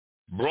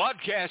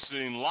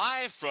Broadcasting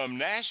live from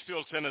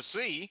Nashville,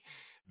 Tennessee,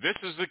 this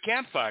is the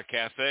Campfire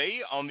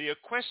Cafe on the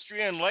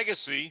Equestrian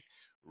Legacy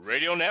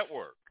Radio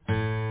Network.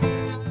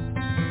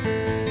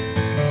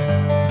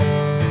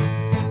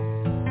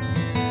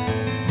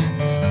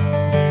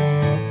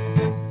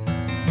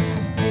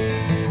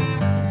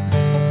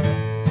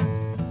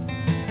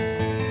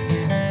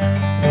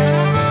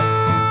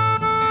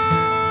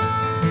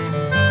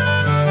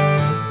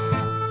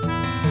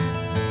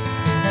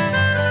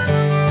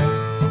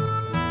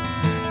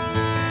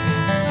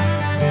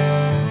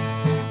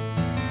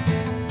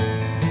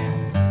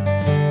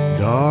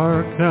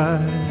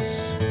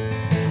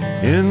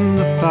 In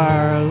the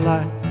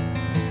firelight,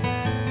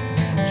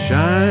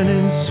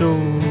 shining so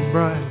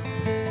bright,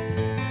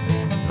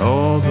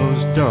 all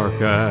those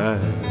dark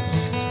eyes,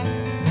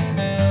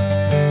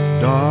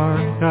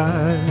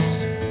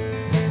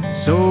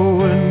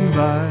 so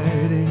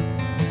inviting,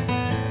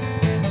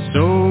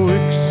 so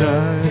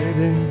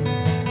exciting,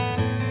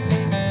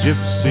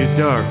 gypsy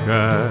dark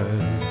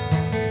eyes,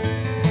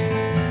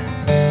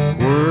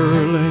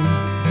 whirling,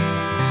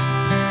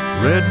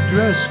 red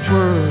dress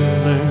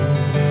twirling.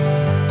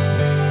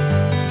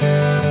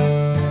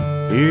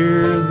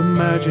 Hear the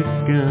magic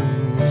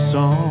in the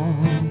song,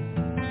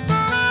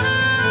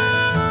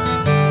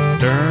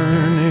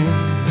 turning,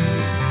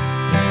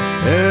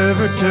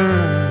 ever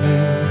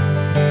turning,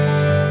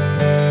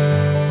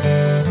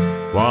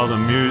 while the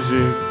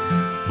music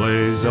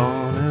plays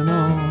on and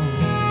on.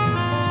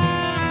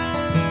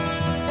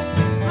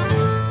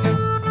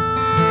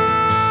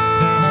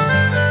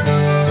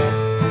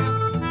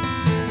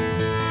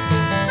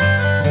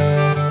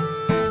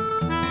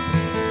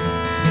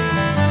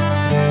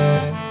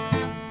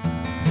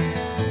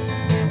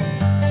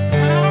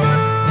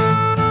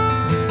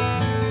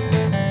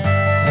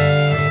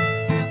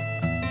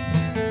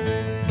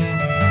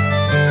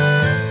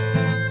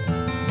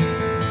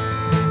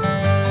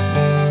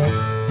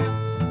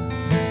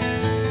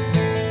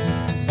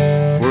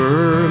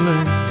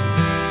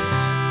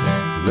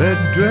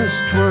 Dress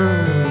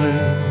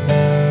twirling,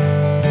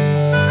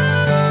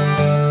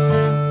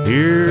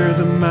 hear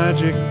the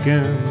magic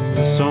in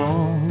the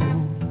song,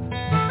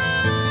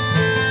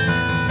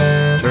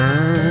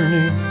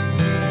 turning,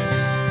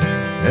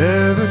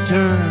 ever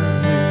turning,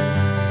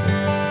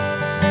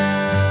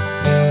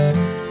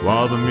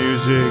 while the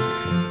music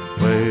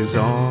plays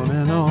on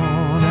and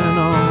on and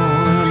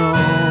on and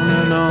on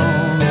and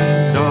on.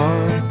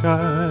 Dark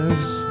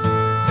eyes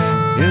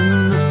in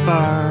the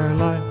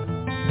firelight,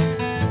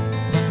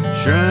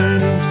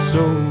 shining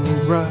so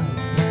bright,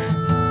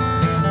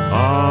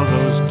 all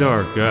those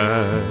dark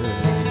eyes,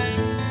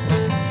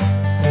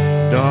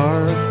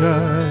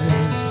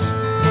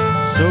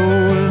 so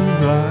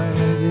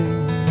inviting,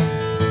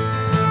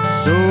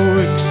 so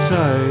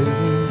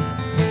exciting,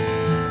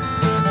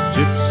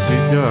 gypsy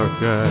dark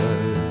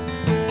eyes,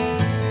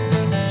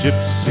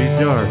 gypsy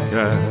dark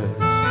eyes,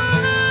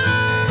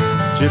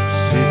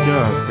 gypsy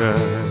dark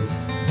eyes.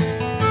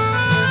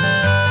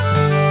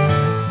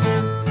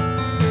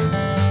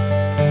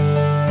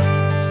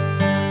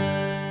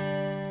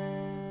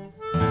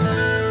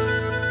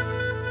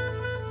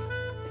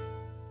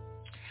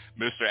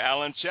 Mr.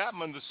 Alan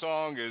Chapman, the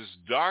song is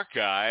Dark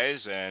Eyes,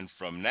 and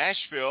from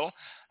Nashville,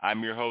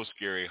 I'm your host,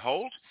 Gary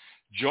Holt.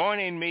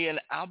 Joining me in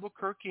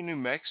Albuquerque, New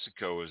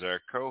Mexico is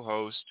our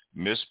co-host,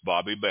 Miss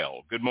Bobby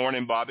Bell. Good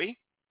morning, Bobby.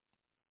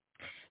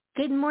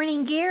 Good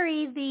morning,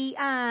 Gary. The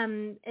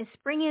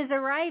spring is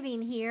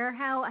arriving here.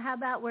 How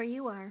about where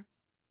you are?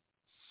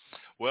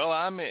 Well,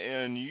 I'm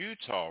in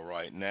Utah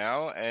right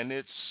now, and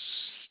it's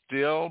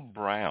still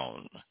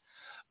brown.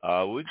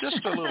 With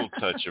just a little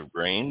touch of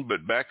green,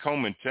 but back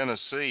home in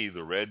Tennessee,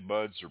 the red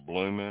buds are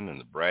blooming and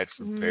the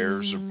Bradford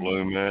pears are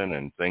blooming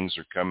and things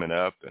are coming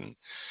up and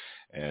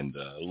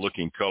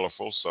looking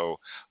colorful. So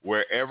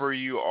wherever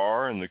you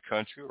are in the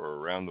country or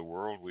around the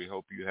world, we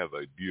hope you have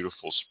a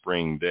beautiful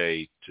spring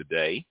day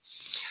today.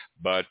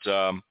 But,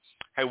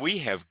 hey, we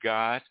have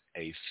got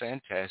a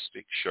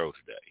fantastic show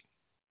today.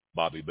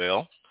 Bobby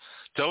Bell,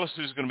 tell us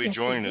who's going to be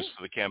joining us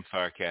for the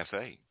Campfire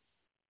Cafe.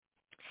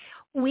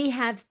 We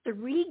have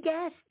 3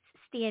 guests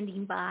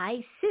standing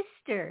by,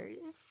 sisters.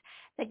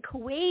 The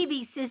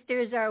QUEBE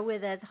sisters are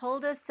with us,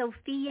 Hulda,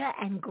 Sophia,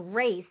 and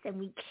Grace, and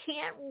we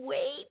can't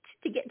wait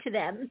to get to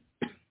them.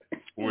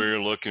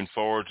 We're looking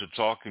forward to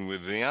talking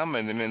with them.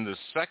 And then in the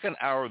second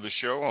hour of the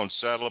show on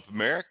Saddle Up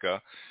America,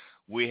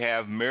 we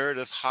have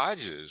MEREDITH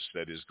HODGES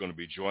that is going to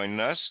be joining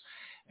us,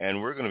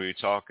 and we're going to be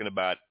talking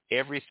about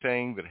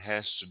everything that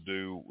has to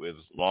do with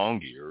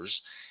long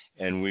ears.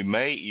 And we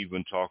may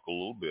even talk a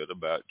little bit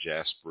about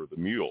Jasper the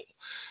Mule.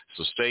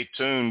 So stay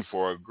tuned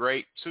for a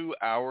great 2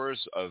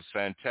 hours of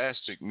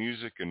fantastic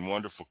music and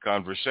wonderful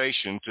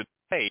conversation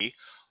today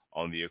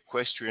on the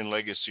Equestrian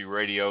Legacy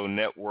Radio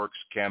Network's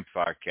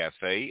Campfire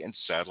Cafe and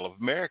Saddle of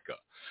America.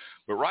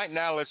 But right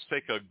now, let's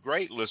take a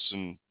great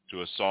listen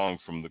to a song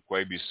from the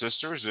QUEBE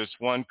sisters. It's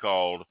one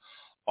called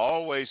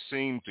Always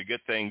Seem to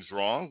Get Things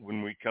Wrong.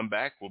 When we come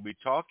back, we'll be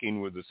talking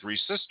with the 3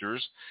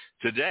 sisters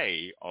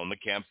today on the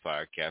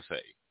Campfire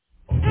Cafe.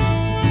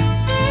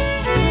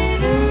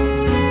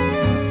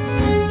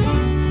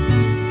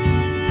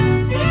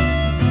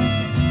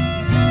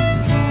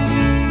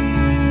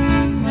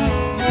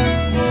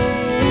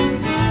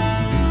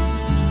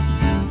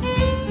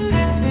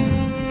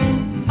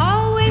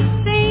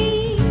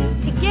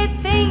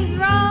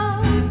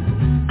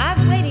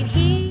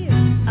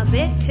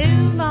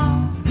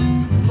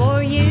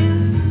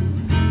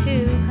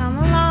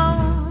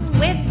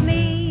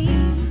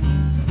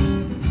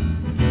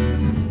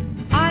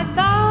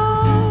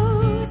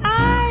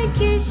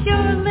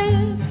 sure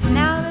lives.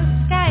 Now the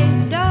sky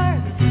is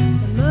dark,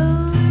 the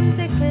moon's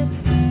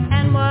eclipsed,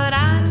 and what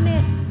I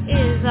miss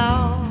is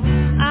all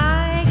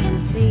I can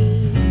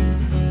see.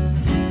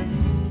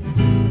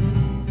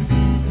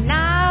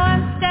 Now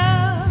I'm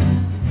stuck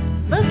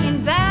looking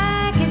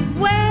back at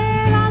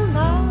where I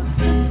lost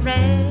the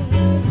thread.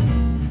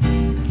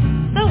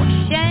 So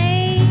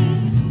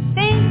ashamed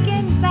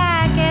thinking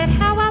back at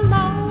how I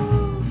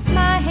lost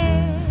my head.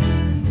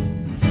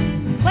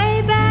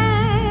 Way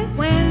back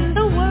when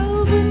the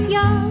world was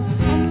young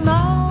and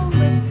long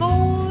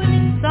before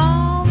this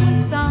song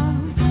was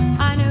sung,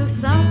 I know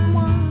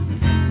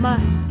someone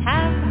must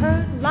have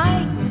hurt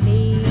like me.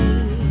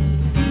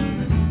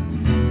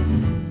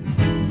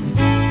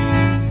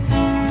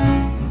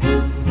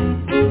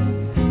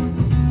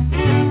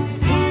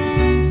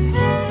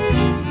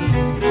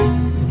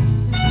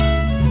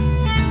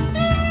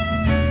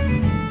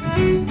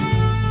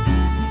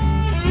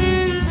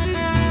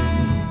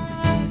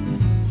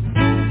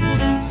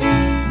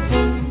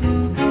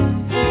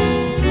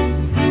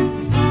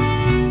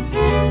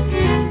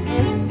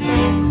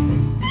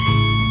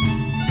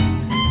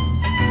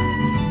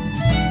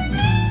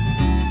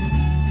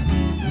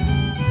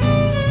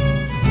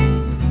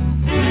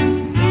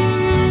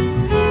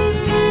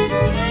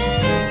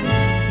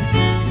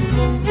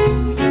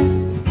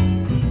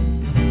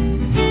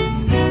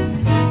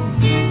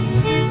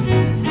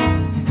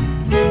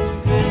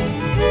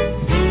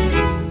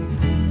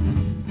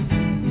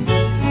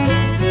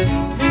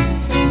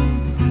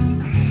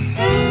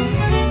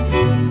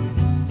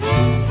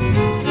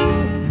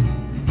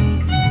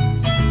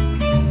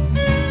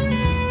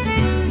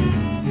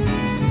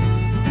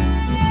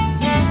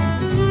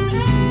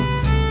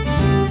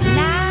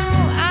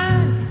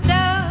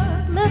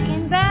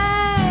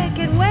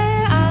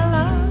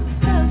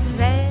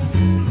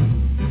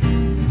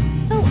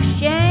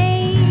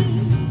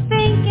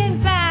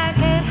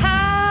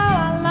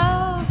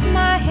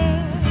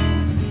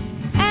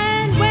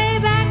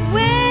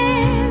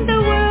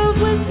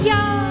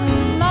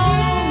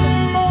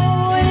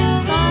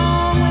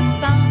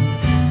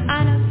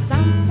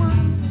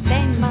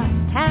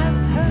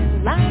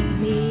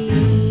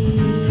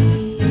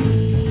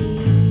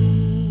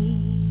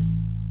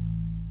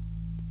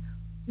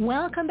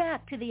 Welcome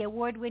back to the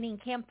award-winning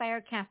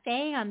Campfire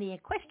Cafe on the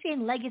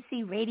Equestrian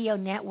Legacy Radio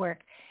Network.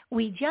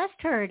 We just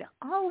heard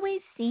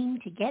Always Seem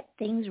to Get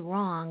Things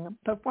Wrong,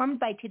 performed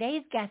by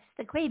today's guests,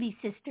 the QUEBE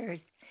Sisters.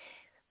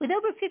 With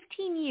over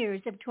 15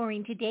 years of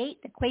touring to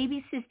date, the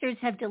QUEBE Sisters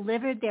have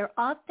delivered their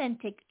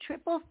authentic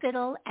triple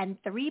fiddle and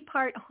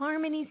three-part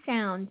harmony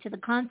sound to the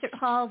concert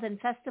halls and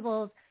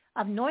festivals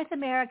of North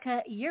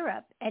America,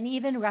 Europe, and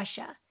even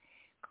Russia.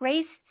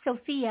 Grace,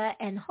 Sophia,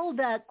 and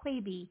Hulda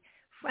QUEBE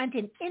front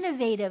an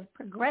innovative,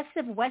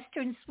 progressive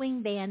Western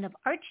swing band of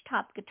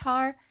archtop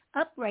guitar,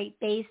 upright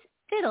bass,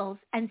 fiddles,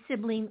 and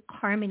sibling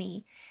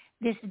harmony.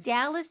 This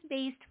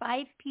Dallas-based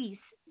five-piece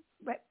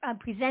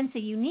presents a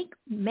unique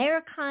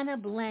Americana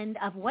blend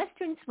of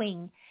Western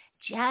swing,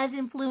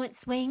 jazz-influenced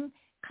swing,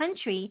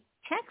 country,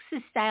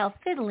 Texas-style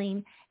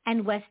fiddling,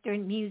 and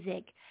Western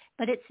music.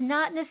 But it's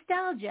not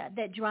nostalgia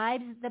that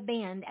drives the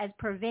band as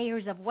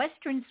purveyors of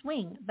Western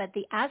swing, but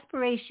the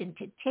aspiration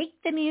to take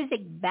the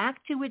music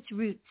back to its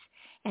roots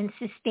and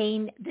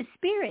sustain the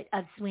spirit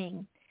of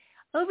swing.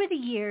 Over the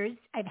years,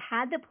 I've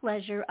had the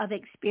pleasure of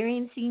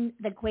experiencing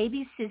the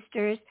QUEBE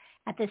Sisters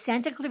at the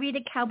Santa Clarita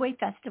Cowboy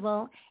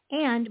Festival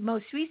and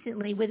most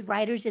recently with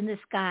Riders in the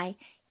Sky,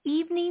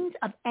 evenings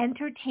of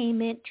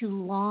entertainment to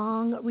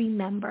long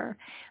remember.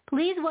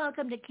 Please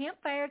welcome to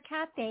Campfire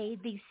Cafe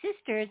the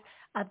sisters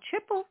of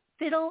triple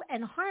fiddle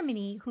and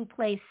harmony who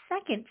play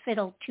second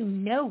fiddle to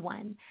no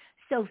one,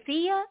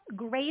 Sophia,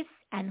 Grace,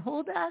 and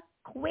Hulda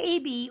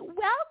QUEBE.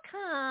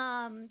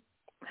 Welcome.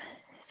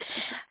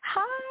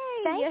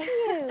 Hi. Thank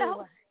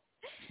you.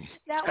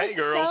 Hey,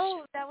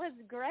 girls. That was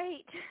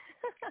great.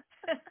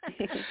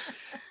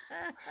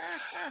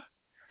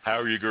 How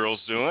are you girls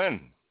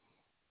doing?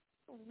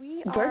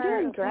 We're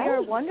doing great. We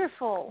are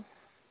wonderful.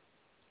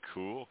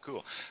 Cool.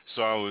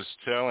 So I was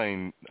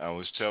telling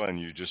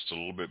you just a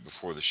little bit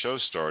before the show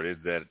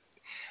started that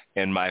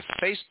in my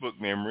Facebook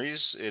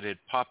memories, it had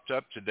popped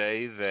up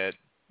today that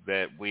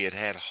we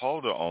had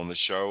Hulda on the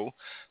show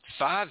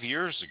 5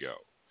 years ago,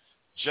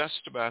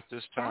 just about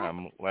this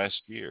time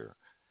last year.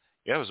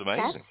 Yeah, it was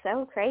amazing. That's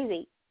so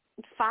crazy.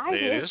 5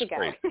 years ago.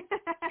 Great.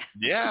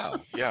 Yeah.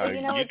 And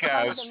you it's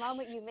guys. funny, the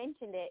moment you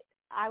mentioned it,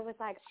 I was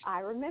like, I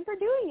remember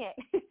doing it.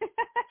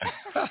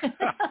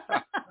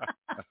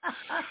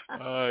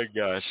 Oh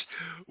gosh.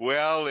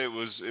 Well, it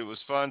was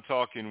fun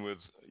talking with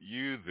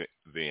you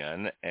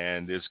then,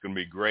 and it's going to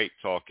be great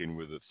talking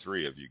with the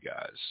three of you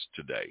guys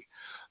today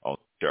on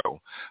the show.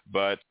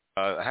 But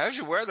how's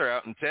your weather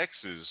out in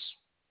Texas?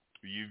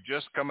 You've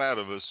just come out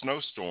of a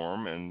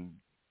snowstorm and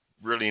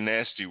really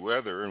nasty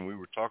weather, and we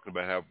were talking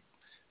about how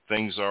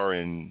things are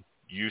in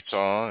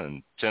Utah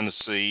and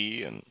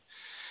Tennessee and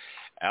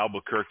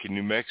Albuquerque,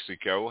 New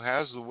Mexico.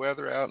 How's the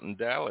weather out in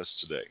Dallas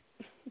today?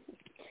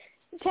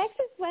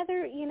 Texas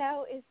weather,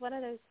 is one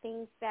of those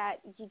things that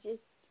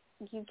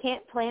you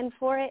can't plan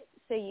for it,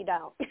 so you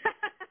don't.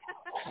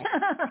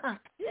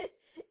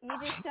 You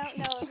just don't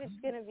know if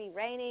it's going to be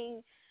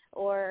raining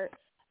or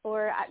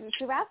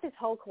throughout this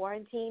whole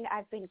quarantine,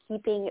 I've been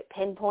keeping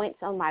pinpoints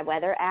on my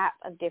weather app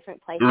of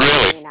different places in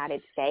the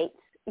United States.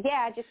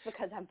 Yeah, just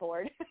because I'm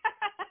bored.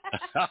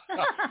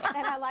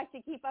 And I like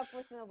to keep up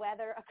with the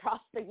weather across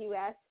the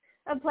U.S.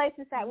 of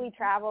places that we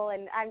travel,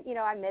 and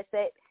I miss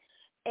it.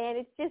 And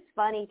it's just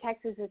funny.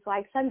 Texas is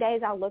like, some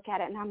days I'll look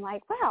at it and I'm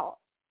like, wow,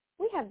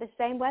 we have the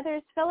same weather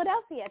as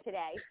Philadelphia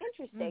today.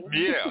 Interesting.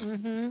 Yeah.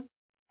 Mm-hmm.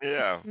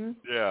 Yeah, Mm-hmm.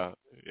 yeah.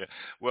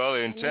 Well,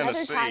 in And Tennessee,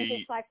 other times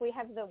it's like we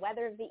have the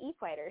weather of the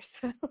equators.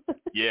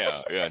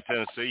 yeah. In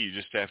Tennessee, you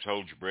just have to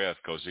hold your breath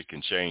because it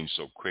can change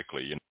so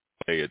quickly. You know,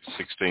 one day it's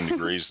 16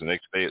 degrees, the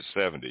next day it's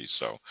 70.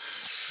 So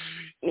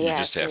you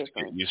just have to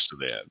get used to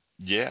that.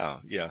 Yeah,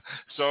 yeah.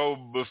 So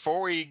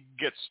before we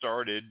get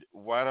started,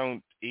 why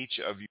don't each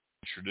of you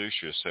introduce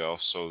yourself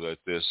so that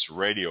this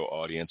radio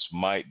audience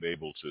might be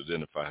able to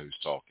identify who's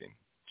talking?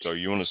 So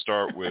you want to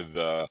start with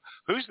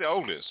who's the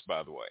oldest,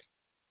 by the way?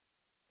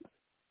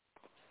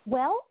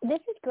 Well,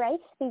 this is Grace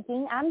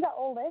speaking. I'm the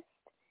oldest,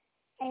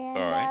 and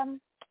All right.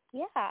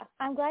 yeah,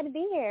 I'm glad to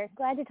be here.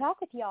 Glad to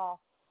talk with y'all.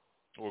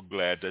 We're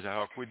glad to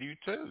talk with you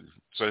too.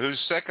 So who's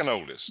second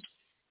oldest?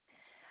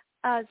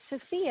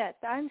 Sophia.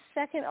 I'm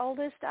second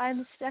oldest.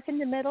 I'm stuck in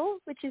the middle,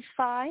 which is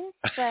fine.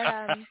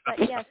 But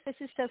yes, this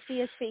is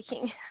Sophia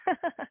speaking.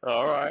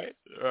 All right,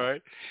 all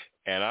right.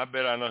 And I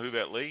bet I know who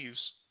that leaves.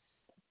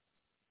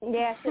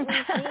 Yes, it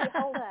leaves me,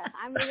 Hulda.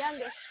 I'm the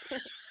youngest.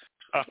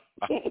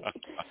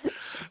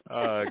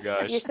 Oh,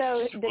 gosh. You're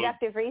so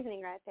deductive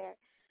reasoning right there.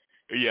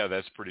 Yeah,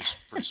 that's pretty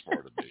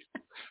smart of me.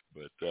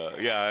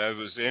 But, yeah, it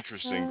was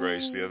interesting,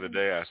 Grace. The other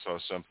day I saw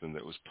something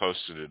that was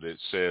posted, and it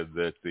said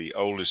that the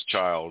oldest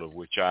child, of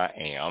which I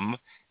am,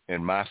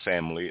 in my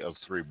family of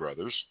 3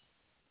 brothers,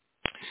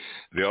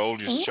 the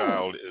oldest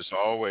child is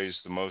always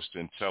the most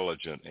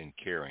intelligent and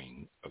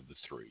caring of the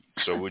 3.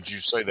 So would you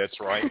say that's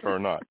right or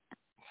not?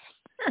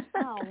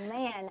 Oh,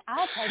 man,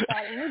 I'll take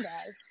that any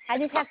day. I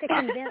just have to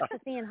convince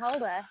Sophia and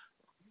Hulda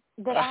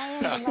that I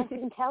am the most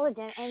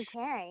intelligent and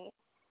caring.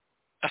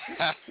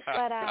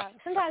 But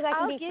sometimes I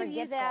can be forgetful.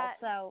 You that.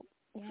 So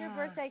it's your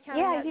birthday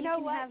coming yeah, up. you know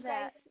can what? Have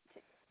that.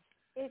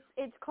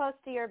 It's close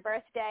to your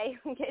birthday.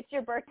 It's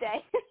your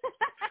birthday.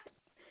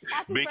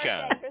 Happy Be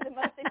birthday kind. for the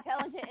most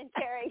intelligent and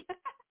caring.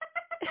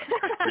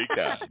 Be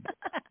kind.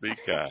 Be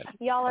kind.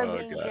 y'all are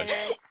being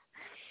generous.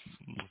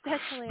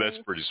 That's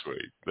pretty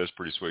sweet. That's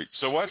pretty sweet.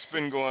 So what's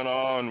been going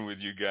on with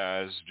you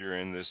guys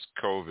during this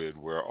COVID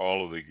where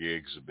all of the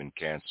gigs have been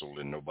canceled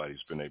and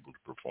nobody's been able to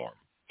perform?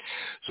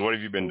 So what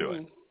have you been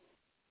doing?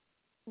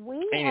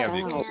 We have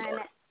been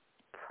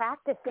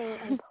practicing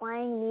and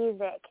playing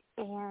music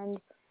and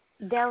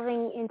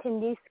delving into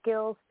new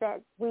skills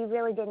that we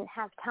really didn't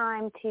have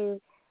time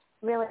to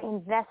really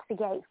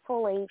investigate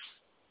fully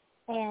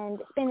and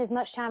spend as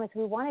much time as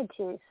we wanted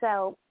to.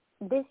 So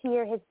this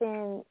year has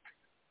been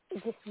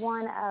just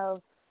one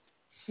of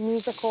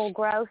musical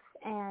growth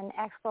and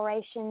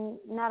exploration,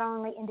 not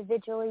only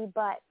individually,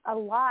 but a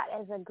lot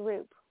as a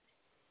group.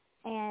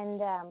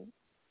 And,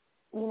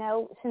 you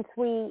know, since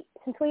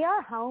we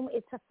are home,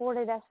 it's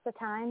afforded us the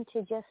time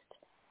to just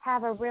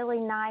have a really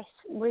nice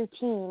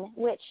routine,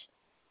 which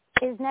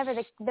is never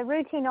the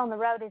routine on the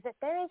road is that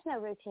there is no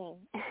routine.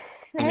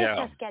 There is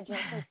no schedule.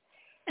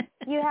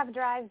 You have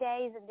drive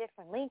days at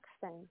different lengths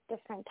and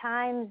different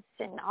times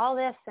and all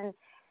this, and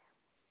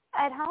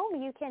at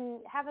home you can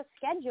have a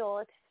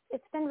schedule.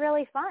 It's been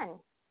really fun,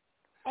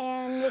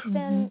 and it's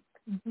been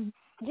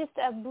just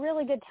a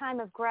really good time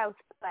of growth,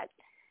 but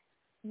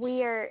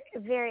we are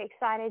very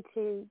excited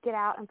to get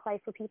out and play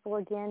for people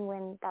again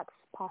when that's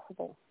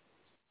possible.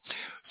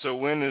 So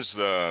when is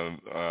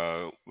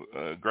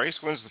Grace,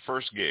 when's the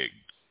first gig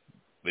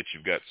that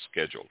you've got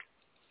scheduled?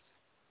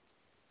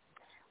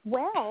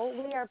 Well,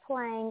 we are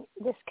playing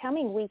this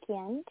coming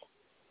weekend.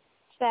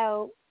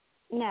 So,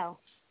 no,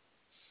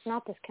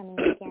 not this coming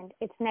weekend.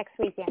 It's next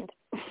weekend.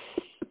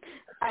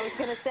 I was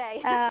going to say.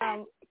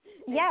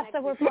 Yeah,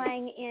 so we're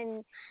playing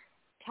in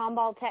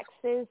Tomball,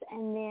 Texas,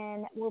 and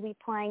then we'll be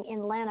playing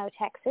in Llano,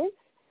 Texas,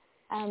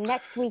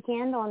 next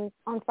weekend on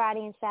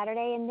Friday and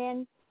Saturday. And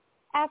then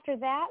after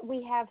that,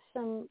 we have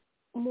some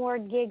more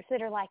gigs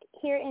that are like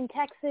here in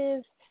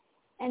Texas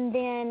and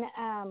then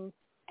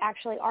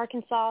actually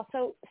Arkansas.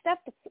 So stuff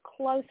that's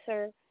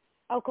closer,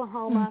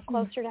 Oklahoma,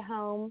 closer to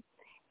home.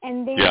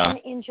 And then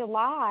in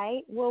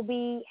July, we'll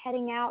be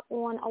heading out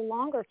on a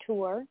longer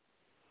tour.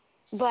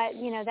 But,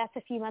 you know, that's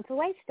a few months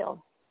away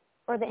still,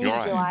 or the end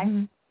of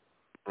July.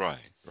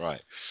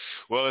 Right.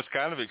 Well, it's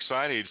kind of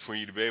exciting for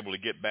you to be able to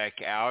get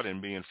back out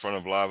and be in front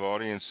of live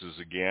audiences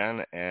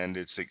again, and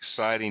it's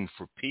exciting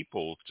for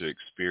people to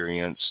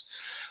experience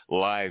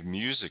live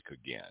music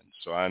again.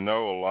 So I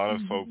know a lot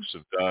of folks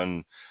have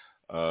done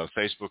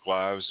Facebook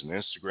Lives and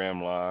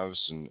Instagram Lives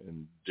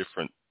and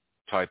different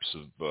types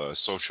of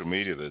social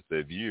media that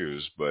they've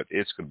used, but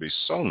it's going to be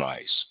so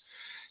nice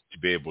to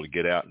be able to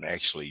get out and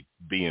actually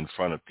be in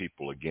front of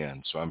people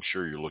again. So I'm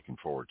sure you're looking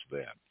forward to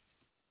that.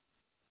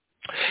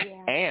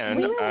 Yeah. And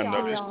we really I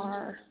noticed,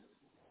 are.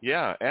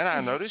 yeah, and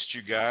I noticed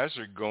you guys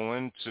are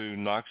going to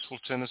Knoxville,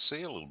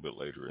 Tennessee a little bit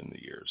later in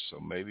the year. So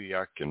maybe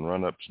I can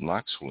run up to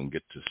Knoxville and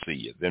get to see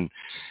you. Then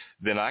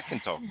I can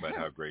talk about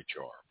how great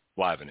you are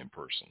live and in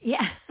person.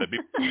 Yeah. That'd be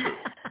pretty cool.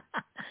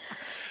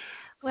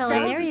 Well, That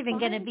and would they're be even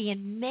going to be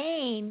in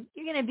Maine.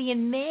 You're going to be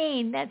in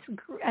Maine. That's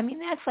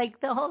like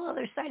the whole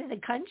other side of the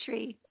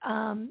country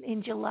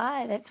in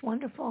July. That's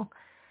wonderful.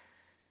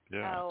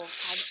 Yeah. Oh,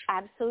 I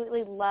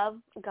absolutely love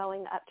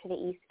going up to the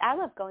east. I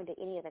love going to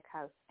any of the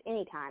coast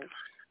anytime.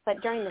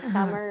 But during the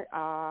summer,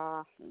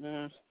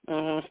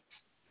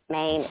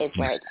 Maine is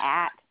where it's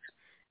at.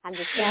 I'm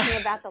just thinking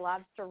about the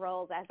lobster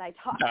rolls as I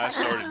talk. I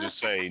started to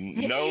say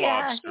no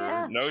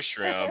lobster, no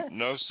shrimp,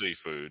 no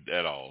seafood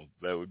at all.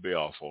 That would be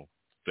awful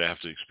to have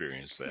to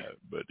experience that.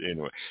 But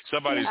anyway,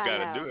 somebody's got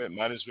to do it.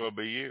 Might as well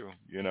be you,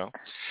 you know.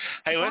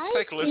 Hey, let's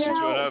take a listen to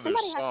another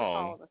somebody song. has to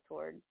follow the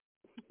sword.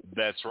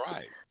 That's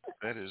right.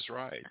 That is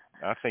right.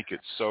 I think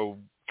it's so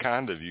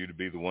kind of you to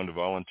be the one to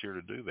volunteer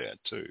to do that,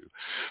 too.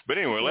 But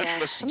anyway, let's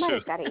listen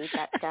to... Somebody's got to eat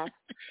that stuff.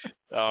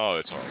 Oh,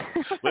 it's hard.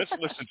 Let's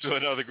listen to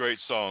another great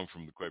song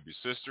from the QUEBE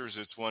Sisters.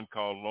 It's one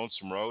called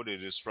Lonesome Road.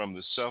 It is from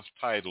the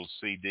self-titled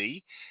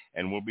CD,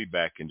 and we'll be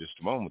back in just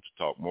a moment to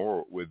talk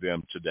more with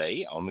them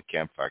today on the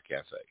Campfire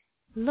Cafe.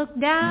 Look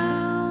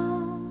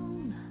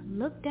down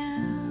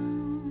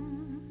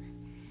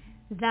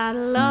that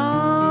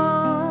lonesome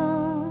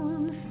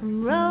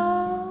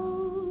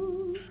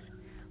road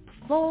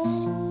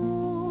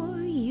before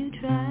you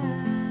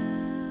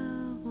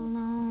travel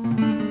on.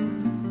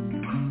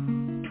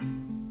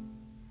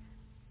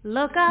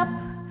 Look up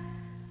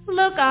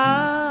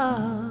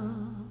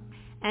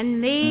and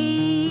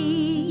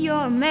meet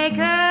your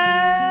maker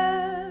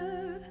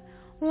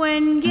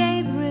when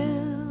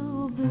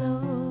Gabriel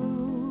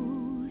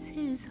blows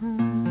his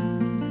horn.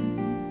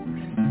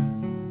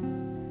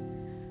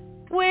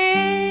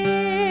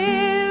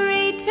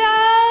 Weary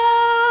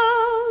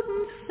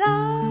toting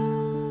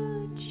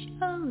such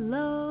a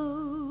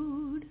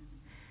load,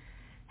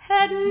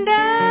 heading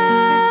down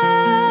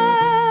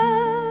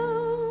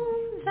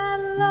that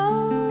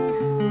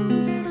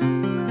lonesome road.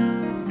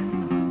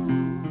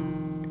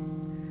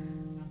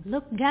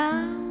 Look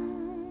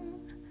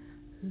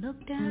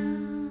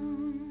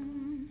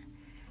down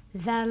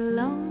that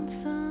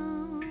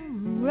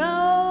lonesome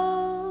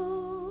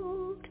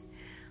road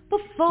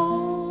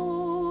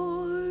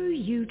before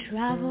you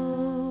travel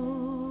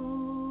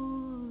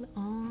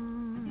on.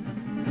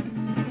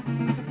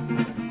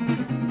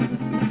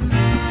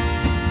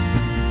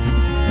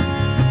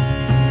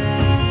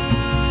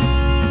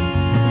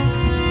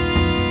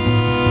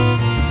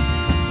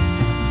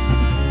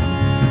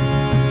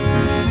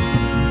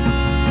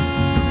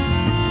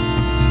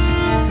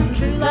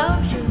 True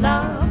love,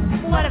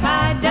 what have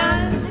I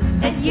done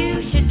that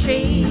you should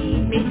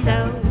treat me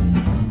so?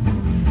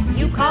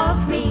 You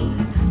caused me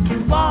to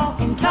walk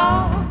and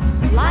talk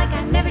like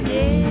I never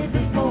did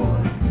before.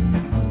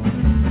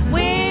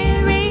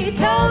 Weary,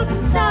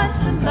 toting such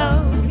a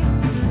load,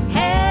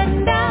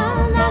 heading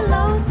down that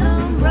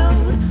lonesome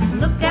road.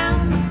 Look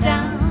down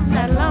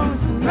that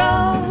lonesome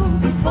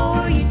road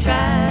before you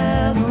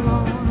travel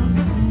on.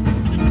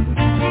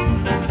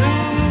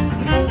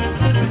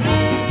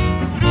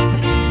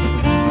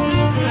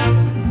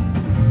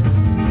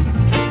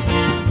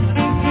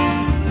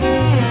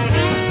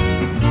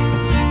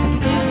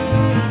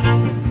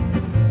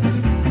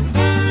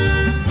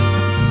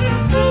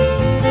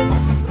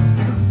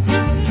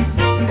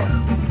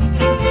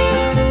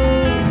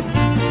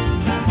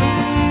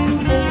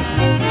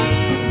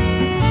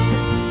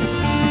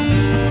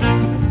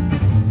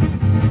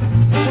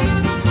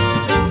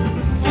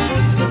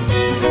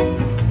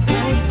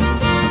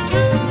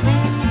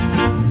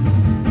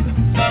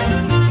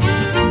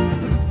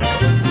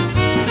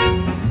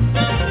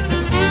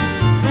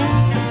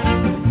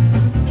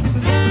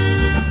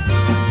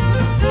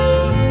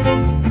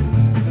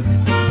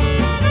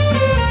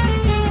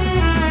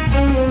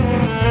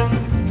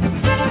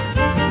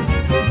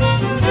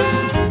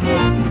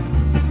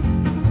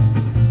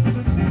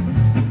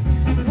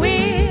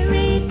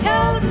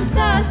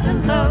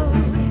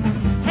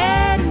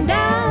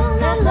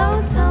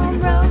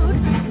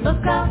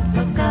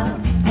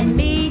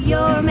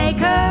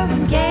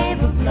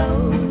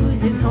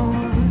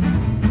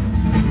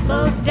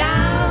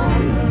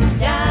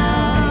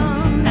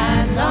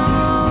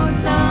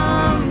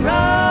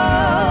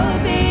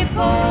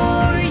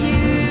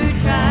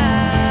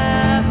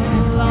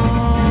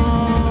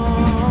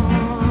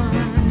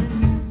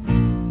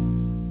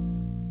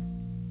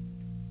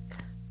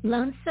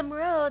 Lonesome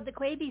Road, the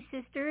QUEBE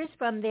Sisters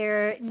from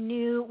their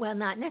new, well,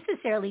 not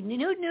necessarily new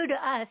to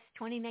us,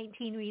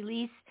 2019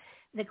 release,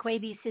 the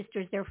QUEBE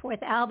Sisters, their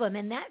fourth album,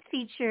 and that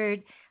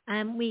featured,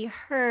 we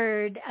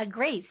heard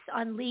Grace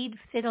on lead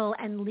fiddle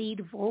and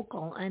lead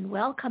vocal, and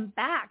welcome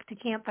back to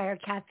Campfire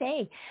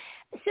Cafe.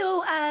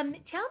 So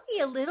tell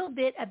me a little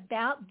bit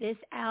about this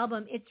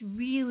album. It's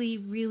really,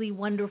 really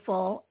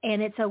wonderful,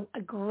 and it's a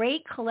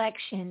great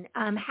collection.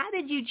 How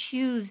did you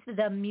choose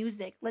the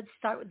music? Let's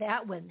start with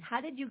that one. How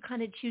did you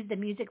kind of choose the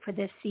music for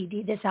this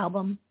CD, this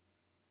album?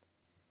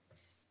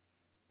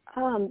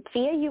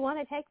 Fia, you want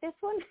to take this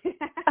one?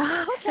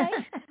 Okay.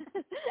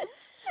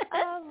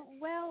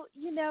 Well,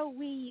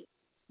 we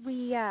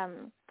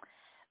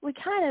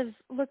kind of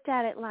looked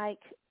at it like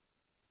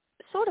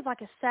sort of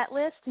like a set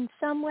list in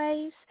some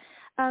ways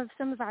of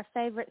some of our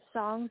favorite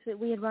songs that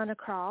we had run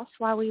across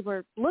while we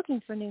were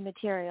looking for new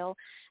material.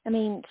 I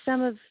mean,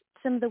 some of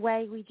the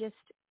way we just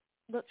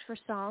looked for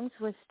songs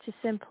was to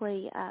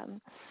simply,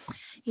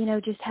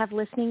 just have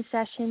listening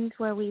sessions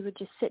where we would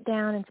just sit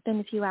down and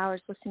spend a few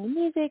hours listening to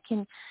music,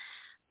 and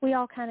we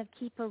all kind of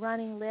keep a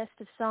running list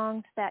of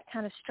songs that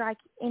kind of strike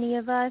any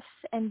of us,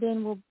 and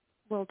then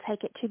we'll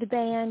take it to the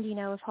band.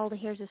 If Hulda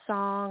hears a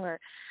song,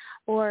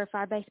 or if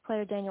our bass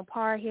player Daniel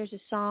Parr hears a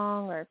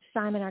song, or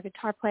Simon, our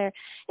guitar player.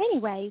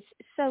 Anyways,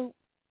 so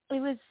it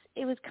was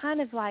kind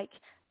of like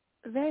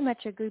very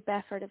much a group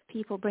effort of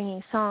people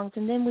bringing songs,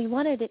 and then we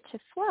wanted it to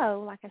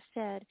flow, like I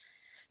said,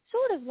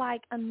 sort of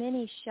like a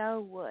mini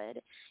show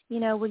would.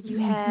 Would you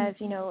have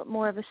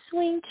more of a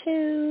swing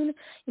tune?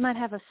 You might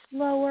have a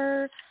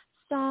slower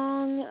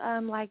song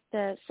like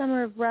the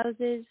Summer of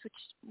Roses, which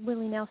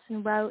Willie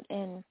Nelson wrote,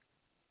 and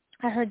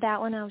I heard that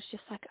one. I was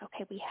just like,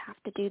 okay, we have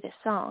to do this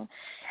song.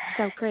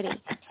 So pretty.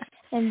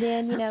 And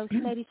then,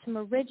 maybe some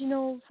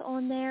originals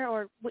on there,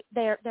 or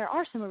there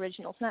are some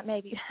originals, not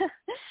maybe.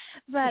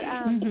 But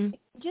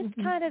just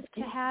kind of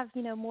to have,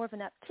 more of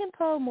an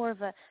up-tempo, more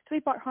of a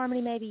three-part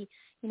harmony. Maybe,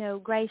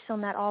 Grace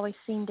on that always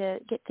seemed to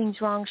get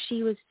things wrong.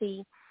 She was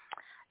the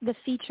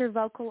feature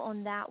vocal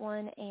on that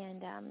one,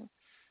 and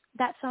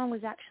that song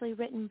was actually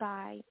written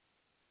by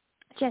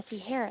Jesse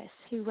Harris,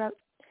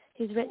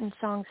 who's written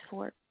songs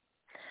for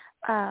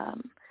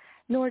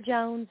Norah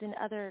Jones and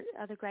other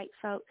great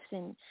folks,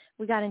 and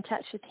we got in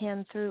touch with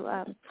him through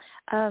a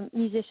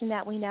musician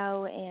that we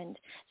know, and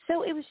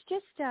so it was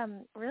just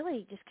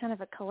really just kind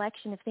of a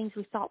collection of things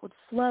we thought would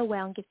flow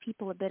well and give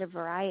people a bit of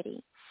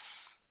variety.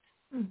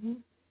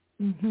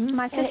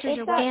 My sisters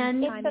are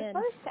welcome to chime in. It's the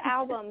first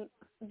album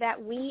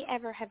that we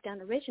ever have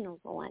done originals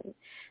on.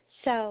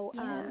 So,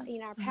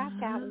 our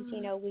past albums,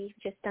 we've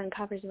just done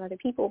covers of other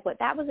people, but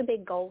that was a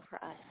big goal for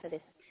us for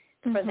this,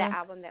 for the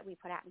album that we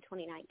put out in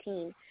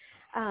 2019,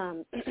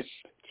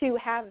 to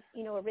have,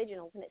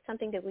 originals. And it's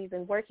something that we've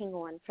been working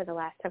on for the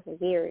last several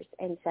years.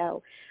 And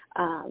so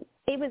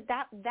it was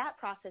that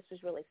process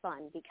was really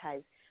fun,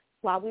 because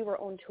while we were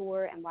on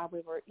tour and while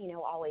we were,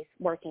 always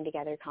working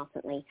together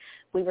constantly,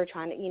 we were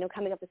trying to,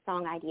 coming up with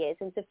song ideas.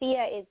 And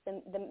Sophia is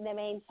the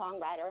main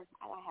songwriter.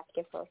 I have to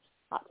give her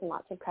lots and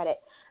lots of credit,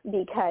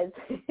 because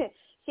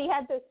she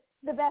had the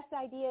best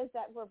ideas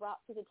that were brought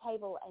to the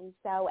table. And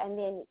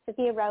then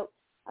Sophia wrote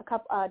a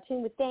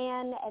tune with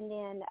Dan, and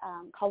then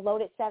called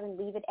Load at 7,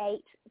 Leave at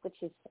 8,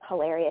 which is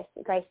hilarious.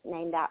 Grace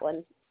named that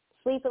one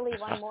sleepily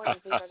one morning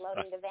as we were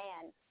loading the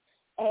van.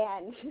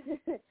 And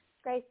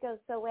Grace goes,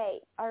 so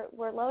wait,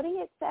 we're loading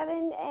at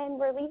 7 and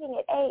we're leaving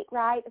at 8,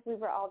 right? We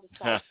were all just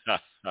like,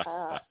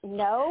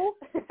 no.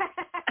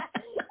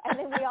 And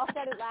then we all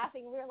started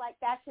laughing. We were like,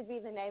 that should be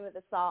the name of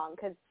the song,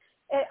 because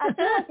I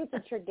feel like it's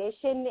a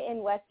tradition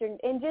in Western,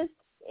 and just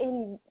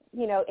in,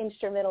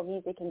 instrumental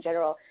music in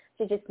general,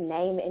 to just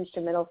name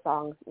instrumental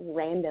songs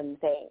random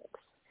things.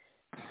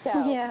 So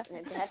that's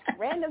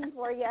random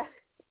for you.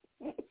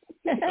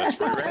 That's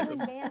when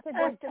bands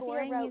are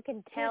touring, you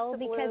can tell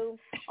because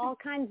all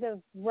kinds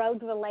of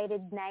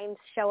road-related names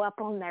show up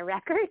on their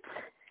records.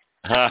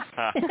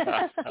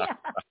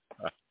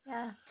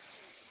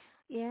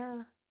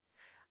 Yeah.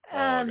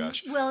 Oh,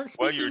 gosh. Well,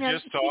 you're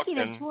just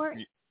talking.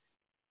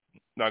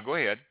 No, go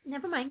ahead.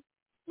 Never mind.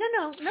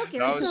 No,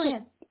 Gary, go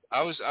ahead.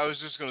 I was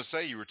just going to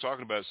say, you were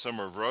talking about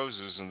Summer of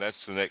Roses, and that's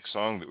the next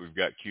song that we've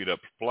got queued up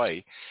to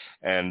play.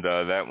 And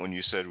that one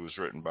you said was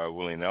written by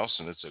Willie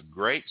Nelson. It's a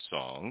great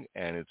song,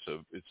 and it's a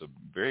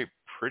very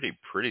pretty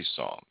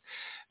song.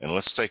 And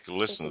let's take a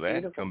listen to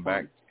that and come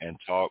back and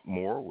talk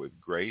more with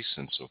Grace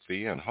and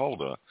Sophia and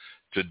Hulda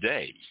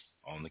today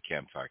on the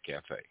Campfire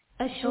Cafe.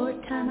 A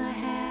short time I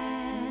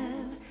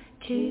have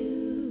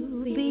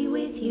to be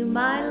with you,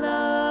 my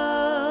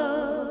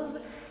love,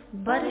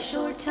 but a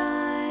short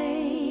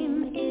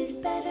time is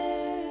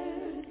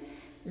better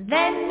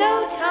than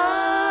no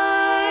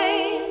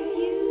time,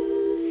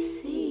 you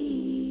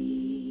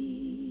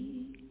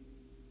see.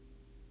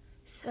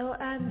 So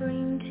I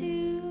bring to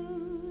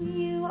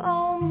you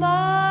all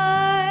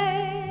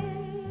my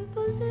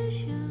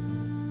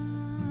possessions,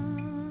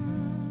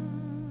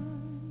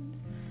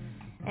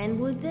 and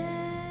would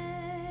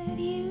that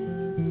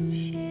you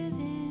share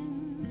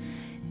them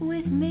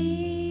with me.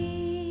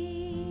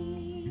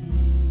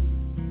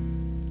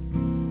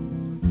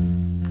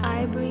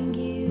 I bring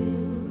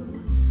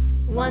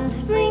you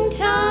one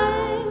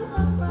springtime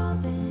of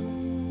robins,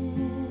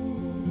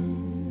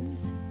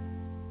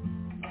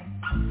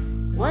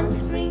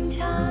 one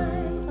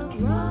springtime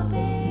of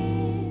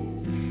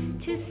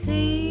robins to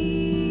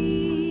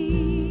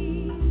see.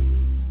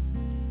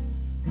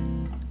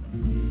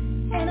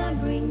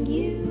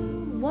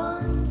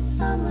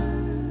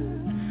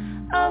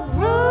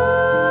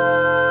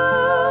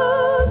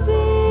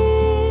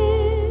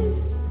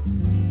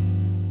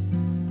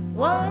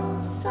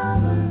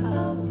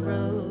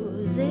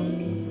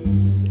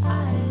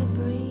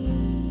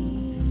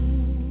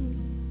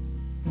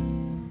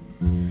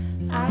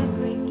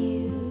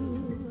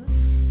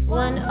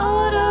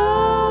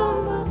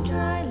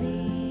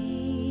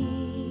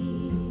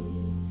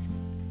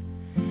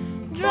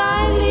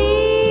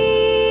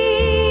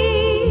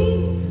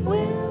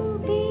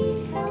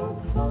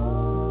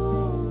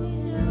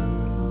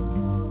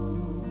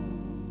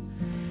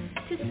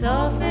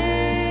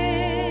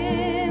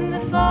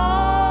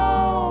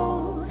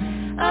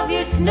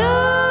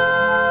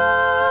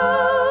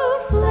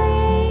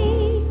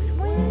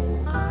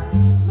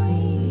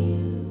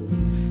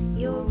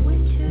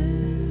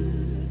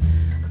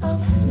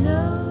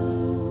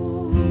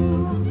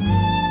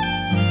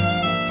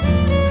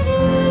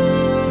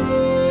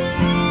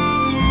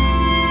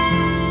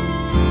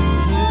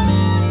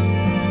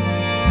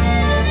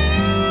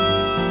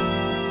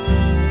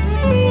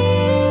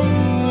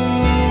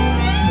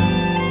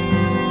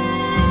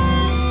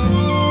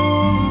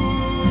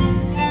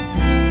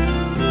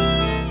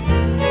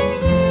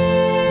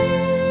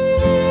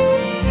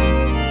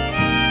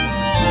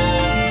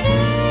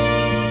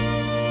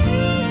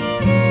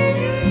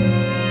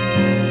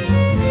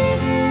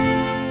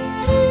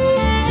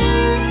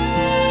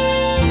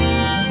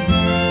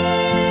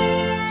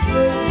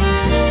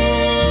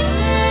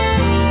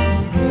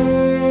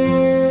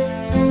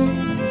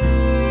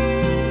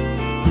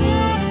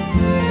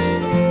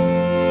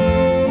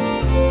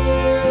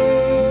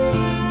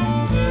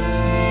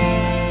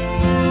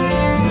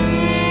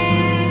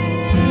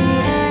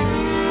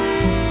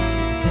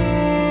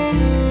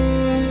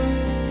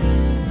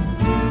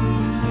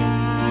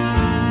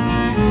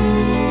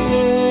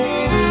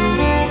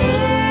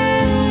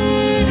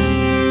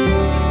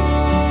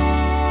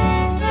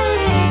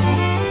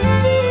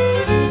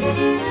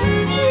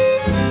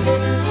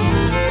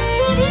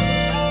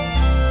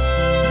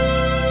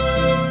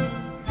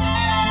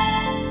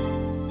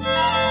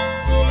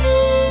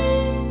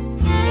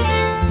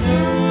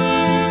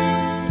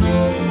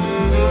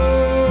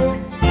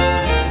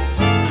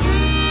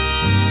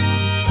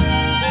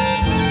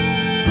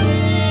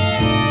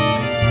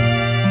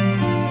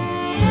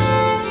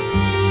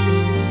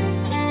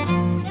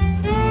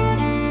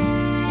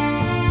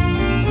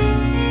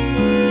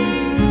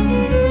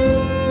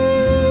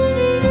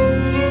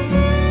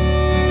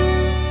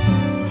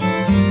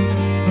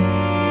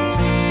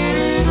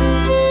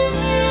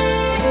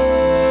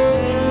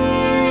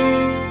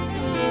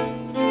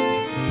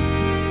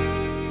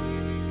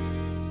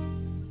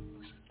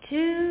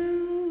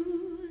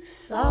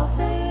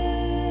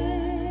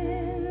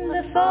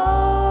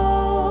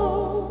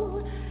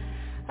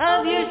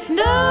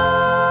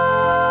 snowflakes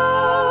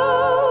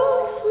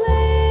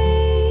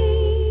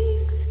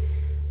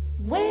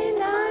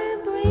when I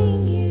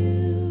bring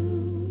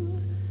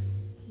you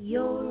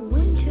your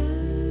winter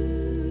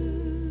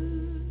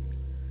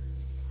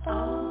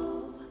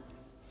of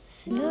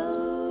snow.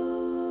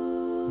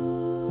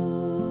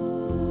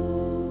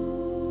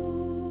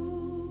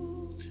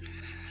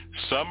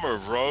 Summer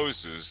of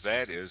Roses,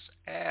 that is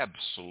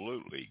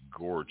absolutely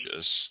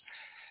gorgeous.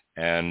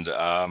 And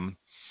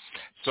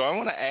so I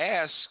want to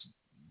ask,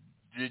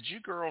 did you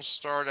girls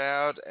start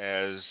out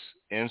as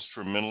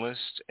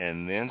instrumentalists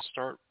and then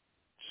start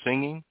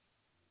singing?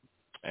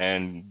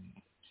 And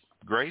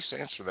Grace,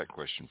 answer that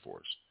question for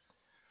us.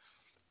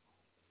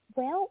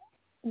 Well,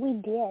 we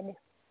did.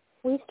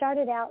 We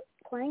started out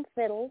playing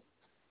fiddle,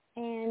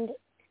 and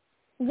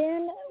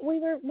then we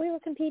were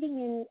competing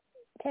in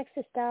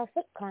Texas-style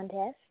fiddle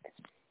contests,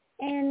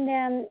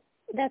 and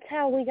that's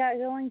how we got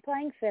going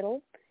playing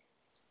fiddle.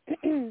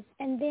 And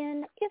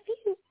then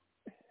it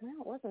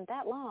wasn't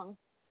that long,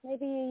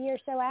 maybe a year or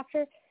so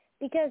after,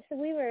 because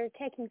we were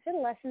taking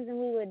fiddle lessons, and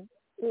we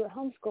were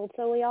homeschooled,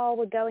 so we all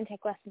would go and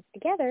take lessons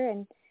together,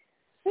 and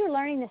we were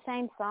learning the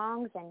same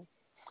songs, and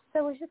so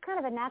it was just kind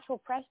of a natural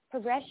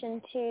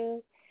progression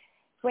to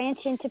branch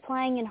into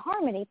playing in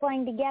harmony,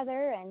 playing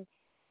together, and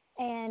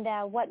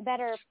what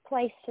better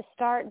place to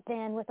start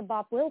than with a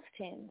Bob Wills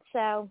tune.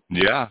 So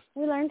yeah,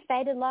 we learned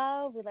Faded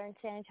Love, we learned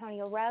San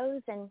Antonio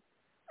Rose, and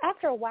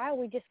after a while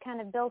we just kind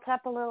of built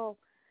up a little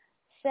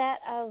set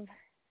of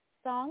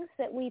songs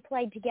that we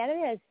played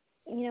together as,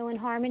 in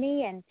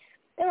harmony, and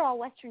they were all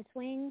Western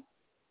swing,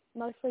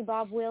 mostly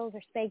Bob Wills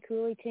or Spade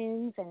Cooley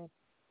tunes,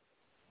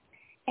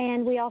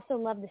 and we also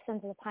loved the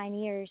Sons of the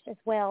Pioneers as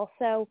well.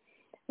 So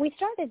we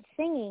started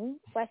singing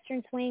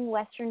Western swing,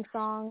 Western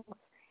songs,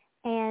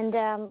 and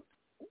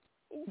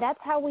that's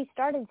how we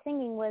started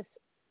singing, was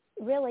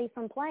really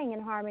from playing in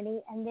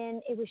harmony. And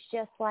then it was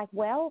just like,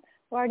 well,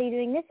 we're already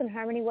doing this in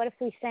harmony. What if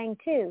we sang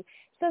too?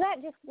 So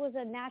that just was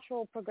a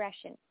natural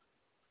progression.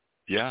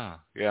 Yeah.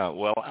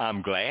 Well,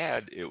 I'm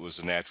glad it was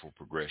a natural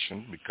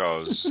progression,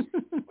 because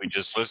we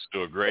just listened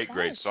to a great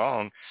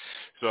song.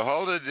 So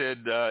Hulda,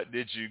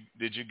 did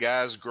you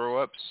guys grow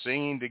up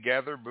singing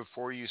together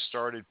before you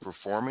started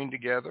performing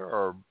together,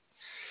 or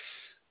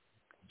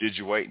did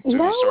you wait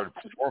until you started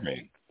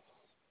performing?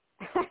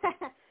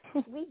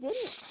 We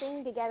didn't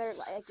sing together,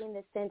 like in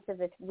the sense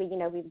of it. We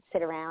would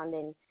sit around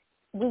and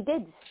we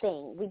did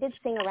sing. We did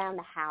sing around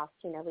the house.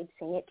 We'd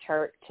sing at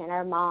church, and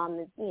our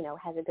mom,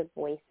 has a good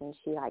voice and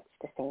she likes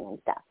to sing and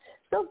stuff.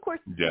 So of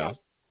course,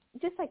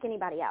 just like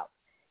anybody else,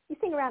 you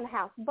sing around the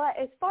house. But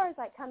as far as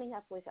like coming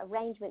up with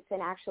arrangements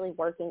and actually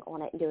working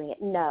on it and doing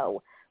it,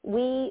 no,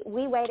 we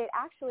waited.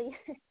 Actually,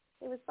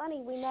 it was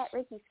funny. We met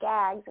Ricky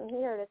Skaggs, and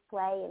he heard us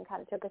play and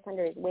kind of took us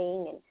under his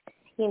wing, and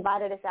he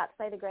invited us out to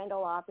play the Grand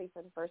Ole Opry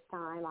for the first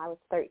time. I was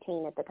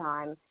 13 at the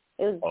time.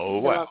 It was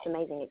the most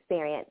amazing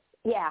experience.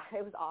 Yeah,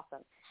 it was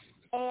awesome.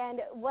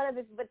 And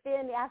but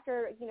then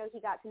after, he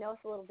got to know us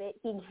a little bit,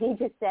 he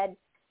just said,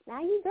 now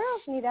you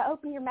girls need to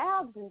open your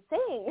mouths and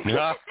sing. When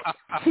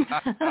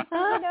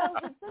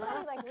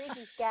somebody like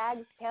Ricky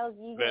Skaggs tells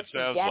you to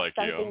suggest like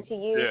something to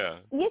you,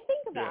 you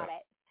think about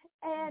it.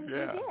 And we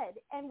did.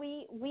 And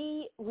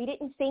we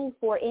didn't sing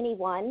for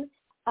anyone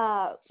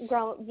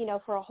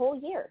for a whole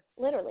year,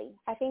 literally.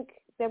 I think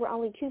there were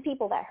only 2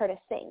 people that heard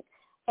us sing.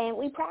 And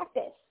we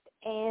practiced.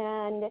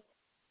 And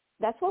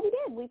that's what we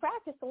did. We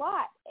practiced a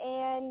lot.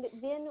 And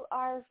then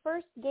our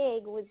first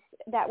gig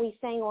that we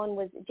sang on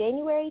was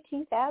January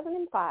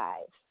 2005.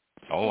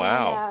 Oh,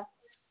 wow. And,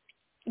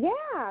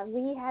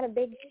 we had a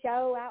big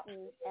show out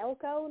in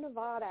Elko,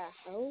 Nevada.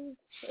 Oh,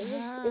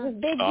 it was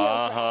big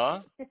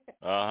deal.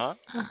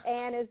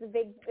 And it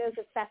was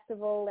a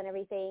festival and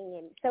everything.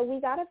 And so we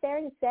got up there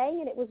and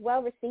sang, and it was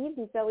well received.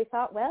 And so we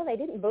thought, well, they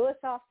didn't boo us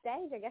off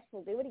stage. I guess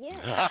we'll do it again.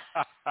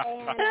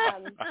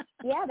 And,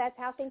 that's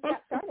how things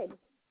got started.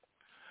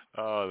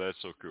 Oh, that's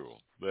so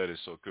cool. That is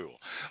so cool.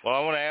 Well, I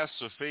want to ask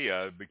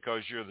Sophia,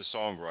 because you're the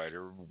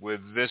songwriter,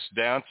 with this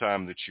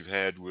downtime that you've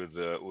had with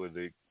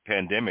the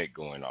pandemic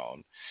going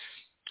on,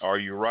 are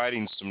you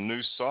writing some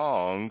new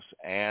songs,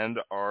 and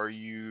are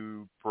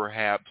you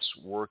perhaps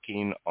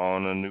working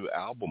on a new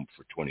album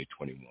for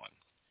 2021?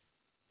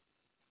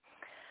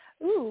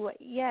 Ooh,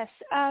 yes.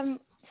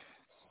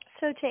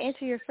 So to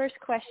answer your first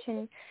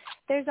question,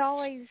 there's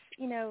always,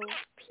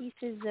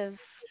 pieces of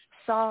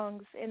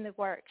songs in the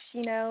works,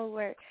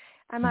 where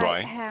I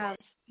might have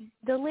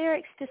the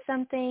lyrics to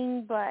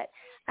something, but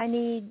I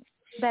need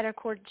better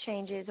chord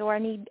changes, or I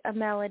need a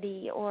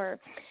melody, or,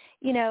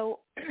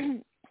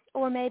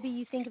 or maybe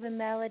you think of a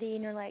melody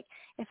and you're like,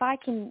 if I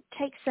can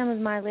take some of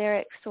my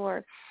lyrics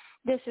or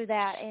this or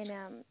that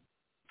and,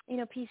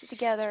 piece it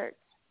together.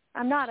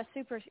 I'm not a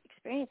super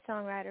experienced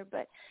songwriter,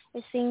 but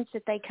it seems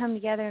that they come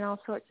together in all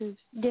sorts of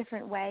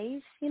different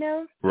ways,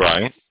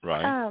 Right.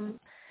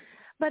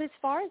 But as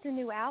far as the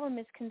new album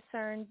is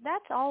concerned,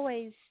 that's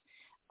always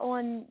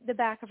on the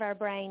back of our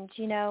brains.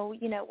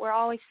 We're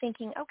always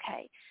thinking,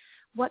 okay,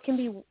 what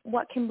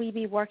can we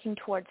be working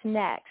towards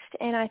next?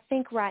 And I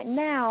think right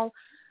now,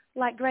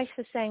 like Grace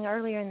was saying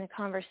earlier in the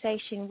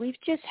conversation, we've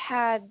just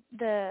had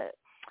the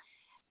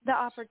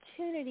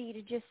opportunity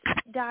to just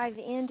dive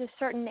into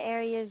certain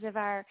areas of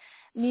our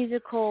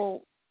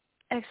musical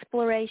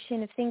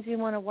exploration of things we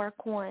want to work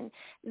on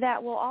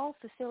that will all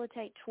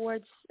facilitate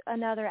towards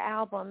another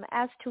album.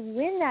 As to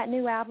when that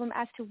new album,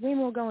 as to when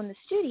we'll go in the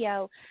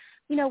studio,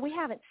 we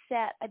haven't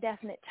set a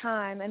definite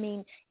time. I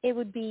mean, it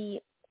would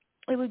be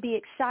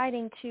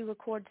exciting to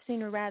record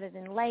sooner rather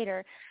than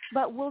later,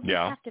 but we'll just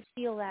have to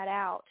feel that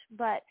out.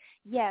 But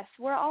yes,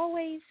 we're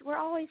always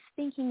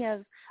thinking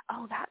of,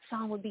 oh, that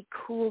song would be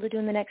cool to do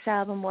in the next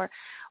album, or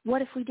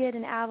what if we did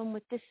an album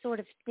with this sort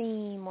of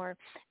theme, or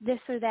this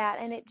or that,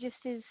 and it just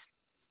is,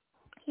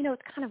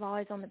 it's kind of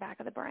always on the back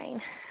of the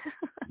brain.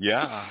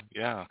 Yeah.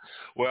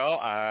 Well,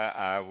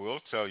 I will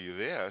tell you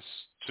this,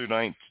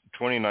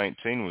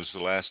 2019 was the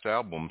last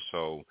album,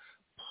 so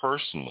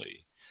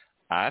personally,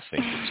 I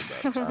think it's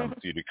about time for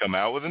you to come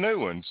out with a new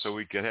one so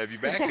we can have you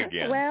back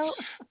again.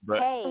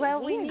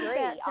 We need agree,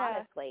 that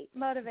honestly.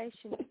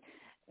 Motivation.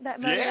 That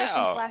motivation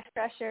slash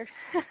pressure.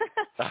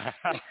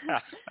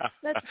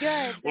 That's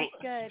good. That's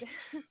good.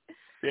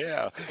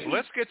 Yeah.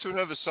 Let's get to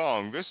another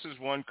song. This is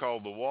one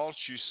called The Waltz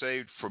You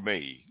Saved for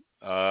Me.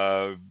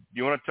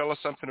 You want to tell us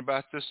something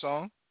about this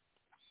song?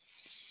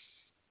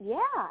 Yeah.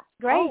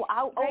 Great.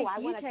 I Grace,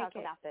 want to talk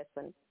about this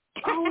one.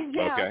 Oh,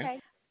 yeah, okay.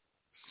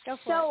 Go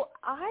for it.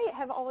 I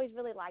have always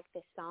really liked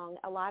this song.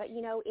 A lot of,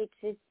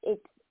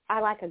 it's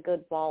I like a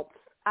good waltz.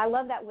 I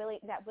love that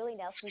Willie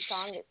Nelson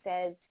song that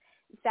says,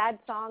 sad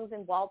songs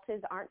and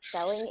waltzes aren't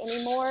selling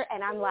anymore.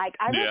 And I'm like,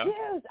 I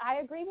refuse. I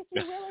agree with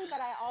you, Willie,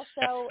 but I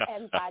also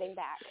am fighting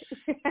back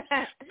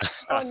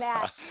on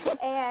that.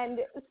 And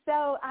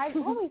so I've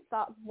always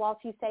thought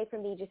Waltz You Say For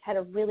Me just had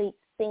a really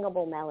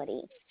singable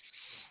melody.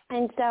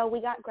 And so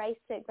we got Grace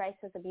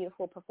has a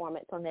beautiful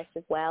performance on this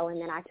as well. And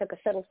then I took a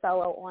fiddle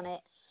solo on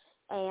it.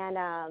 And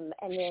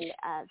then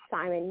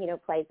Simon,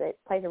 plays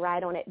a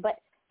ride on it. But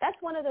that's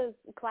one of those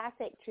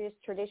classic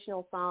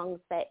traditional songs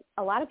that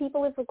a lot of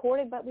people have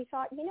recorded, but we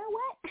thought, you know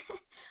what,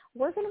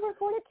 we're going to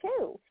record it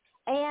too.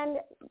 And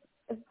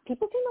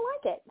people seem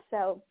to like it.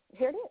 So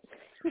here it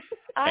is.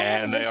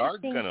 And they are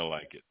going to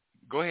like it.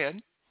 Go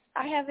ahead.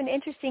 I have an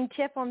interesting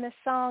tip on this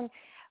song.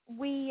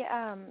 We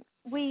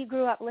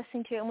grew up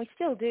listening to it, and we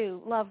still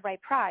do love Ray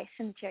Price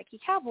and the Cherokee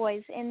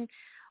Cowboys. And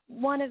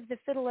one of the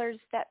fiddlers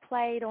that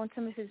played on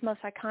some of his most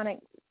iconic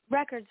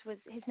records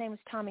his name was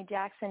Tommy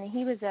Jackson, and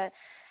he was a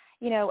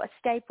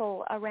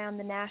staple around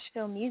the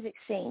Nashville music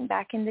scene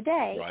back in the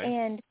day. Right.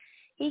 And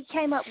he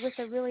came up with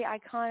a really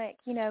iconic,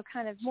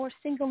 kind of more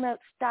single note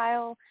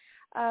style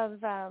of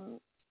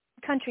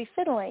country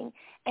fiddling,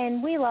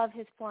 and we love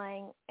his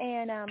playing.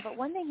 And but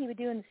one thing he would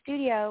do in the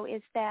studio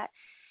is that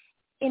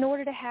in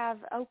order to have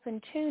open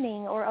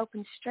tuning or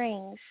open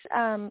strings,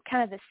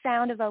 kind of the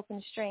sound of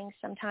open strings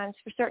sometimes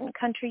for certain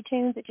country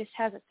tunes, it just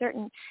has a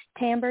certain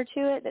timbre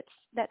to it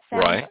that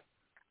sounds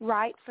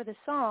right for the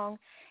song.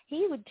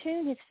 he would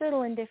tune his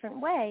fiddle in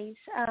different ways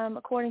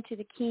according to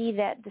the key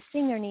that the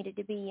singer needed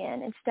to be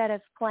in, instead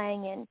of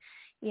playing in,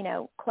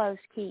 closed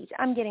keys.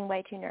 I'm getting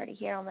way too nerdy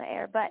here on the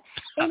air. But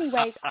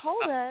anyways,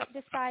 Hulda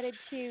decided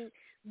to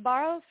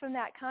borrow from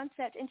that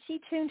concept, and she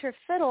tuned her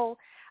fiddle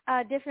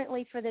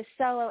differently for this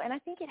solo, and I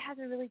think it has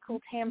a really cool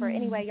timbre.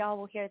 Anyway, y'all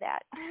will hear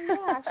that. Yeah,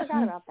 I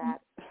forgot about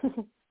that.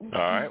 All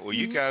right. Well,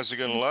 you guys are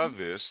going to love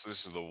this. This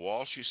is the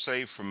Waltz You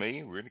Saved for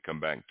Me. We're going to come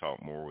back and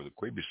talk more with the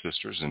QUEBE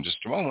sisters in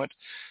just a moment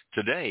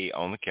today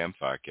on the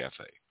Campfire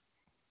Cafe.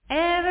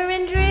 Ever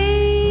in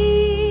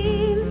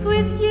dreams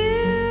with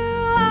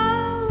you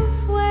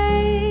I'll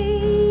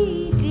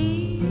sway,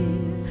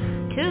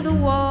 dear, to the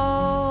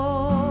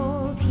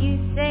waltz you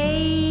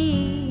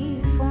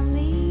saved for me.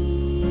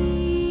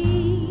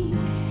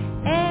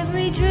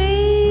 Every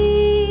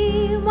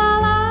dream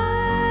while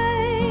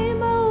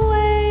I'm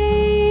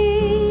away,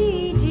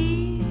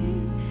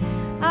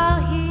 dear,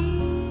 I'll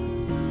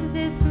hear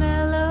this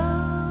melody.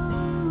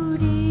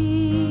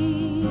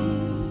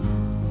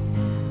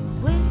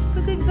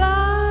 Whisper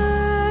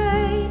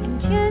goodbye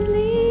and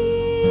gently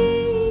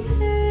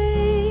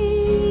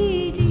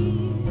say,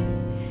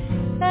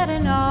 dear, that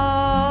in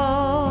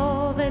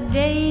all the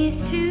days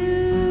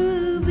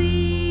to be,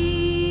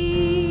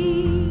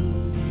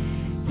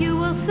 you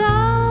will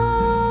sometime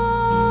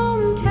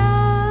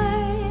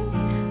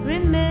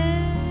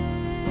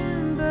remember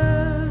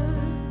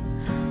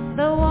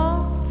the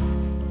waltz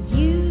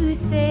you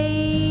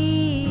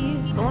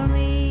saved for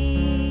me.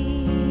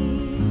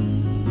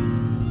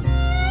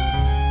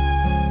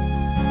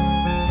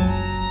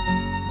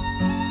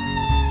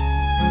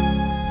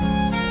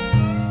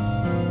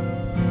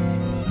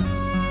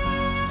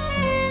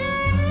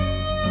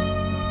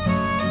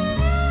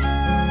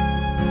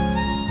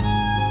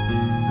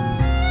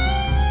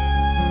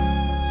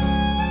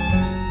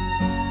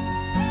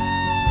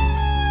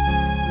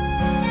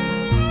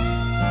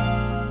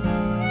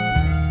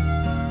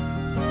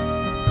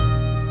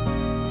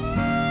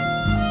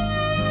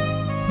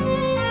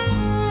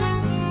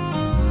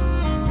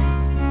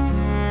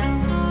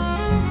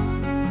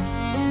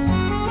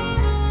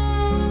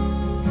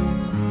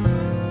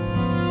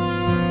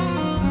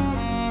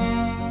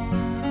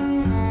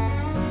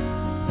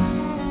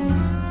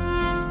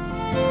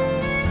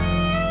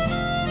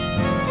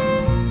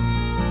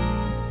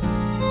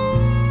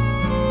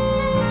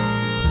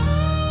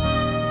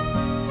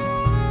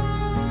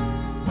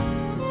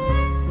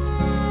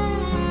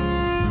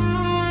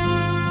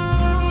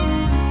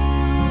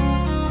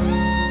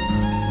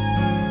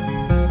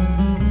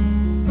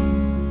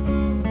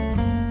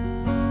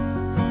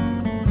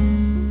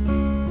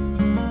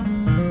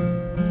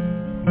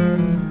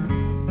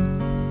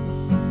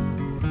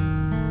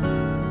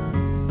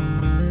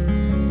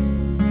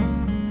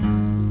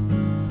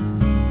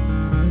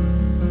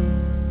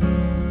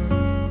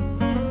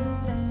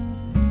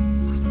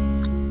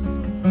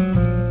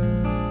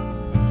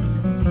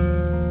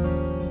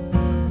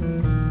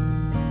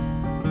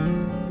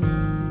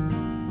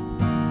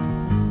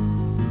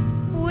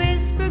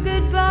 Whisper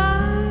goodbye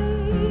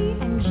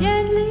and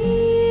gently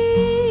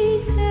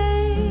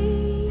say,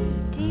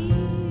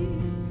 dear,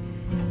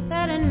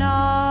 that in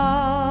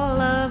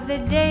all of the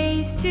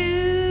days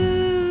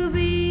to be,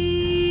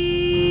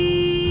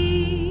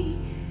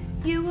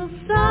 you will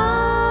sometime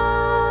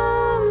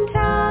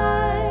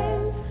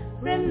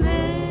remember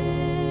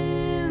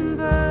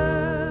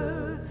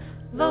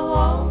the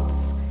waltz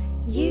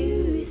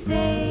you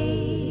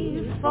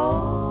saved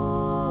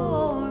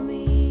for me.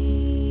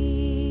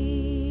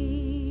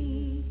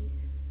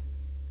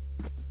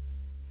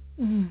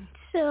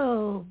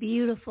 So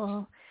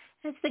beautiful.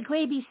 That's the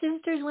QUEBE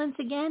sisters once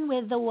again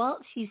with the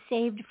Waltz You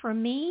Saved for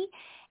Me.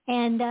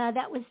 And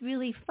that was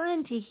really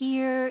fun to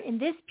hear in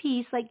this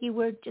piece, like you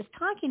were just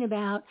talking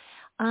about.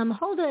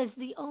 Hulda is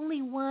the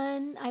only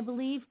one, I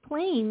believe,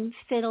 playing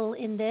fiddle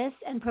in this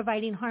and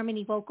providing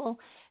harmony vocal.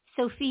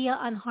 Sophia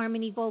on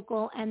harmony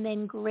vocal, and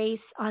then Grace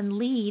on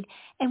lead.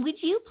 And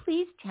would you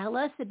please tell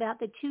us about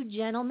the two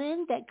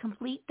gentlemen that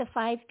complete the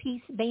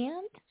 5-piece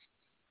band?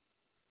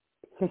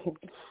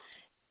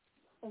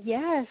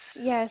 Yes.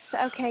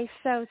 Okay,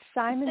 so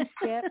Simon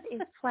Stipp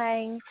is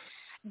playing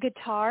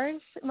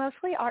guitars,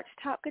 mostly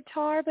archtop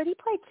guitar, but he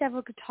played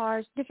several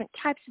guitars, different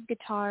types of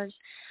guitars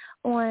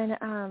on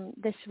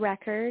this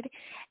record.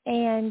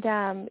 And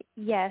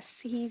yes,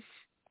 I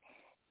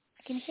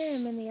can hear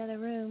him in the other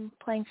room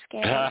playing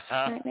scales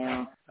right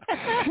now.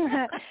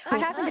 I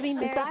happen to be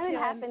married Simon to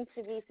him. happens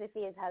to be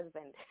Sophia's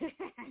husband.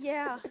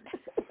 Yeah.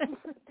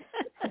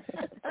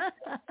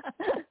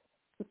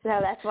 So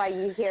that's why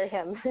you hear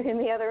him in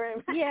the other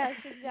room. Yes,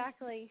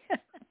 exactly.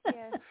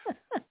 Yes.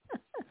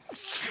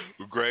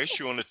 Well, Grace,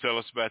 you want to tell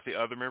us about the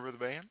other member of the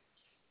band?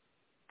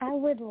 I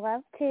would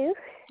love to.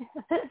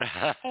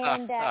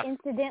 And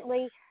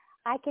incidentally,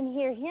 I can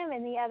hear him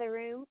in the other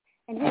room,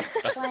 and he's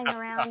playing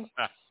around.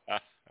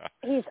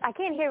 I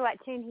can't hear what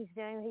tune he's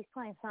doing. He's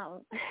playing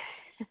something.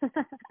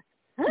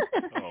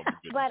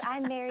 But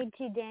I'm married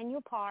to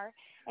Daniel Parr,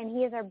 and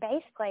he is our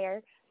bass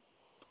player.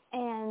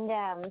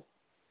 And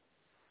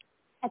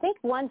I think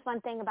one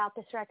fun thing about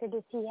this record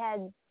is he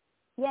had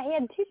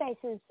 2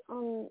 basses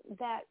on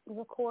that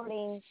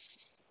recording.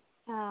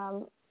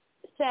 I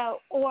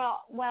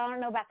don't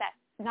know about that,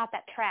 not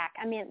that track.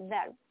 I mean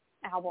that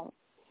album.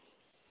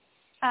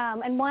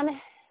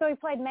 So he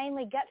played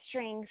mainly gut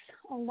strings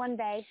on one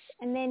bass,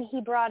 and then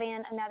he brought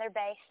in another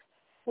bass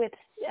with,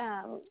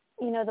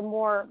 the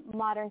more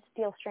modern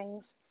steel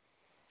strings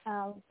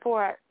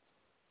for,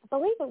 I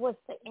believe it was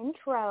the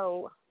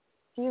intro.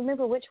 Do you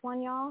remember which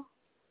one, y'all?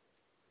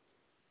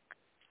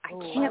 I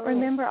can't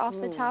remember off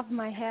the top of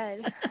my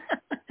head.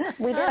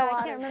 We did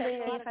I can't remember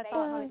either. if I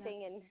thought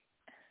something and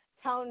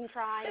tone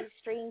trying,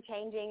 string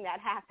changing that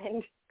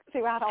happened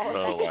throughout all of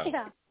wow.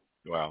 Yeah.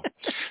 Wow.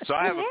 So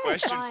I have a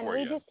question for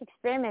you. We just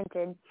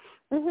experimented.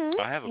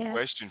 I have a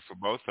question for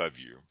both of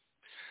you,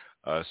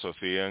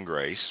 Sophia and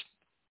Grace,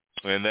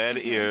 and that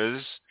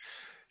is,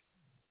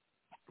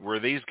 were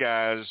these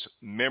guys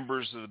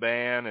members of the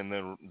band and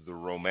then the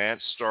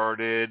romance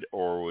started,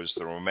 or was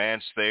the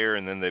romance there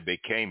and then they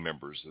became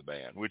members of the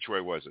band? Which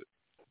way was it?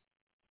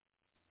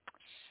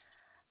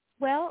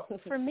 Well,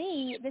 for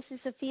me, this is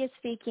Sophia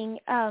speaking.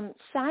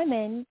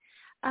 Simon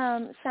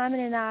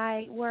and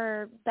I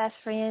were best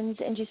friends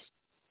and just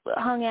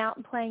hung out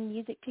and playing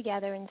music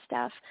together and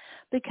stuff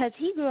because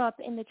he grew up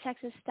in the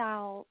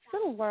Texas-style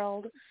fiddle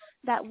world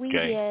that we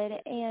did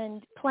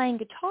and playing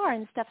guitar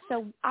and stuff.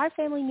 So our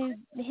family knew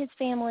his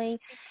family,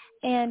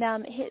 and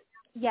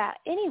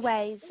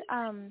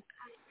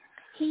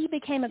he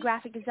became a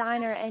graphic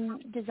designer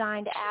and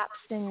designed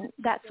apps and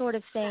that sort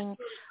of thing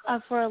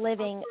for a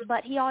living.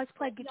 But he always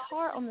played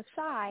guitar on the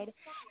side,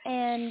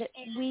 and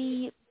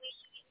we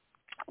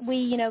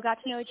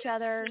got to know each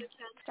other,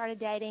 started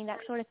dating, that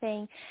sort of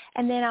thing.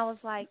 And then I was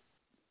like,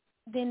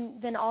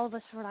 then all of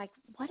us were like,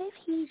 what if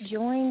he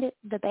joined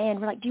the band?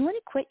 We're like, do you want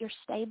to quit your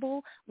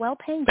stable,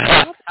 well-paying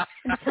job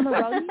and become a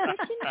road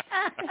musician?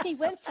 And he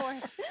went for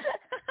it.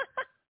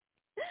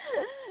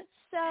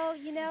 So, I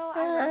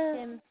left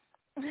him.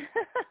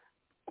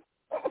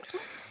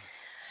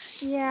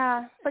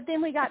 Yeah, but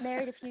then we got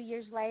married a few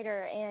years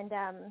later, and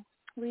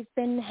we've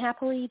been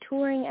happily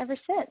touring ever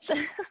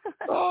since.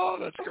 Oh,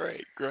 that's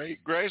great.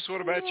 Great. Grace, what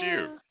about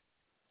you?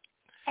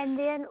 And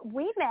then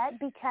we met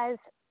because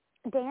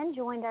Dan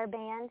joined our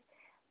band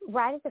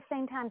right at the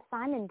same time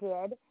Simon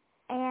did,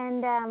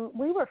 and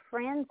we were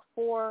friends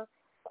for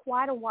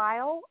quite a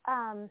while.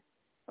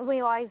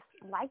 We always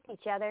liked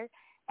each other,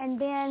 and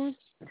then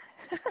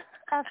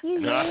a few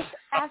years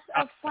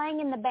of playing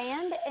in the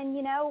band, and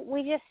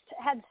we just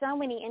had so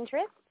many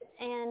interests,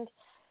 and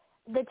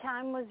the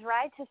time was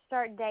right to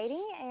start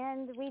dating,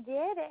 and we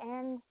did,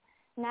 and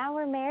now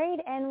we're married,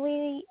 and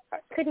we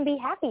couldn't be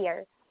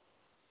happier.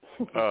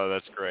 Oh,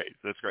 that's great.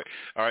 That's great.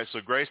 All right, so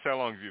Grace, how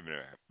long have you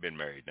been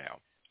married now?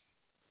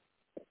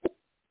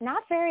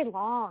 Not very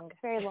long.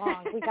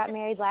 We got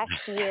married last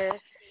year.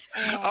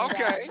 And,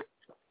 okay.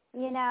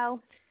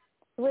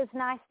 It was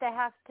nice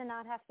to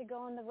not have to go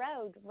on the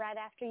road right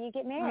after you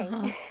get married.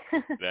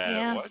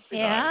 That would be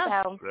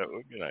nice. So, that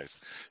would be nice.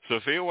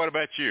 Sophia, what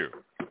about you?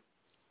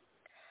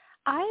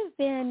 I've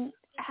been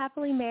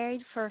happily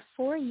married for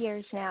 4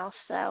 years now,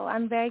 so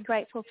I'm very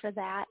grateful for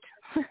that.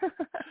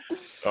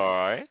 All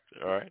right.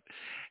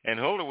 And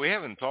Hulda, we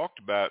haven't talked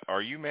about,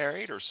 are you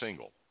married or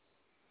single?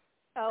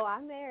 Oh,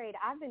 I'm married.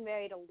 I've been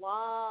married a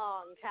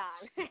long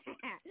time.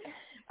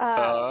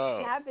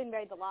 I've been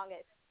married the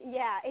longest.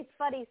 Yeah, it's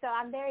funny. So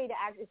I'm married.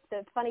 It's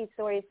the funny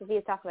story is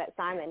Sophia's talking about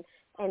Simon,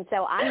 and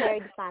so I'm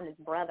married to Simon's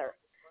brother.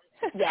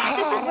 Yeah, I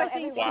know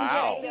everyone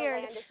wow.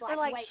 Weird. They're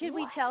like, should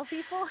we tell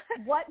people?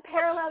 What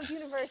parallel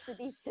universe did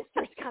these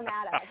sisters come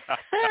out of?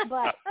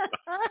 But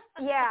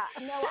yeah,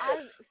 no,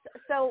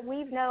 so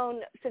we've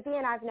known, Sophia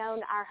and I've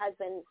known our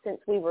husband since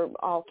we were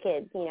all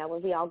kids.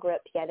 When we all grew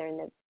up together in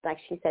the, like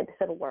she said, the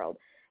fiddle world.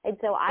 And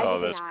so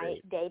Isaac and I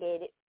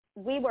dated.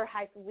 We were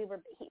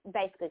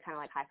basically kind of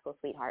like high school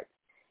sweethearts,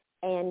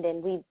 and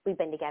then we've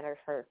been together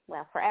for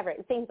forever.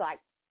 It seems like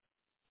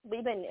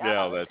we've been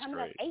coming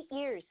up 8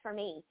 years for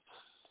me.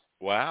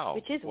 Wow.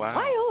 Which is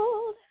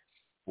wild.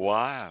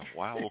 Wow.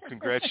 Well,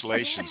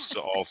 congratulations to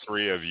all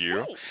three of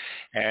you. Great.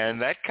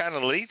 And that kind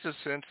of leads us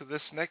into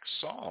this next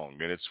song.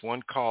 And it's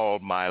one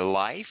called My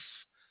Life,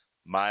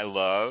 My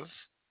Love,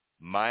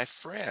 My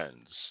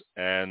Friends.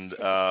 And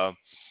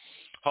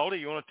Hulda,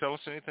 you want to tell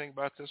us anything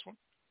about this one?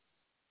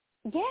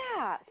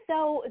 Yeah.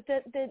 So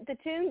the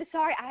tune,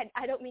 sorry,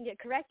 I don't mean to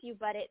correct you,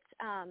 but it's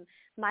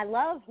My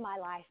Love, My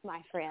Life,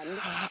 My Friend.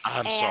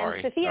 I'm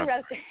sorry. Sophia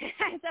wrote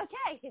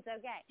It's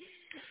okay.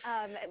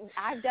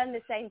 I've done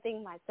the same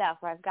thing myself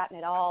where I've gotten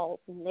it all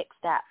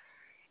mixed up.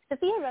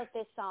 Sophia wrote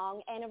this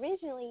song, and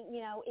originally,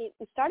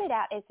 it started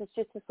out as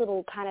just this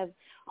little kind of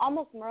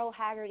almost Merle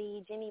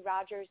Haggard-y, Jimmie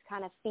Rogers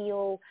kind of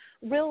feel,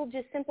 real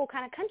just simple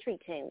kind of country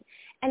tune.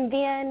 And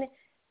then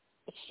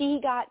she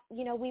got,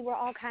 we were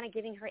all kind of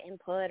giving her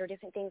input or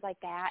different things like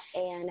that.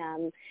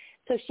 And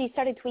so she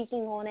started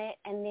tweaking on it.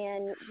 And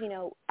then,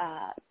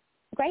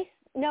 Grace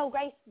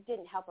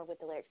didn't help her with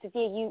the lyrics.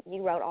 Sophia,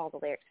 you wrote all the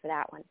lyrics for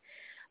that one.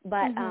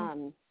 But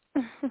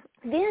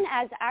Then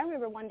as I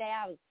remember one day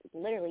I was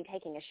literally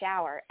taking a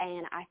shower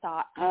and I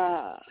thought,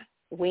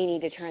 we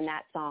need to turn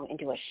that song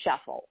into a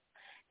shuffle.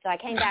 So I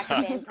came back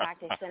to band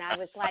practice and I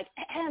was like,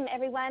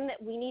 everyone,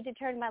 we need to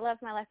turn My Love,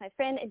 My Life, My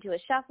Friend into a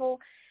shuffle.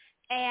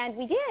 And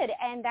we did,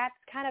 and that's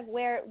kind of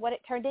what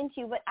it turned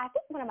into. But I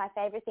think one of my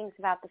favorite things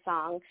about the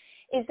song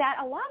is that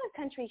a lot of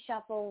country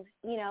shuffles,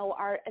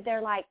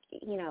 they're like,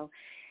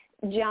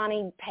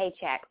 Johnny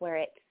Paycheck, where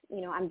it's,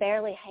 I'm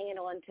barely hanging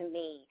on to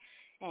me.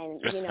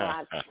 And,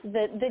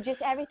 the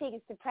just everything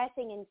is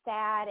depressing and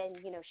sad, and,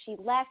 she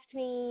left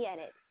me, and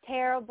it's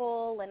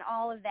terrible, and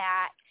all of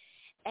that.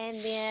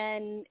 And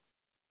then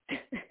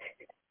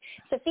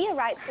Sophia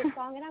writes this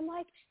song, and I'm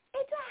like,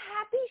 it's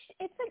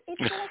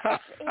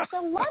a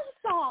love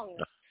song.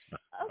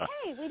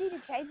 Okay, we need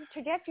to change the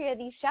trajectory of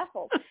these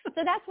shuffles.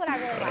 So that's what I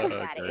really like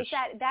about it. Is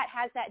that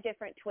has that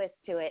different twist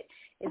to it.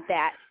 Is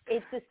that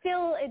it's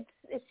still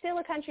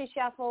a country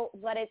shuffle,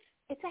 but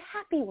it's a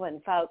happy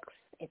one, folks.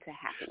 It's a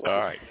happy one.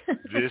 All right,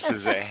 this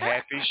is a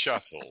happy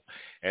shuffle,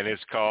 and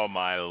it's called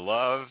My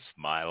Love,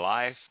 My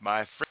Life,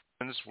 My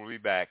Friends. We'll be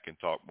back and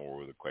talk more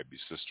with the QUEBE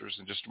sisters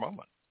in just a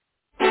moment.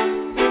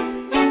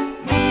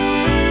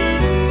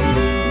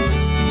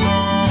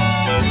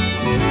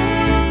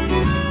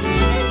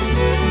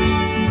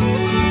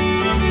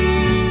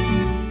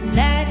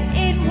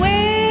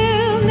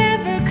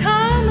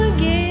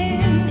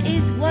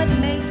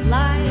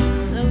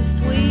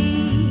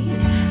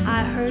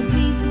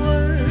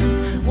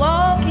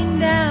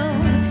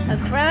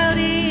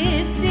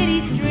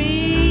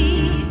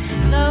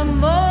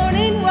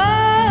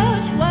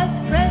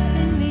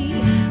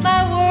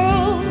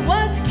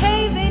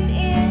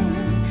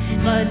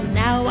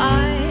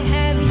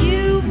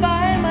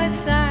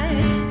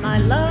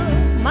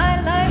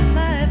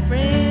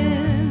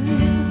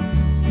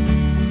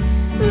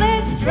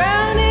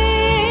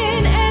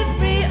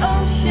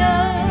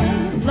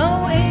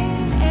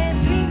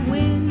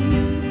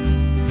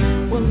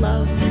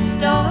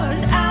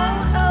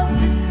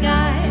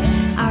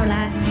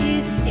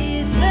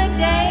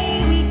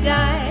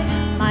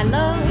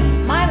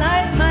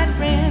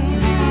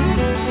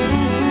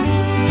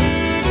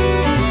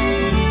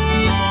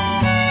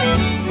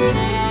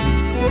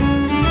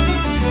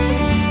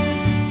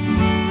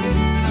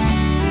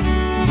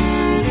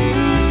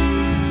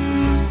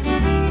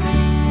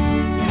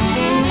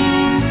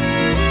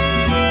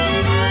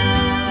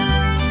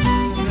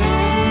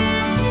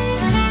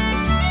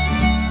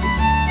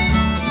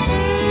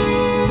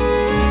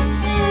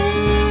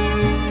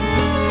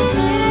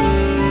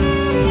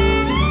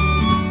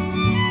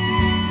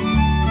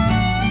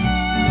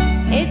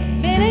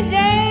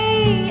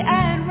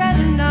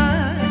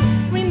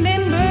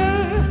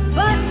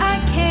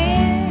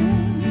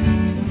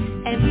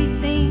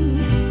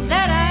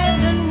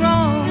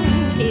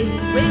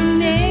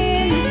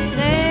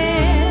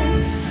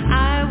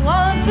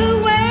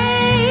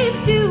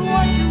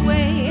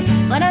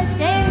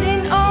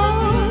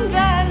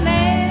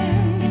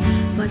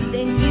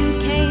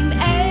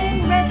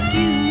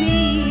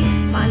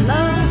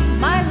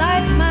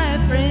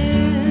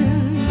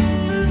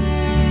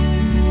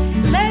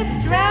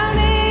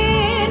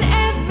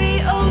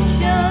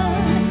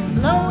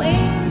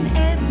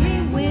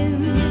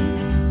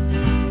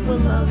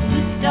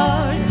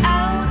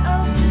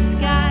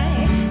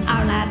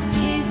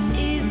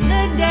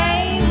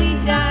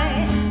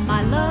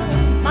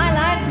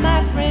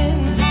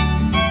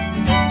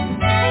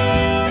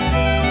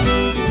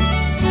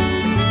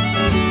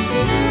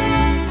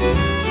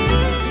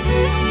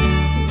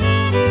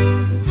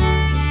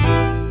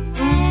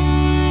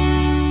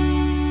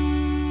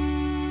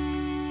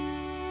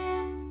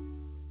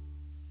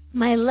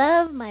 My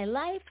Love, My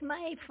Life,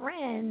 My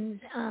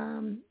Friends,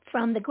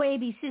 from the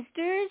QUEBE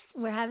sisters.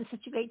 We're having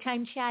such a great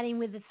time chatting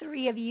with the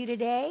three of you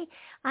today.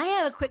 I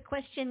have a quick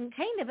question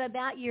kind of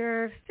about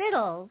your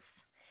fiddles.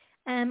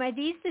 Are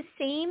these the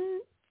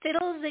same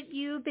fiddles that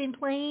you've been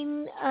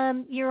playing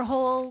your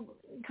whole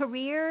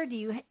career? Do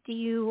you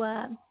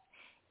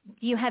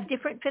have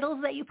different fiddles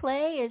that you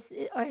play?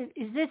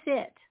 Is this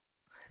it?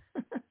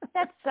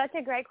 That's such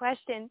a great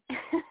question.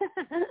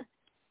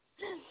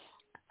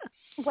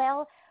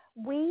 Well,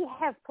 we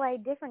have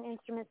played different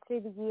instruments through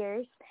the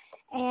years,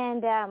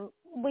 and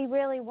we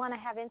really want to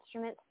have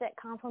instruments that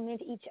complement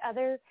each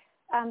other.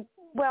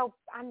 Well,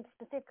 I'm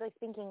specifically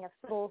thinking of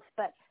fiddles,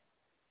 but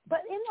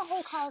in the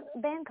whole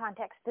band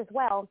context as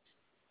well.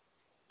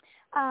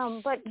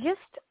 But just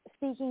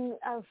speaking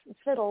of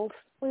fiddles,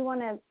 we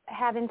want to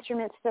have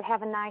instruments that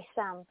have a nice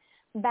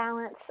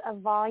balance of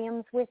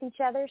volumes with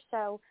each other.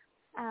 So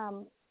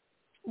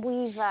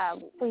we've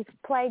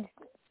played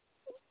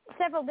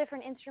several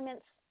different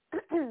instruments,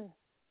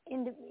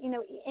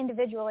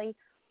 individually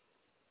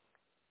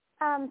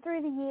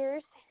through the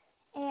years.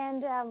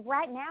 And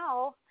right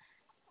now,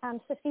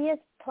 Sophia's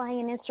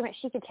playing an instrument.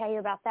 She could tell you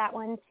about that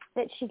one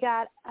that she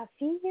got a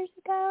few years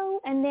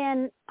ago. And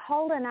then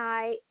Holt and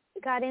I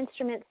got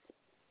instruments.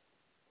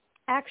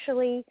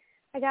 Actually,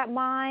 I got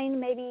mine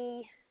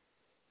maybe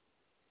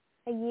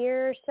a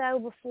year or so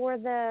before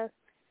the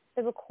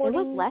recording.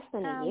 It was less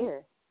than a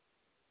year.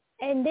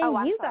 And then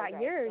you got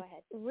Grace. yours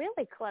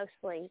really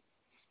closely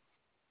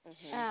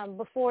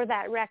before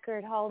that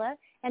record, Hulda.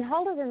 And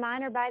Hulda's and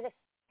mine are by the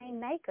same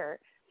maker.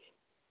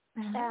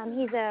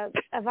 He's a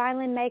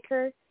violin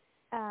maker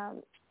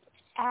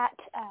at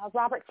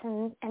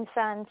Robertson and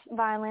Sons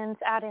Violins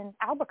out in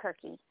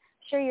Albuquerque. I'm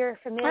sure you're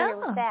familiar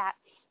with that.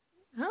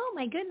 Oh,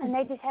 my goodness. And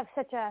they just have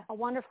such a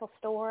wonderful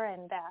store.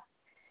 And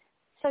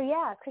so,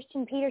 yeah,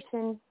 Christian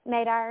Peterson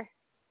made our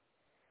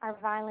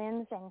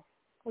violins, and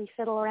we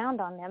fiddle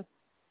around on them.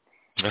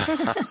 And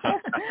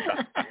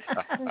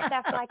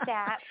stuff like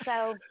that.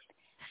 So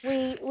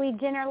we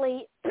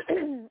generally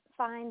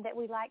find that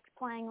we like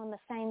playing on the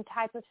same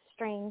type of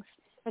strings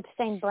or the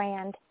same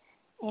brand.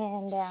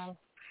 And,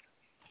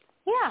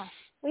 yeah,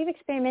 we've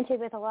experimented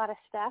with a lot of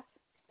stuff.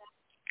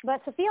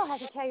 But Sophia will have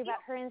to tell you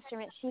about her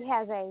instrument. She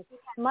has a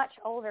much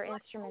older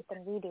instrument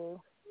than we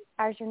do.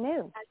 Ours are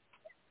new.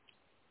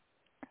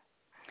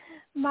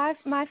 My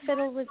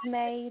fiddle was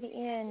made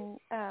in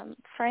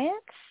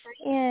France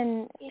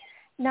in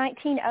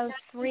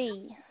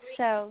 1903.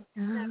 So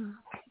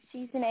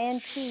she's an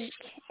antique,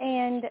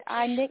 and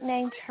I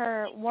nicknamed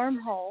her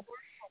Wormhole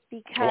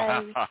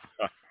because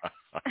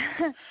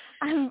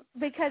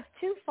because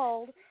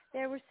twofold.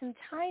 There were some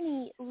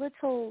tiny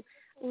little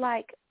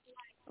like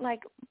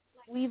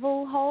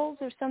weevil holes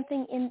or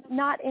something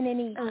not in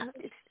any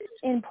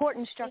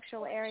important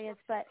structural areas,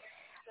 but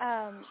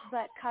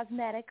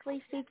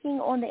cosmetically speaking,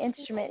 on the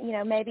instrument,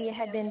 maybe it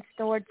had been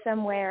stored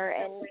somewhere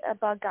and a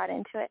bug got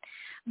into it,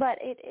 but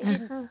it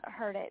didn't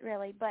hurt it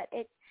really. But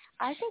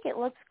I think it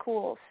looks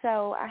cool,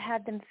 so I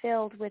had them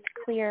filled with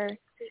clear,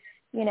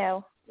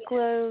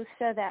 glue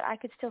so that I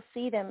could still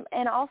see them.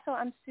 And also,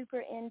 I'm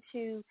super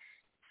into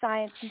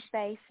science and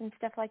space and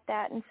stuff like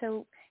that, and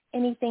so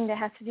anything that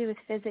has to do with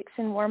physics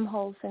and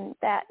wormholes, and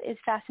that is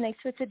fascinating.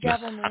 So it's a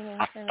double meaning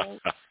for me.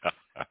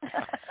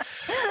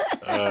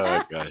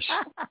 Oh, gosh.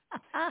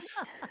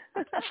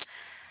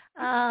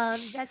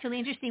 That's really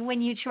interesting.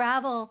 When you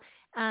travel,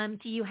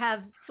 do you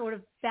have sort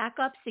of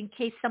backups in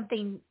case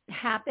something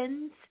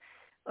happens,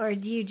 or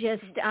do you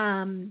just,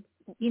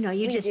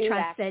 you just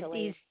trust that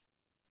these?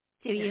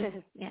 Do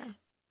you? Yeah.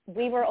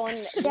 We were on.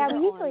 We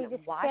usually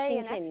just carry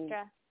an Washington.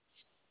 extra.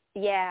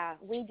 Yeah,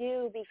 we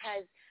do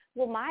because.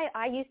 Well,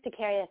 I used to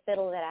carry a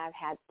fiddle that I've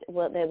had,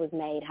 that was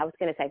made. I was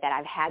going to say that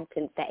I've had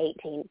since the I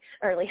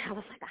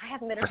was like, I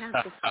haven't been around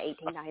since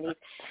the 1890s.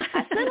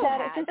 I still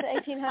have since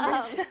the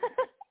 1800s.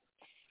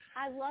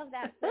 I love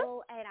that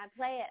fiddle, and I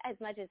play it as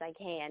much as I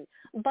can.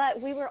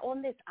 But we were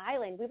on this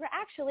island.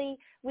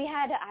 We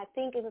had, I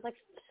think it was like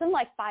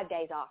 5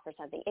 days off or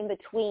something in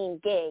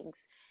between gigs.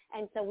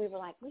 And so we were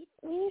like, we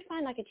need to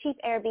find like a cheap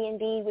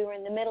Airbnb. We were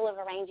in the middle of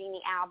arranging the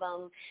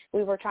album.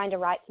 We were trying to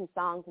write some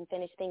songs and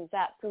finish things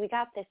up. So we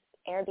got this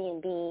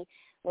Airbnb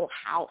little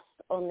house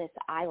on this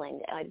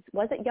island.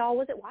 Was it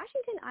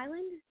Washington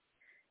Island?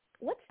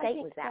 What state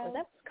was that? So. Was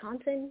that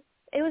Wisconsin?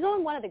 It was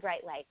on one of the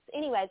Great Lakes.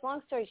 Anyways,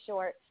 long story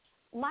short,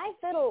 my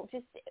fiddle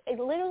it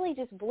literally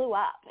just blew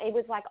up. It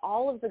was like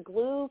all of the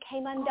glue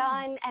came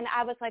undone. And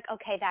I was like,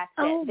 okay, that's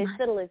it. This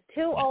fiddle is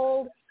too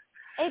old.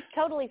 It's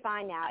totally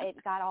fine now. It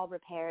got all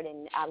repaired,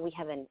 and we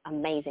have an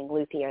amazing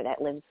luthier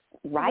that lives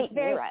right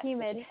near us. Very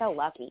humid. So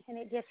lucky. And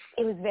it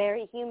was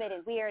very humid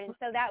and weird, and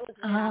so that was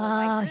when I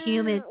was like,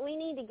 humid. We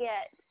need to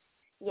get,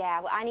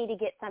 I need to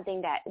get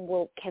something that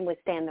can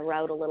withstand the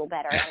road a little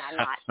better, and I'm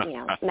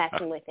not,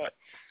 messing with it.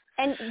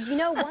 And,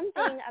 one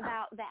thing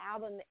about the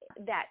album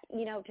that,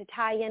 to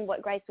tie in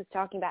what Grace was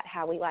talking about,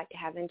 how we like to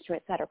have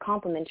instruments that are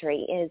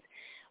complementary, is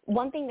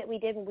one thing that we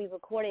did when we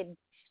recorded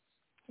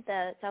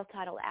the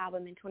self-titled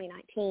album in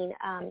 2019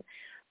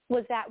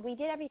 was that we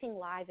did everything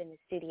live in the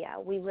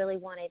studio. We really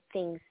wanted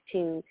things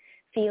to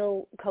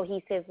feel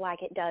cohesive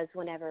like it does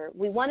whenever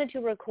we wanted to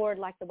record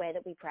like the way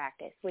that we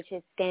practice, which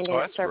is stand in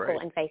a circle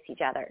and face each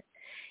other.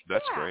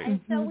 That's great. And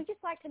so we just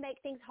like to make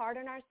things hard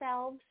on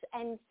ourselves,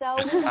 and so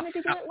we wanted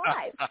to do it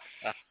live.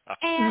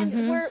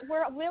 And we're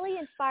really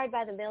inspired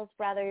by the Mills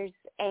Brothers,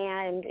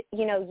 and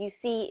you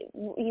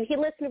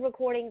listen to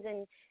recordings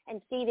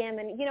and see them,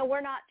 and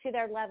we're not to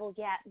their level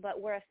yet, but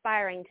we're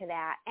aspiring to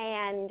that.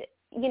 And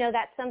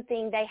that's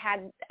something they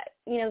had.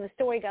 The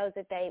story goes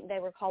that they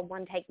were called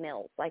One Take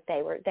Mills. Like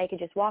they could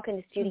just walk in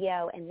the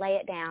studio and lay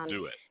it down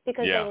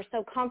because they were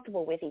so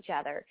comfortable with each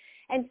other.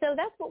 And so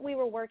that's what we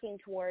were working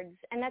towards.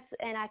 And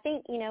I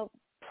think,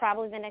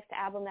 probably the next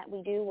album that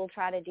we do, we'll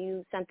try to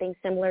do something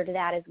similar to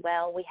that as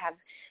well. We have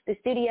the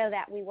studio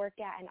that we work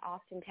at in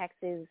Austin,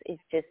 Texas is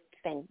just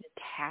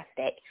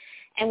fantastic.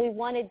 And we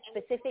wanted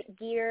specific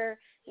gear,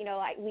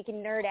 like we can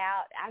nerd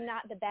out. I'm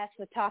not the best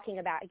with talking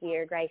about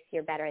gear. Grace,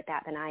 you're better at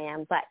that than I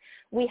am. But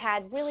we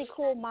had really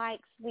cool mics.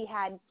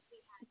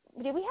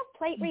 Did we have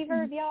plate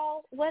reverb,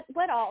 y'all?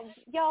 What all?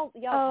 Y'all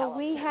tell us.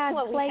 We had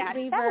plate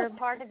reverb. That was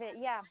part of it,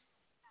 yeah.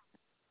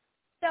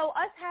 So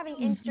us having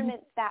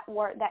instruments that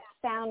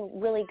sound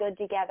really good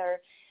together,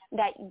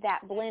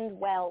 that blend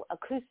well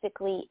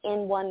acoustically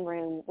in one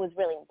room was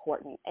really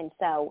important. And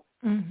so,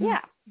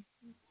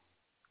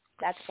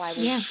 that's why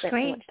we spent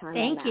so much time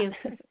on that. Thank you.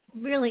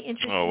 Really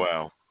interesting. Oh,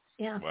 wow.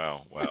 Yeah.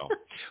 Wow.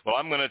 Well,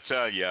 I'm going to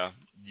tell you,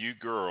 you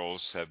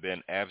girls have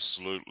been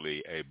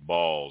absolutely a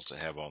ball to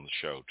have on the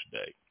show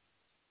today.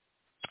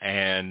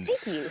 And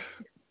thank you.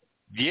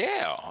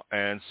 Yeah,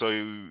 and so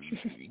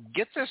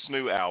get this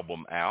new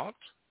album out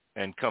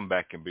and come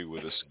back and be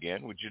with us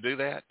again. Would you do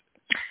that?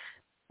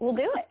 We'll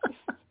do it.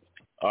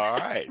 All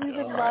right. We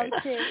would all love right.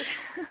 to.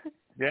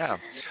 Yeah.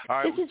 All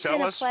right. This has Tell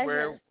been a us pleasure.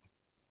 where.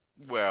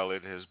 Well,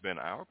 it has been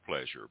our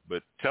pleasure.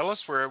 But tell us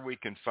where we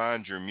can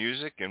find your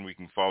music and we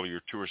can follow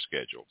your tour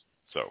schedule.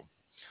 So,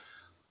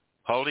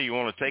 Holly, you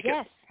want to take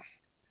Yes. it?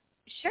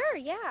 Sure,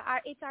 yeah.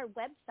 It's our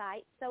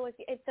website. So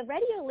if the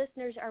radio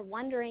listeners are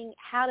wondering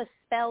how to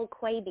spell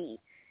QUEBE,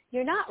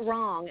 you're not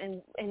wrong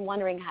in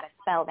wondering how to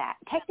spell that.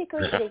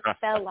 Technically, it is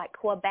spelled like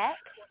Quebec,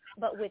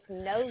 but with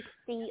no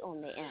C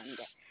on the end.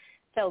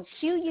 So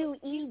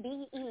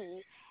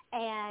QUEBE,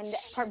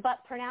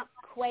 but pronounced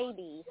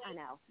QUEBE. I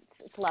know.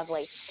 It's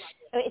lovely.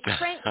 It's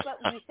French, but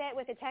you say it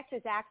with a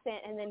Texas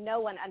accent, and then no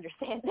one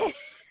understands it.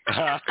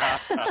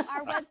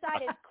 Our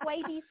website is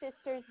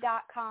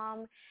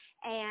QUEBESisters.com,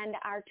 and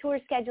our tour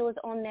schedule is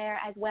on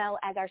there, as well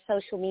as our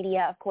social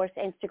media, of course,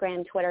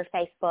 Instagram, Twitter,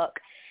 Facebook.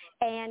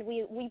 And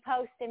we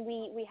post, and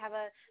we have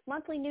a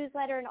monthly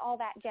newsletter and all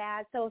that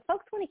jazz. So if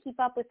folks want to keep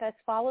up with us,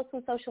 follow us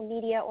on social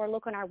media or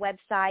look on our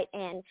website.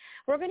 And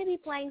we're going to be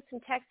playing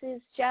some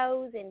Texas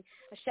shows and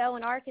a show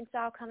in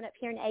Arkansas coming up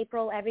here in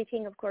April.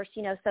 Everything, of course,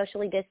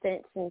 socially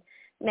distanced and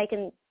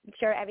making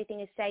sure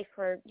everything is safe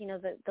for,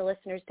 the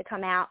listeners to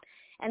come out.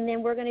 And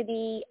then we're going to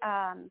be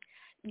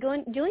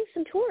doing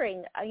some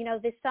touring,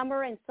 this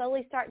summer, and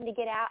slowly starting to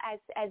get out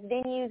as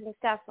venues and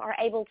stuff are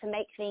able to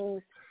make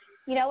things,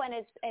 and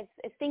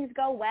as things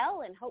go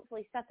well and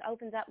hopefully stuff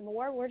opens up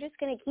more, we're just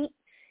going to keep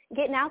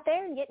getting out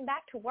there and getting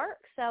back to work.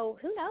 So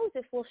who knows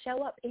if we'll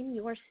show up in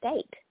your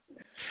state.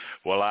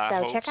 Well, I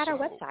hope so. Check out our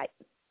website.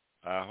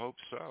 I hope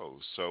so.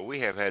 So we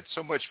have had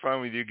so much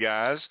fun with you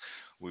guys.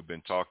 We've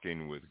been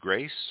talking with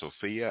Grace,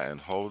 Sophia,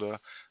 and Huldah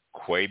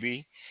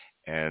QUEBE,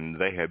 and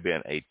they have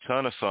been a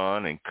ton of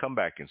fun. And come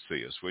back and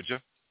see us, would you?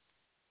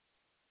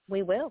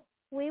 We will.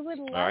 We would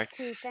love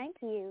to. Thank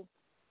you.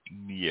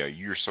 Yeah,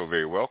 you're so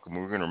very welcome.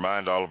 We're going to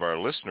remind all of our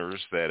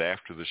listeners that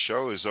after the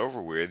show is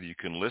over with, you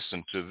can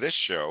listen to this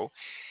show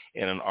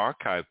in an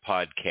archive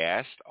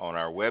podcast on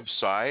our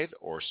website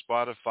or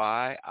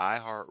Spotify,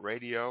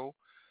 iHeartRadio,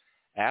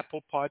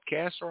 Apple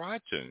Podcasts, or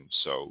iTunes.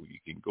 So you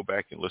can go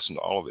back and listen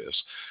to all of this.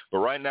 But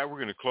right now we're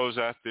going to close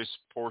out this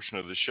portion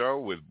of the show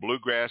with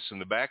Bluegrass in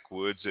the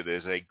Backwoods. It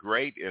is a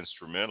great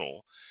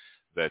instrumental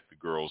that the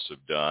girls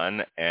have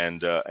done.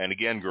 And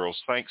again,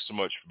 girls, thanks so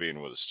much for being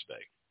with us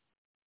today.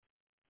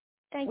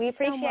 We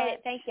appreciate it.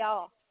 Thank y'all.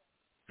 All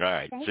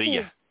right. Thank See you.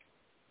 ya.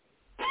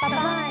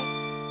 Bye-bye.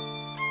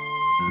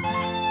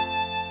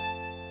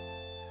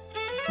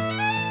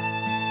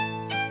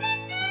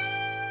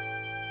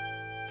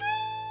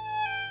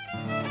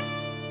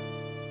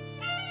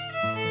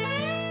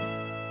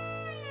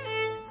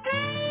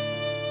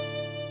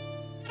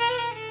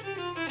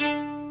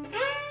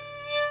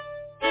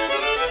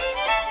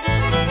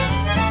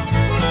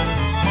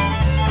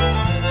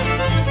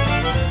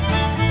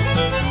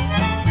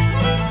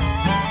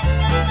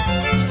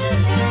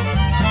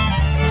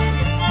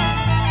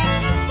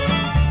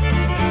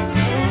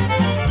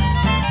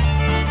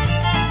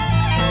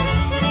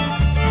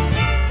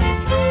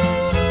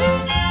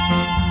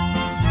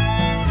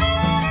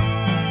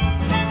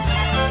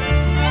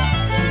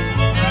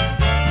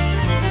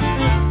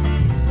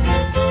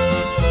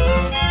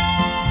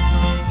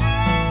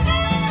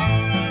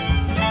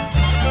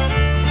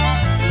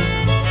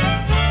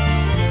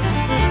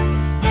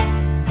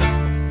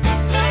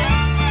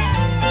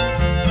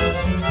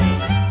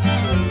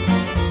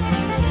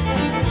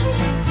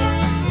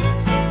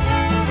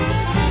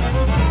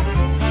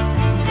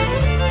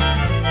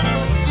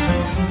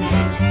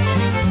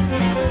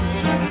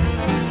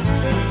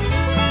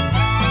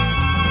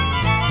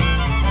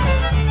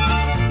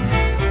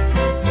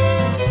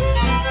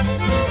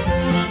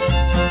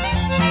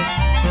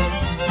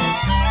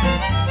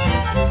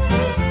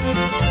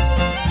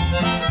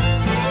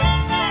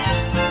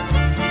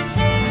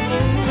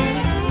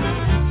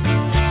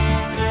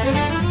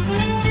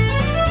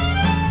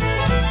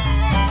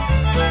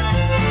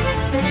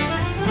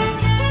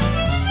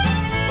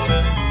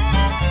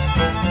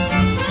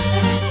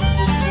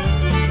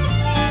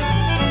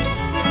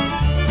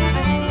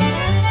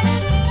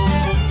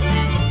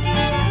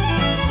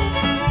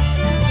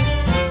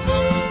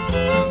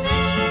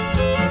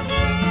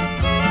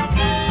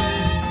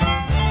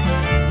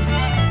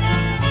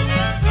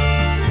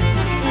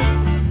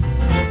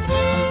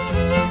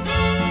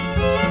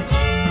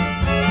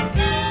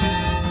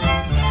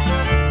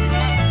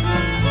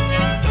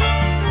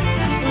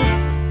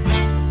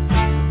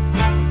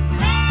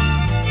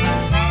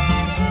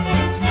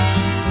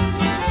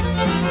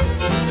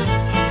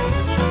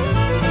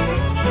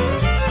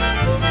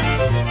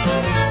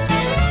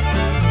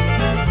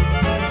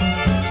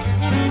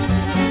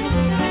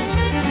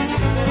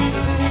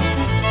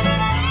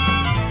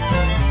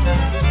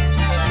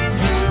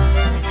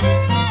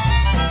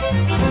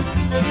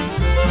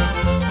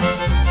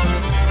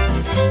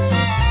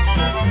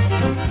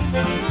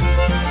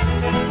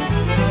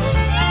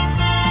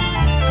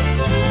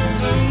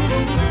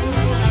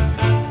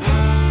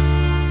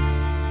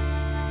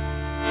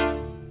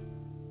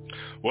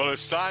 Well,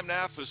 it's time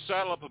now for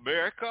Saddle Up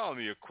America on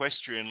the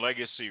Equestrian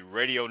Legacy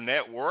Radio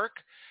Network.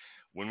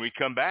 When we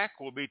come back,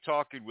 we'll be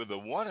talking with the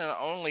one and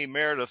only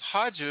Meredith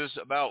Hodges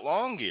about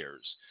long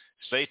ears.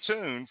 Stay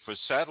tuned for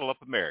Saddle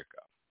Up America.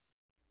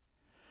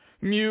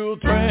 Mule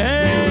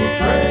train, mule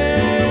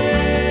train.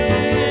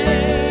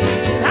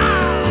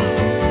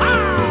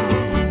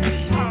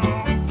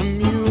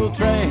 Mule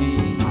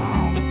train.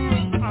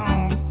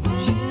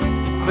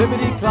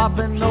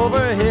 Clippity-clopping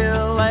over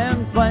hill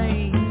and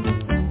plain.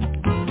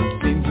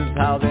 Seems as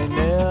how they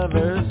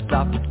never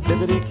stop.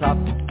 Clippity-clop,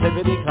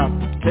 clippity-clop,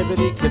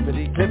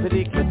 clippity-clippity,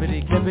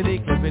 clippity-clippity,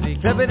 clippity-clippity,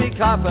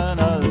 clippity-clopping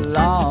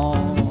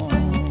along.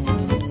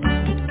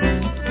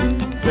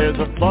 There's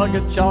a plug,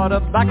 a chart, a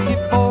backy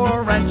for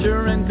a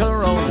rancher in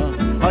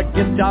Corona, a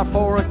guitar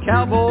for a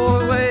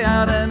cowboy way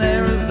out in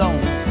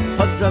Arizona,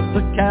 a dress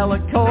of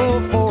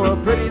calico for a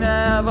pretty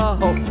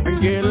Navajo.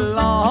 Get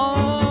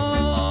along.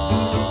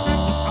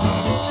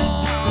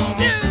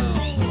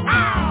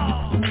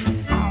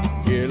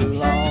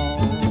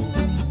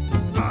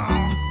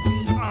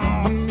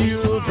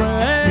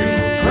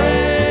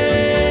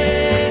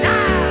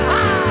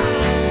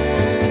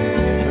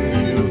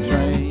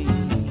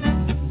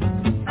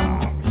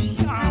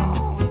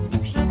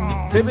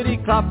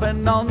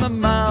 Clippity-clopping on the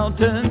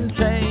mountain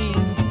chain.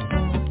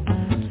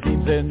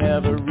 Seems they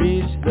never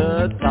reach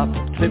the top.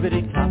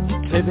 Clippity-clop,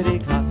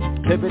 clippity-clop,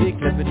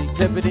 clippity-clippity,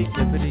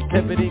 clippity-clippity,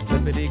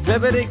 clippity-clippity,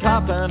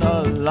 clippity-clopping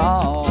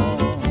along.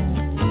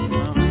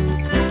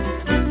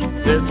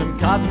 There's some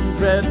cotton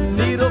thread and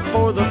needle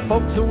for the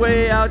folks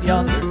away out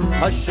yonder,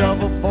 a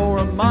shovel for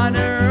a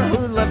miner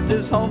who left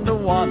his home to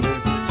wander,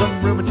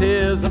 some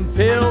rheumatism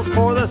pills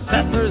for the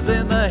settlers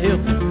in the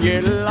hills.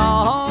 Get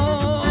along.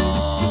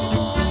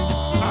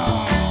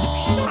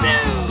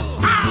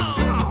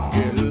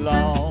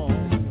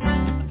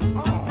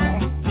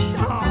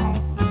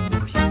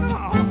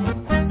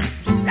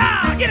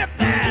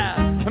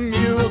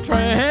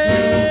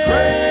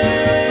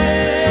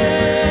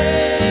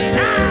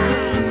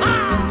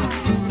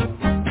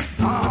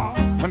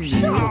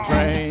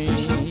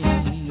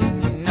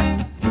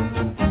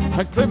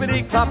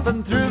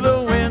 Clippity-clopping through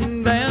the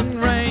wind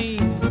and rain.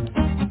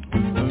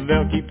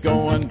 They'll keep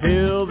going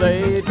till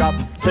they drop.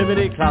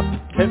 Clippity-clop,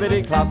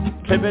 clippity-clop,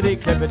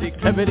 clippity-clippity,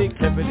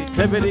 clippity-clippity,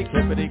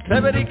 clippity-clippity,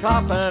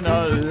 clippity-clopping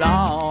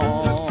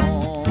along.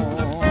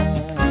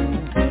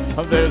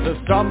 There's a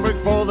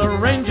Stromberg for the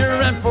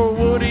ranger, and for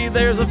Woody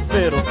there's a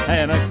fiddle,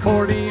 an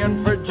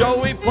accordion for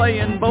Joey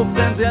playing both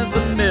ends and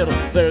the middle.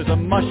 There's a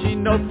mushy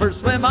note for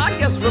Slim, I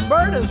guess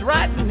Roberta's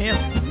writing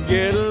him.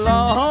 Get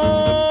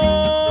along.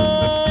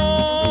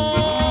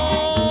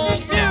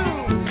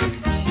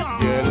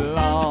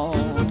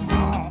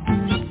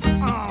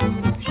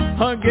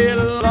 Get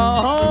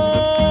along,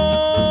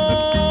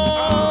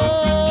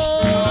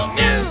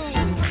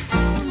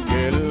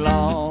 get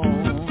along,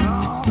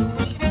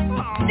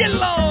 get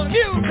along,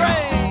 mule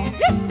train.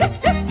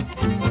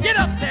 Get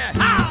up there,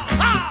 how,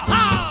 how,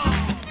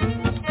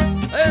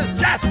 how. There's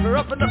Jasper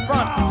up in the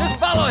front. Just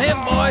follow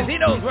him, boys. He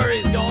knows where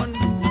he's going.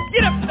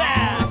 Get up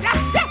there.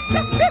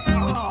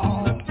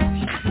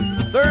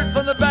 Third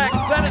from the back,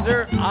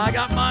 Senator. I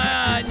got my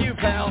eye on you,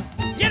 pal.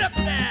 Get up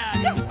there.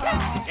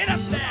 Get up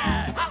there.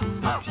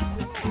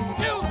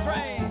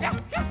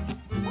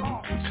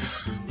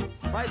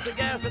 Price of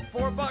gas at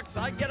 $4,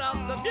 I get out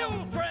the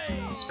mule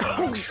train.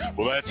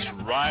 Well, that's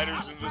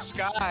Riders in the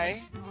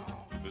Sky.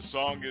 The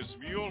song is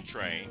Mule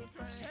Train.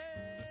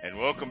 And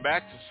welcome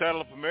back to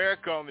Saddle Up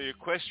America on the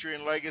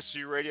Equestrian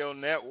Legacy Radio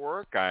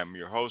Network. I'm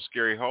your host,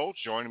 Gary Holt.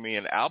 Joining me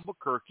in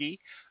Albuquerque,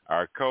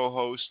 our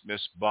co-host,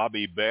 Miss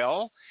Bobby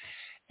Bell.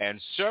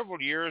 And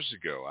several years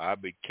ago, I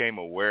became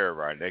aware of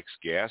our next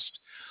guest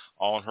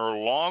on her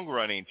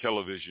long-running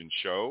television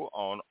show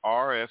on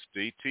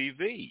RFD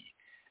TV.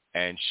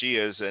 And she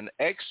is an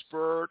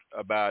expert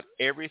about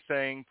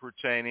everything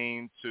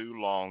pertaining to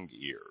long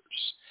ears.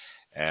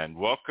 And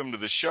welcome to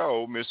the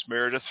show, Miss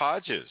Meredith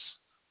Hodges.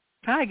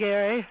 Hi,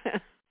 Gary.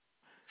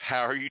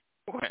 How are you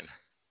doing?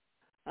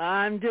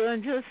 I'm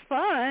doing just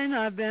fine.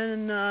 I've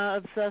been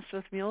obsessed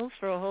with mules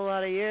for a whole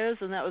lot of years,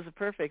 and that was a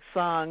perfect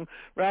song.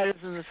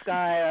 Riders in the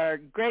Sky are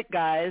great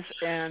guys,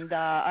 and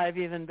I've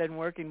even been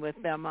working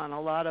with them on a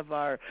lot of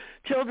our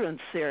children's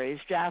series,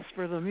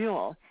 Jasper the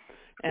Mule.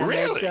 And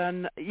really?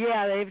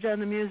 they've done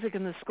the music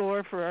and the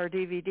score for our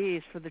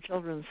DVDs for the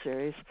children's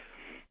series.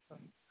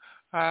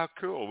 How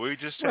cool. We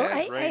just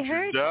had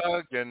Ranger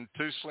Doug and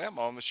Too Slim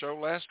on the show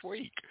last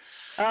week.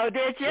 Oh,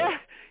 did you? So,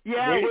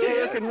 yeah,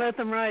 we're working with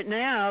them right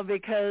now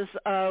because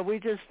we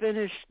just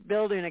finished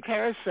building a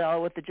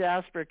carousel with the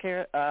Jasper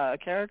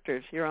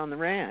characters here on the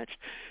ranch.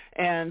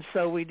 And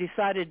so we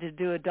decided to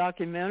do a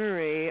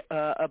documentary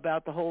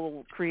about the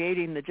whole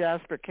creating the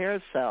Jasper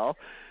carousel.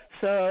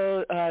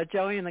 So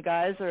Joey and the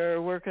guys are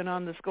working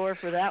on the score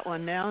for that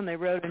one now, and they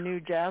wrote a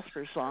new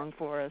Jasper song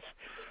for us.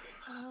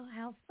 Oh,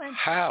 how fun!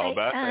 How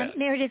about that,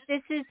 Meredith?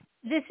 This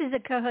is a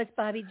co-host,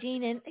 Bobby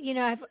Jean, and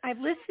I've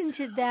listened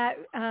to that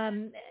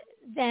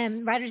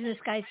them, Riders in the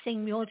Sky,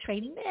 sing Mule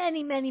Train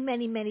many, many,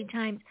 many, many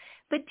times.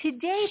 But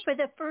today, for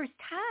the first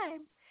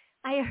time,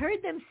 I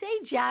heard them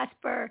say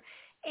Jasper.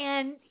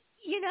 And,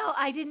 you know,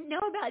 I didn't know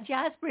about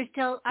Jasper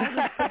until I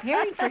was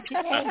preparing for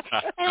today. And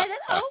I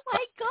thought, oh,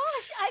 my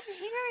gosh, I'm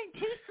hearing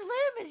Too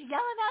Slim is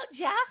yelling out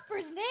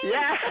Jasper's name.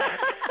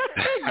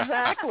 Yeah,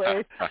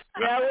 exactly.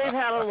 Yeah, we've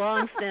had a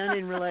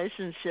long-standing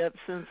relationship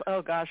since,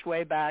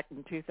 way back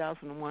in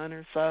 2001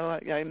 or so,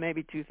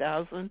 maybe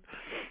 2000.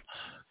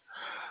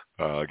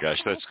 Oh, gosh,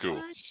 that's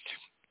cool.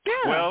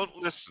 Yeah. Well,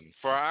 listen,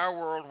 for our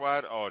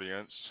worldwide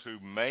audience who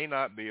may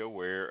not be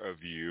aware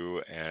of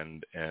you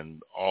and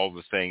all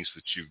the things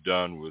that you've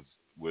done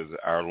with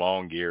our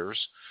long years,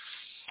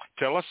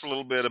 tell us a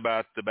little bit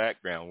about the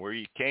background, where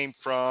you came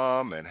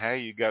from and how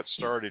you got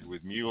started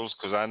with mules,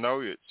 because I know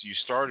you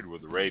started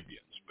with Arabians,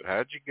 but how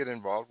did you get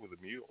involved with the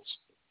mules?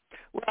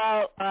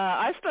 Well,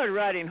 I started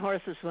riding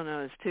horses when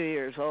I was 2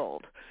 years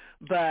old.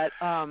 But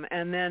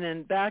and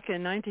then back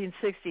in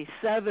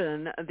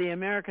 1967, the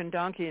American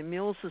Donkey and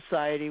Mule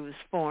Society was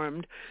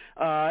formed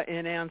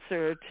in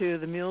answer to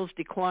the mules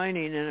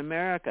declining in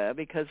America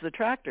because the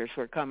tractors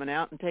were coming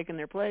out and taking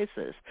their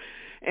places.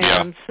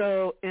 And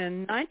so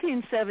in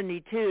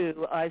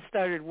 1972, I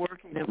started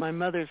working at my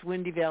mother's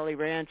Windy Valley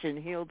Ranch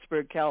in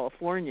Healdsburg,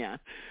 California,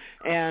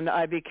 and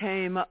I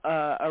became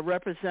a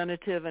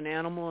representative, an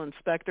animal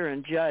inspector,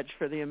 and judge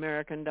for the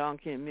American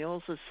Donkey and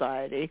Mule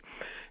Society.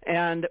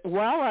 And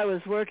while I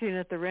was working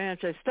at the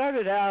ranch, I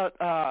started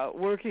out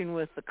working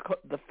with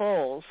the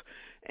foals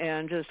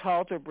and just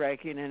halter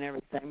breaking and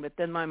everything. But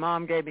then my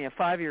mom gave me a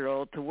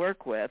 5-year-old to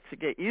work with to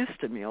get used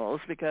to mules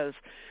because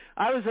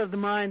I was of the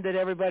mind that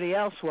everybody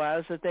else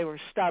was, that they were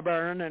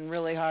stubborn and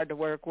really hard to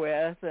work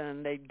with,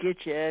 and they'd get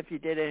you if you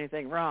did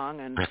anything wrong.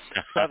 And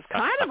so I was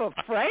kind of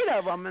afraid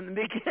of them in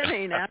the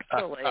beginning,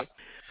 actually.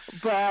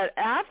 But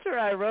after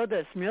I rode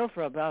this mule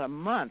for about a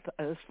month,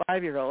 this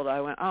 5-year-old,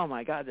 I went, oh,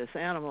 my God, this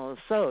animal is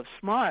so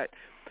smart.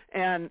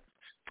 And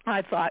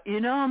I thought,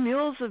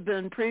 mules have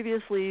been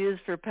previously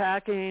used for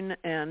packing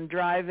and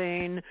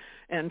driving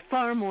and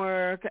farm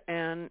work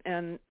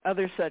and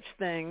other such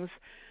things,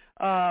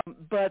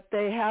 but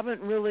they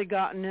haven't really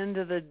gotten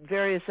into the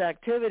various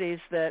activities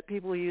that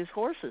people use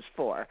horses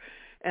for.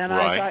 And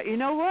I thought, you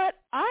know what?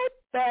 I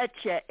bet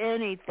you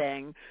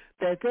anything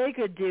that they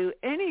could do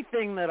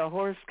anything that a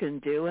horse can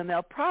do, and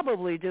they'll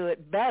probably do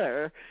it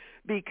better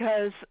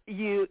because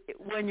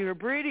when you're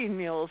breeding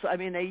mules, I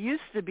mean, they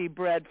used to be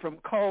bred from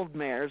culled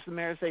mares, the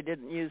mares they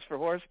didn't use for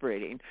horse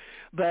breeding.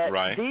 But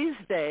these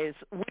days,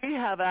 we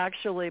have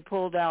actually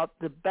pulled out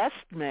the best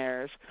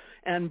mares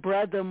and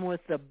bred them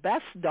with the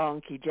best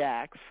donkey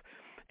jacks.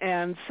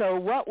 And so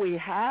what we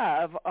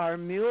have are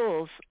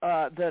mules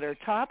that are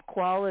top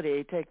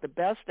quality, take the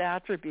best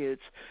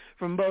attributes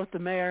from both the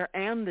mare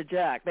and the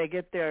jack. They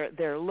get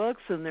their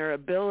looks and their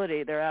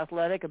ability, their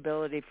athletic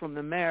ability from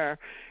the mare,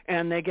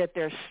 and they get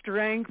their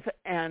strength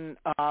and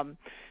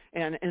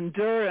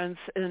endurance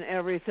and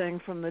everything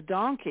from the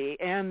donkey,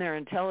 and their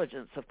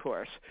intelligence, of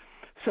course.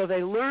 So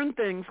they learn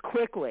things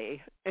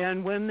quickly,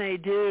 and when they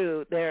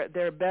do,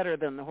 they're better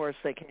than the horse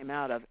they came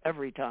out of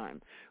every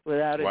time,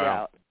 without a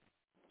doubt. Wow.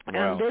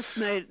 And this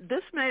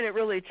made it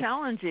really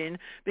challenging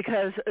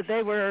because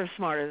they were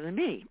smarter than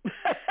me.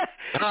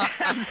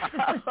 And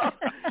so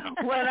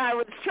when I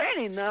was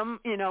training them,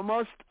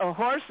 most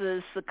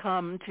horses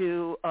succumb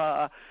to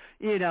a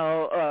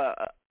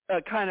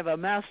kind of a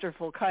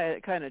masterful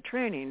kind of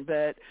training,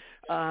 but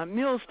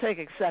mules take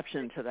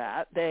exception to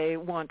that. They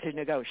want to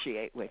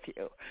negotiate with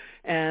you,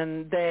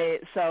 and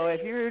so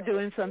if you're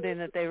doing something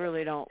that they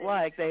really don't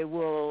like, they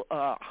will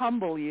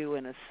humble you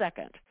in a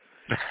second.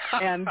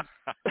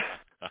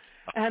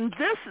 And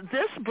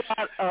this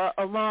brought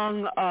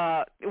along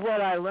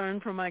what I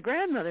learned from my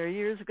grandmother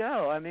years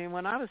ago. I mean,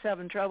 when I was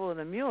having trouble with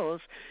the mules,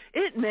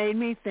 it made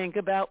me think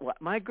about what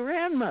my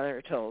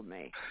grandmother told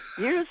me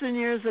years and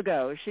years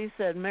ago. She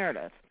said,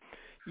 Meredith,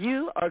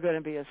 you are going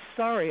to be a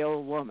sorry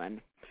old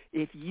woman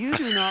if you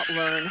do not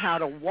learn how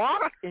to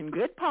walk in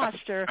good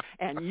posture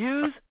and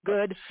use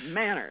good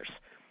manners.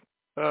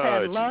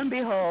 And lo and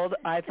behold,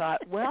 I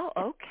thought, well,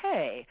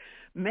 okay,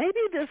 maybe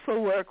this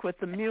will work with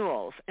the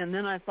mules. And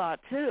then I thought,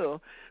 too,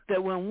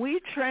 that when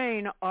we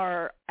train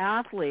our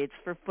athletes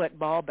for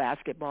football,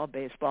 basketball,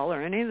 baseball,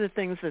 or any of the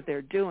things that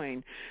they're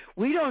doing,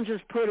 we don't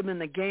just put them in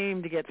the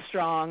game to get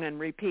strong and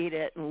repeat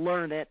it and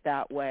learn it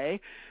that way.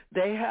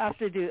 They have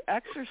to do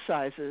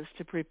exercises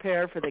to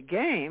prepare for the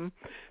game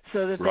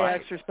so that they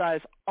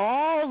exercise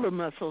all the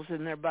muscles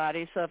in their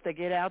body, so if they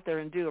get out there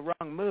and do a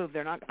wrong move,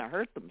 they're not going to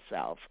hurt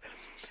themselves.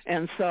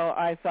 And so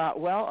I thought,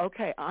 well,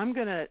 okay, I'm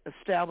going to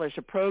establish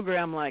a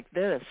program like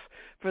this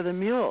for the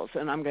mules,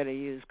 and I'm going to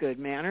use good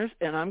manners,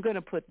 and I'm going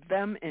to put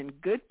them in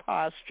good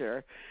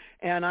posture,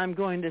 and I'm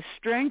going to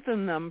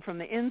strengthen them from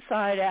the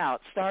inside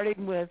out,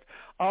 starting with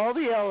all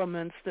the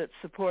elements that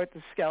support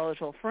the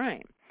skeletal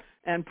frame,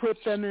 and put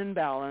them in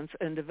balance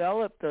and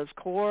develop those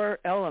core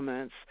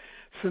elements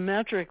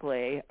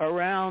symmetrically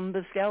around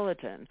the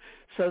skeleton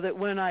so that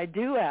when I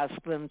do ask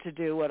them to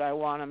do what I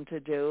want them to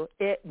do,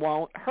 it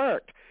won't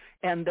hurt.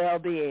 and they'll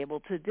be able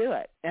to do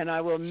it. And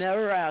I will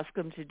never ask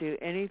them to do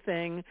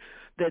anything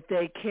that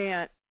they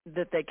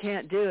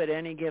can't do at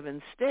any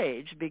given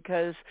stage,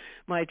 because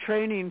my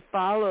training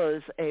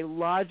follows a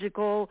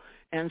logical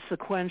and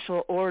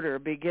sequential order,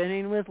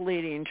 beginning with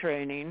leading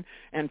training,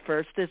 and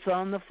first it's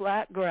on the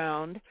flat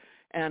ground,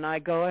 and I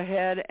go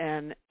ahead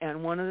and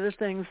one of the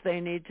things they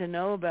need to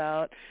know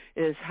about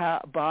is how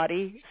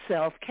body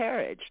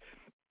self-carriage.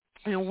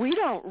 And we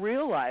don't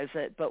realize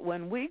it, but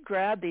when we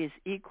grab these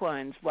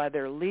equines by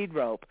their lead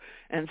rope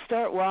and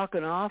start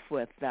walking off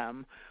with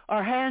them,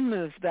 our hand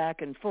moves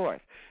back and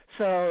forth.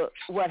 So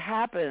what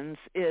happens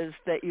is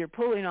that you're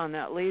pulling on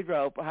that lead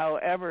rope,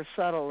 however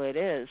subtle it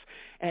is,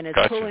 and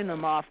it's pulling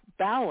them off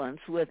balance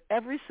with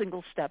every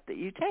single step that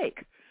you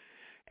take.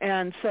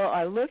 And so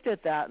I looked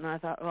at that and I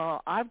thought,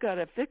 well, I've got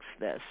to fix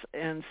this.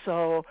 And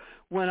so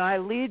when I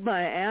lead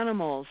my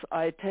animals,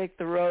 I take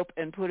the rope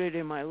and put it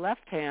in my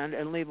left hand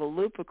and leave a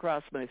loop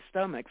across my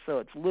stomach so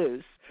it's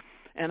loose.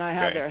 And I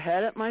have their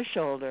head at my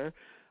shoulder.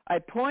 I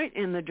point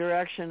in the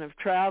direction of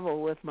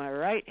travel with my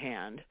right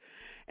hand.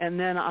 And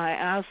then I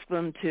ask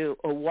them to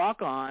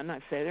walk on. I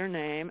say their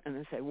name, and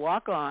they say,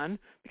 walk on,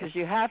 because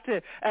you have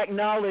to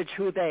acknowledge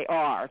who they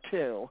are,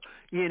 too.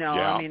 You know,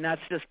 I mean,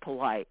 that's just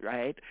polite,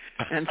 right?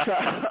 And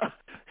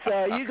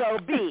so you go,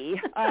 B,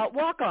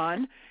 walk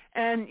on,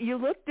 and you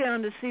look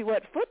down to see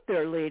what foot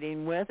they're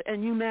leading with,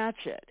 and you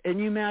match it,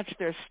 and you match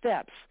their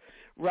steps.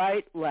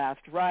 Right,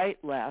 left,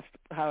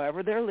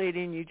 however they're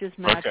leading, you just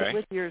match it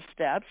with your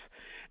steps,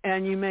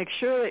 and you make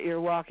sure that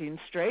you're walking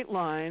straight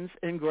lines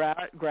and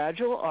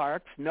gradual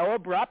arcs, no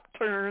abrupt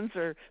turns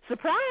or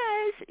surprise.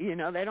 You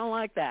know, they don't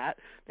like that.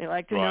 They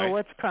like to know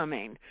what's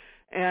coming.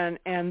 And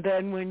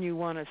then when you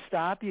want to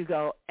stop, you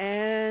go,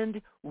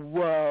 and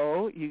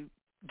whoa, you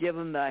give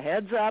them the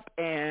heads up,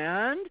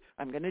 and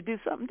I'm going to do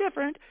something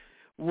different,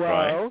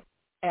 whoa,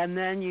 and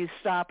then you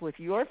stop with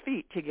your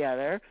feet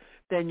together.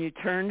 Then you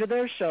turn to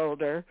their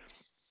shoulder,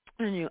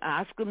 and you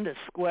ask them to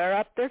square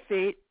up their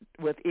feet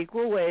with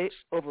equal weight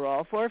over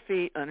all 4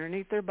 feet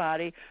underneath their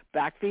body,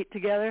 back feet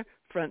together,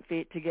 front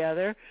feet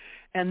together.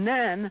 And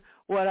then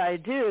what I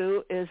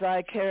do is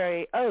I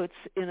carry oats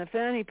in a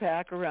fanny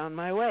pack around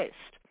my waist.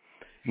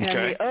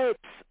 And the oats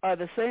are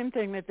the same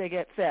thing that they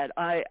get fed.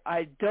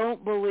 I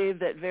don't believe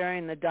that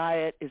varying the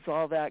diet is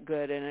all that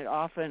good, and it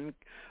often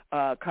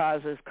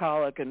causes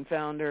colic and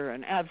founder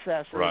and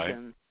abscesses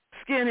and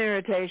skin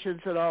irritations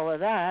and all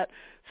of that.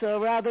 So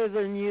rather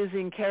than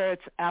using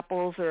carrots,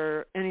 apples,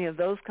 or any of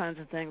those kinds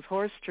of things,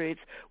 horse treats,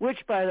 which,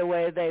 by the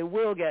way, they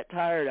will get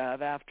tired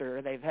of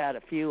after they've had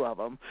a few of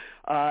them,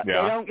 they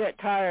don't get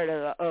tired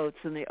of the oats,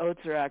 and the oats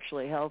are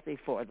actually healthy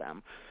for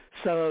them.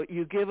 So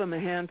you give them a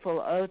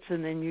handful of oats,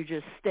 and then you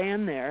just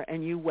stand there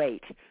and you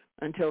wait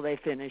until they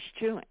finish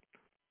chewing.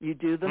 You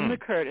do them the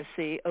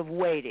courtesy of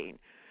waiting.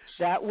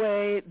 That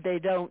way they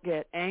don't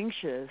get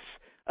anxious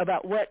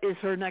about what is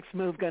her next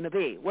move going to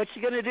be. What's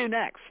she going to do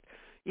next?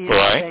 You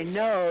know, they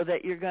know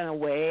that you're going to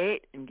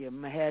wait and give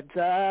them a heads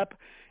up.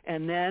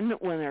 And then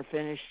when they're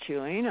finished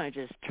chewing, I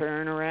just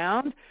turn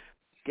around,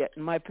 get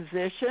in my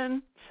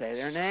position, say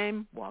their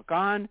name, walk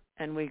on,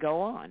 and we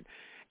go on.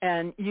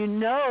 And you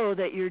know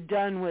that you're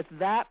done with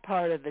that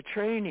part of the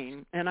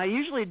training. And I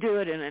usually do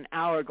it in an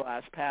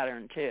hourglass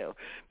pattern, too,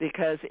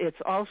 because it's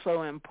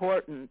also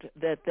important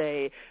that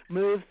they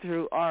move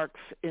through arcs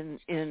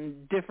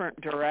in different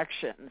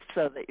directions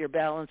so that you're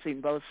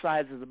balancing both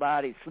sides of the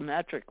body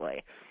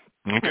symmetrically.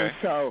 And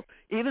so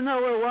even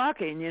though we're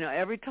walking, you know,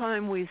 every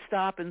time we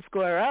stop and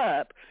square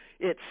up,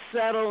 it's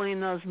settling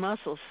those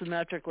muscles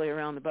symmetrically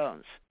around the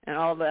bones and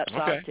all that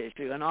soft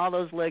tissue and all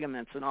those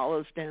ligaments and all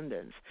those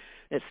tendons.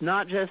 It's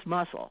not just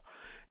muscle.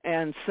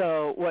 And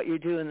so what you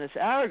do in this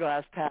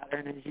hourglass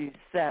pattern is you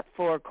set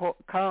 4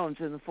 cones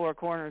in the 4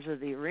 corners of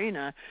the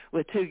arena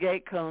with 2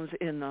 gate cones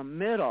in the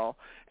middle,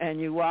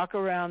 and you walk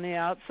around the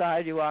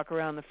outside. You walk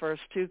around the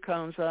first 2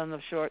 cones on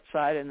the short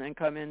side and then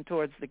come in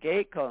towards the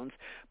gate cones.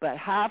 But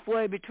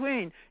halfway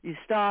between, you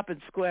stop and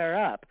square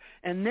up.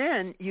 And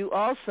then you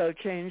also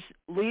change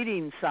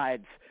leading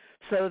sides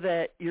so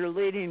that you're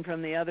leading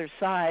from the other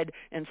side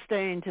and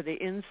staying to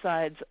the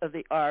insides of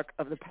the arc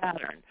of the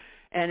pattern.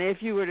 And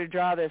if you were to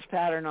draw this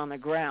pattern on the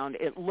ground,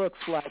 it looks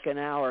like an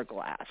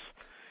hourglass.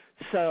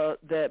 But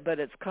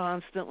it's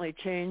constantly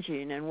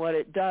changing, and what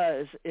it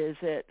does is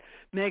it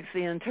makes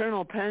the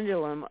internal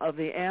pendulum of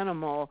the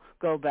animal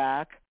go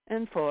back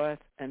and forth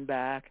and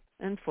back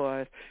and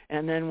forth.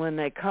 And then when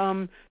they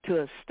come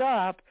to a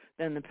stop,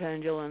 then the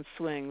pendulum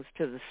swings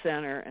to the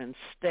center and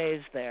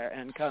stays there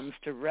and comes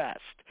to rest.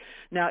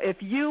 Now, if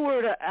you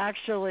were to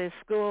actually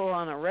school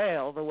on a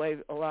rail, the way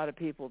a lot of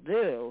people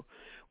do,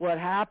 what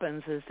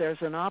happens is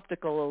there's an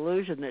optical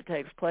illusion that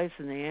takes place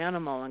in the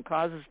animal and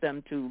causes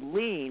them to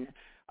lean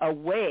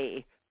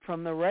away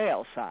from the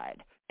rail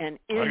side and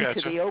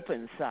into the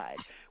open side,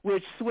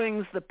 which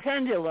swings the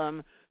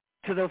pendulum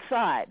to the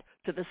side,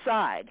 to the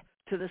side,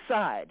 to the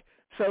side.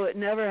 So it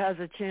never has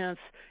a chance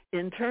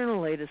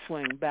internally to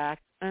swing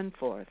back and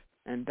forth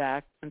and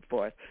back and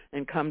forth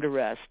and come to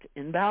rest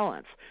in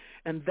balance.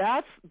 And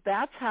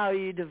that's how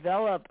you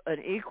develop an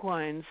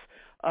equine's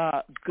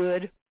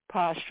good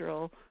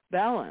postural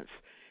balance.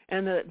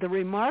 And the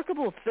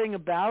remarkable thing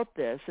about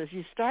this is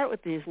you start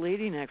with these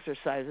leading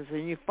exercises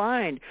and you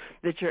find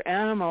that your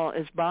animal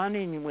is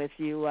bonding with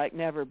you like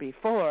never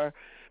before,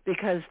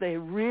 because they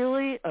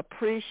really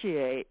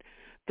appreciate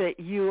that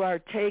you are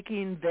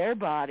taking their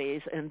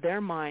bodies and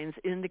their minds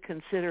into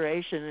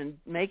consideration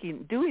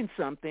and doing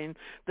something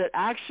that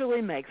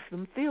actually makes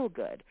them feel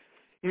good.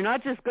 You're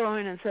not just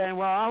going and saying,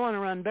 well, I want to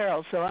run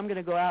barrels, so I'm going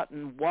to go out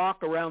and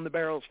walk around the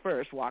barrels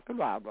first, walk, and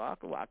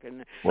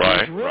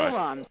drill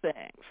on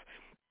things.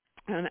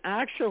 And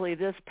actually,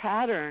 this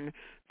pattern,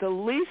 the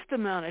least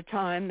amount of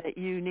time that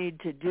you need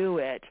to do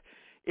it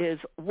is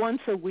once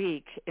a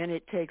week, and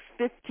it takes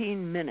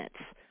 15 minutes.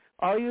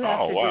 All you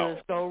have to do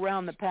is go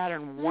around the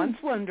pattern once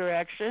one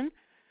direction,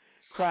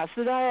 cross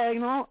the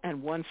diagonal,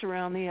 and once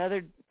around the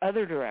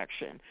other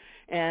direction.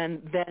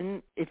 And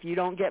then if you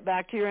don't get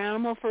back to your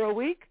animal for a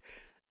week,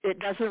 it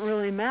doesn't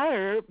really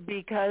matter,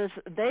 because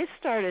they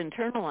start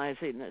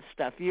internalizing this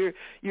stuff.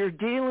 You're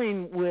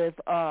dealing with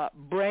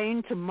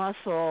brain to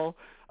muscle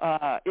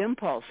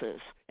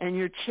impulses, and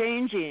you're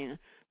changing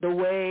the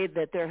way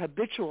that their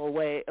habitual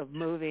way of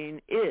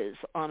moving is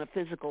on a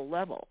physical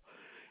level.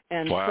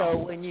 And so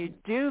when you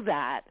do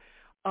that,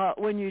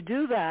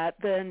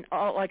 then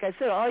like I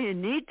said, all you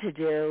need to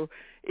do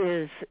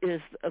is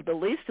the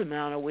least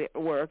amount of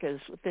work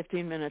is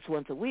 15 minutes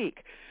once a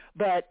week.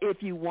 But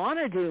if you want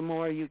to do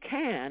more, you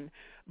can.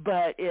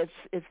 But it's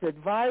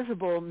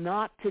advisable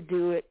not to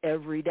do it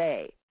every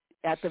day.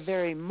 At the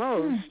very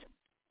most,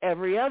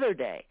 every other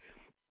day.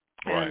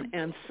 Right.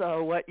 And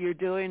so what you're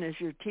doing is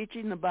you're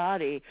teaching the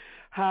body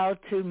how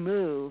to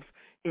move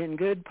in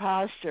good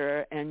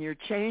posture, and you're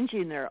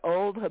changing their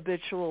old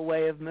habitual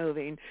way of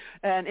moving.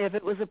 And if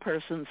it was a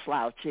person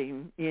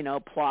slouching,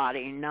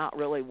 plodding, not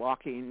really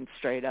walking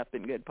straight up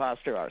in good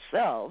posture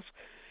ourselves.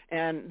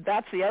 And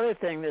that's the other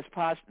thing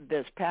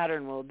this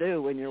pattern will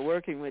do when you're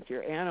working with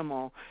your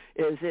animal,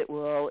 is it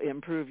will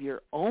improve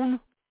your own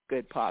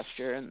good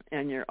posture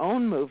and your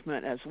own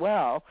movement as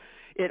well.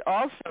 It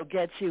also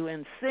gets you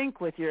in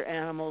sync with your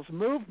animal's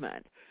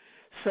movement,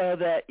 so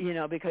that,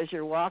 because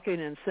you're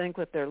walking in sync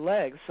with their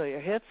legs, so your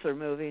hips are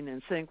moving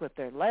in sync with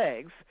their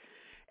legs.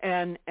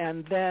 And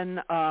then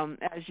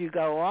as you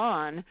go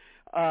on,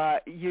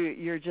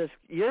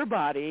 your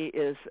body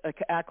is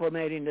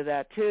acclimating to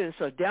that too.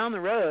 So down the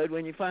road,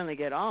 when you finally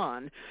get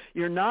on,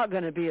 you're not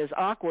going to be as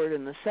awkward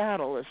in the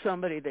saddle as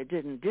somebody that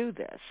didn't do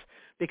this,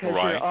 because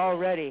you're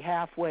already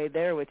halfway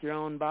there with your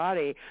own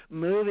body,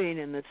 moving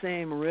in the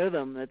same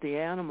rhythm that the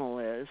animal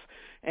is,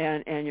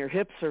 and your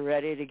hips are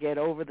ready to get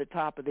over the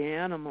top of the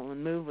animal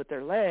and move with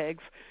their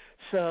legs.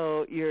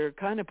 So you're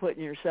kind of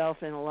putting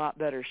yourself in a lot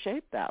better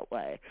shape that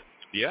way.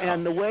 Yeah.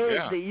 And the way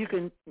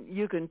that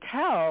you can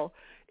tell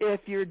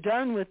if you're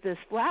done with this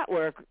flat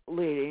work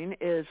leading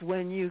is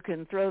when you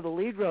can throw the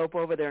lead rope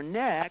over their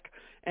neck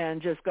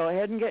and just go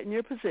ahead and get in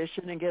your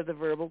position and give the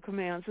verbal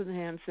commands and the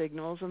hand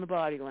signals and the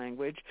body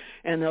language,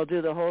 and they'll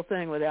do the whole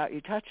thing without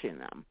you touching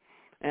them,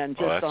 and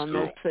just on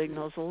those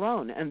signals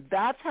alone. And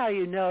that's how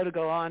you know to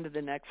go on to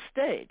the next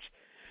stage.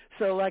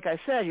 So like I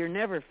said, you're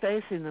never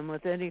facing them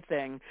with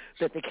anything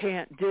that they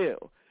can't do.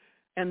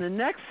 And the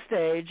next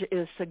stage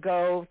is to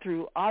go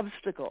through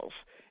obstacles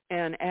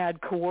and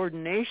add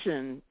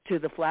coordination to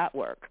the flat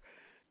work.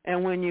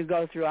 And when you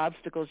go through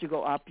obstacles, you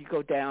go up, you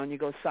go down, you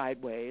go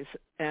sideways.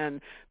 And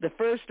the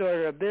first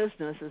order of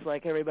business is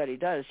like everybody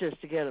does,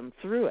 just to get them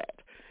through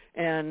it.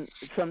 And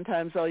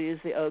sometimes I'll use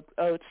the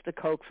oats to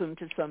coax them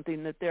to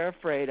something that they're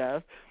afraid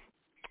of.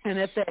 And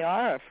if they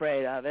are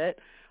afraid of it,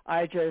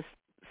 I just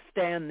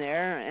stand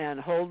there and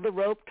hold the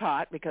rope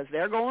taut, because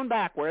they're going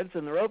backwards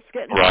and the rope's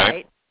getting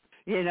tight.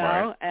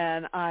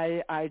 And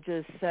I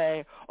just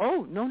say,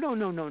 oh,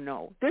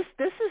 no. This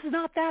is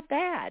not that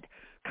bad.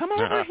 Come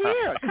over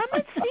here. Come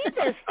and see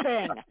this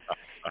thing.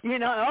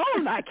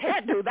 Oh, I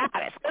can't do that.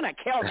 It's going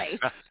to kill me.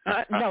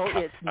 No,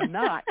 it's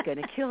not going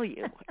to kill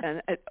you.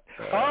 And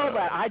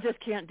but I just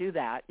can't do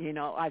that.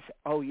 I say,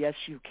 oh, yes,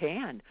 you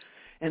can.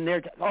 And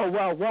they're, oh,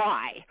 well,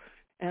 why?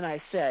 And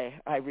I say,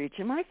 I reach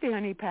in my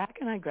fanny pack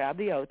and I grab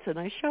the oats and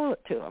I show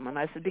it to them. And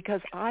I said,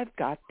 because I've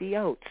got the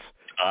oats.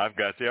 I've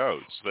got the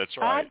oats. That's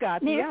right. I've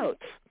got the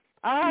oats.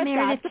 I've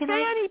got the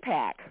fanny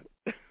pack.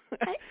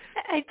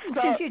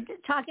 Since you're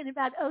talking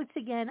about oats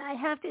again, I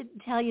have to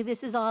tell you, this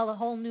is all a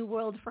whole new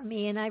world for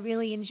me, and I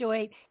really enjoy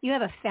it. You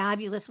have a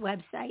fabulous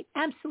website,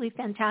 absolutely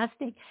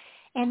fantastic,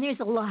 and there's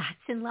lots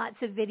and lots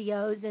of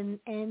videos,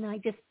 and I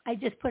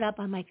just put up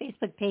on my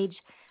Facebook page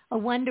a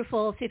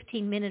wonderful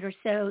 15-minute or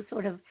so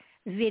sort of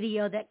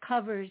video that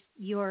covers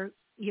your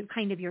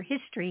kind of your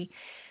history.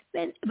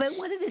 But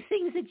one of the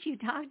things that you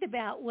talked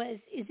about was,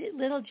 is it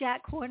Little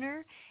Jack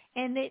Horner?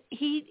 And that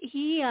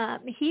he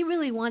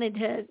really wanted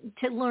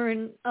to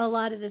learn a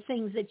lot of the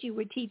things that you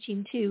were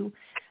teaching to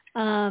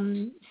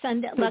the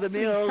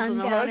mules and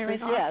the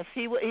horses. Yes,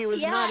 he was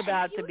not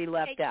about to be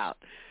left out.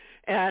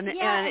 And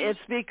it's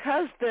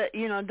because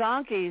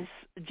donkeys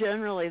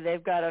generally,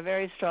 they've got a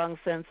very strong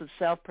sense of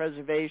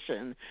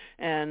self-preservation,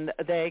 and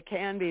they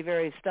can be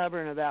very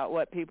stubborn about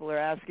what people are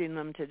asking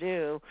them to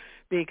do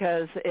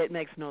because it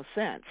makes no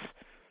sense.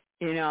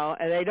 And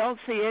they don't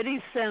see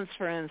any sense,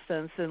 for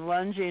instance, in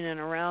lunging in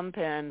a round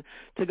pen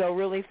to go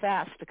really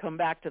fast to come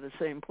back to the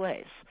same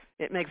place.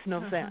 It makes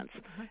no sense.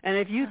 And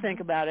if you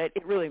think about it,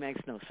 it really makes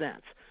no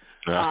sense.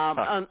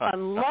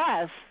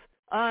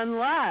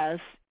 Unless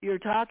you're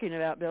talking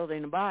about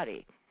building a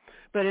body.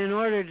 But in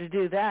order to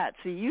do that,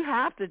 you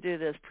have to do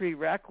this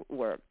prereq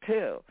work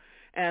too.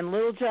 And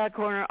Little Jack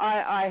Horner,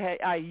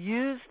 I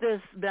use this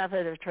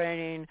method of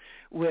training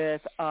with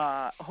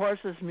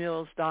horses,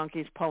 mules,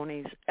 donkeys,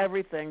 ponies,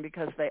 everything,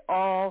 because they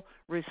all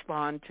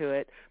respond to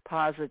it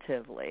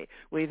positively.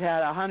 We've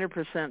had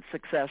 100%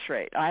 success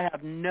rate. I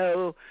have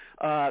no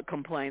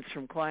complaints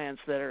from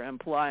clients that are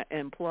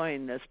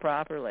employing this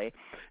properly.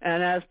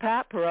 And as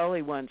Pat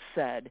Pirelli once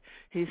said,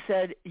 he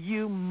said,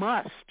 you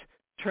must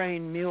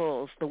train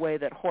mules the way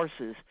that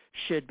horses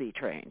should be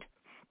trained.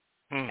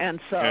 And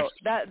so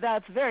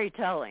that's very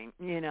telling,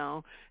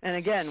 And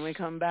again, we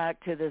come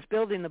back to this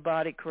building the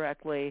body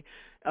correctly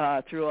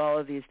through all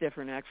of these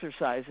different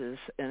exercises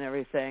and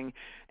everything,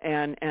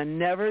 and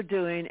never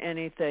doing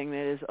anything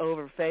that is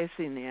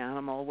over-facing the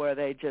animal where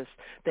they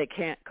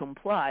can't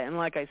comply. And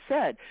like I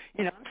said,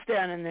 I'm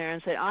standing there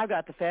and saying, I've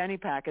got the fanny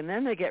pack, and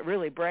then they get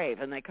really brave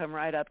and they come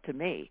right up to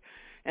me.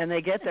 And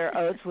they get their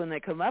oats when they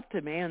come up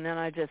to me, and then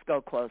I just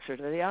go closer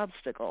to the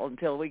obstacle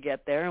until we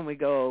get there and we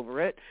go over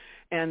it.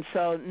 And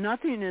so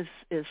nothing is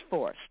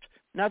forced.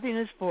 Nothing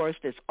is forced.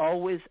 It's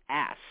always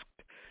asked.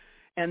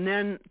 And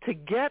then to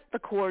get the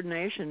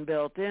coordination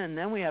built in,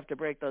 then we have to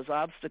break those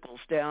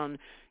obstacles down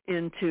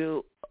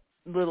into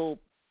little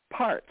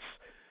parts.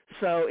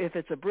 So if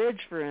it's a bridge,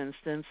 for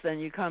instance, then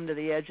you come to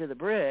the edge of the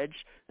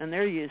bridge, and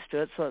they're used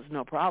to it, so it's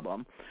no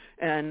problem.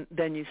 And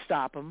then you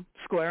stop them,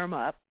 square them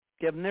up,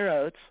 give them their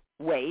oats,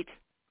 wait,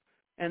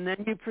 and then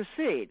you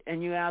proceed.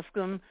 And you ask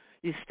them,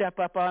 you step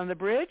up on the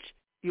bridge,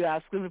 you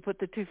ask them to put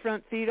the two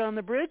front feet on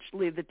the bridge,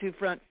 leave the two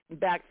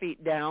back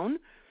feet down,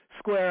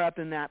 square up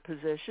in that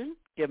position,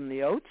 give them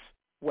the oats,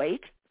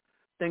 wait,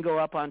 then go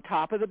up on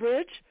top of the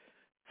bridge,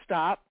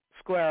 stop,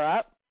 square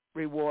up,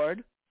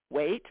 reward,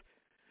 wait.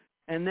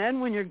 And then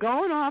when you're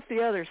going off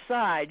the other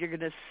side, you're going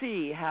to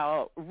see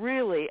how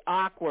really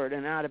awkward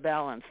and out of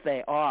balance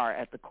they are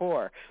at the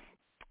core.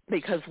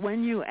 Because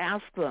when you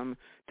ask them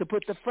to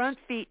put the front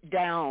feet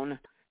down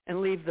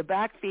and leave the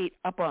back feet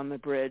up on the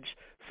bridge,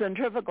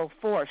 centrifugal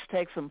force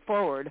takes them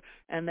forward,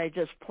 and they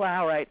just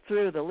plow right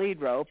through the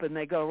lead rope, and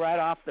they go right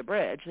off the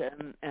bridge,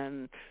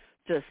 and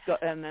just go,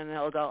 and then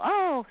they'll go,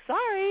 oh,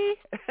 sorry,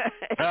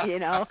 and you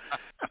don't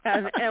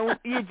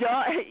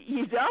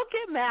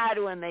get mad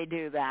when they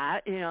do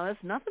that. There's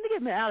nothing to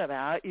get mad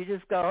about. You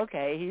just go,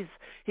 okay,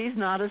 he's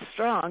not as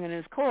strong in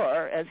his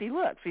core as he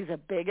looks. He's a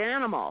big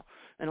animal.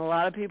 And a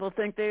lot of people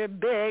think they're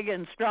big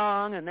and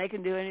strong and they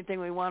can do anything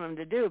we want them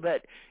to do.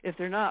 But if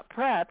they're not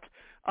prepped,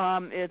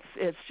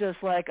 it's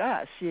just like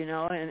us,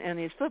 and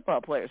these football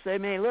players. They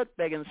may look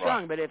big and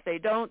strong, but if they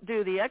don't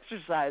do the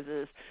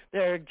exercises,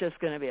 they're just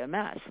going to be a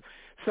mess.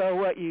 So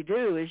what you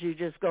do is you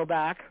just go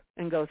back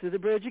and go through the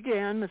bridge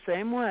again the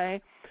same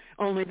way,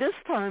 only this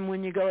time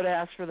when you go to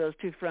ask for those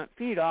two front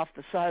feet off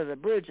the side of the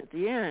bridge at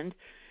the end,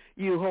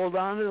 you hold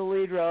on to the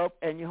lead rope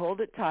and you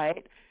hold it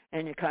tight,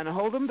 and you kind of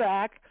hold them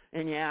back,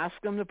 and you ask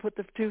them to put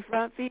the two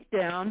front feet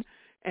down,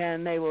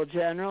 and they will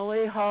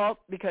generally halt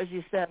because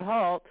you said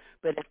halt.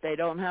 But if they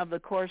don't have the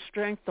core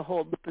strength to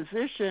hold the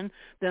position,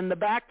 then the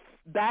back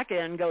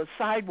end goes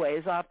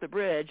sideways off the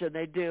bridge, and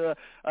they do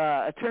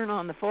a turn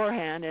on the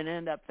forehand and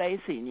end up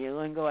facing you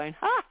and going,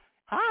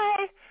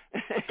 hi,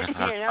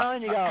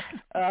 and you go,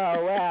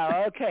 oh,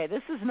 wow, okay,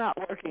 this is not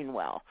working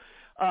well.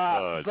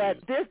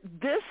 But this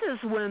is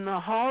when the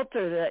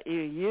halter that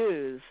you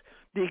use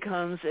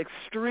becomes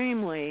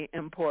extremely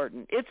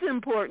important. It's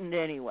important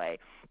anyway,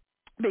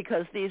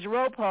 because these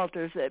rope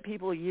halters that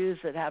people use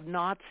that have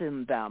knots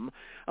in them,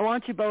 I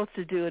want you both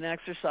to do an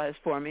exercise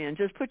for me and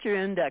just put your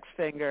index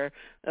finger,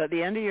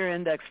 the end of your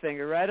index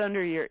finger right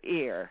under your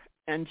ear,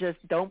 and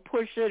just don't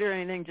push it or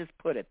anything, just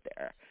put it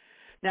there.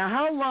 Now,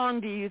 how long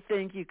do you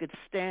think you could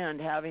stand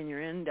having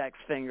your index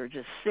finger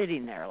just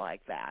sitting there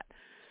like that?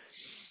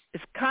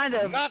 It's kind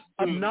of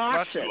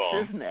obnoxious,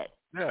 isn't it?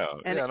 Yeah,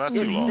 and not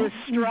too long. It's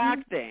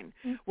distracting.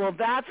 Well,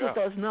 that's what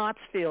those knots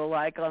feel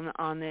like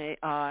on the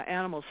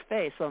animal's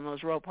face on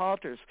those rope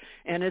halters,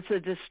 and it's a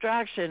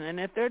distraction. And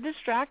if they're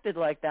distracted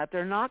like that,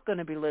 they're not going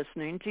to be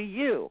listening to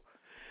you.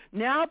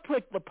 Now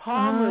put the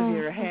palm of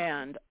your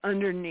hand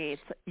underneath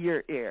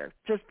your ear.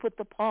 Just put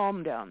the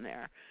palm down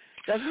there.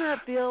 Doesn't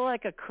that feel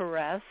like a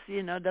caress?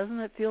 Doesn't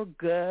it feel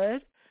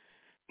good?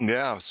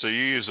 Yeah. So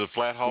you use a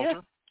flat halter?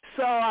 Yeah.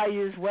 So I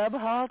use web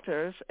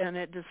halters, and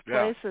it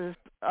displaces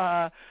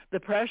the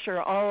pressure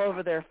all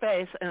over their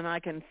face, and I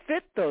can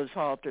fit those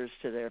halters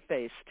to their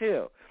face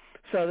too,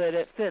 so that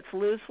it fits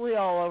loosely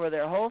all over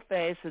their whole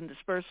face and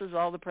disperses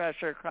all the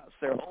pressure across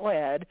their whole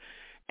head.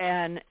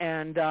 And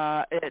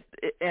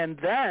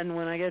then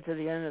when I get to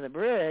the end of the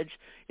bridge,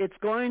 it's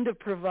going to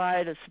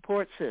provide a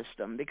support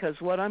system, because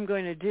what I'm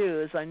going to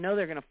do is I know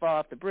they're going to fall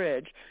off the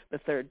bridge the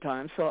third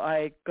time, so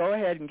I go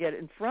ahead and get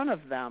in front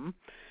of them,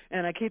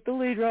 and I keep the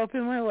lead rope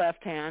in my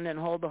left hand and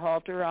hold the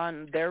halter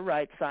on their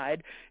right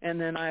side, and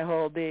then I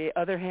hold the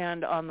other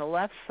hand on the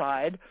left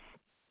side.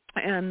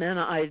 And then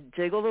I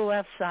jiggle the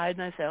left side,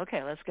 and I say,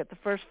 okay, let's get the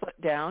first foot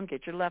down,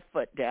 get your left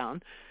foot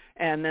down.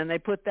 And then they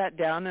put that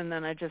down, and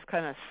then I just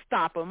kind of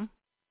stop them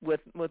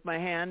with my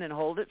hand and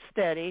hold it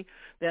steady.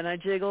 Then I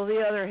jiggle the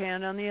other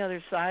hand on the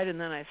other side,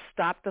 and then I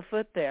stop the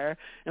foot there.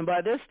 And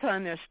by this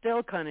time, they're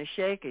still kind of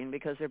shaking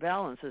because their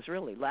balance is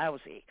really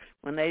lousy.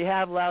 When they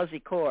have lousy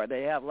core,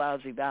 they have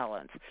lousy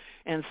balance.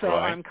 And so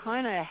I'm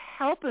kind of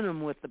helping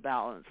them with the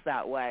balance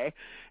that way.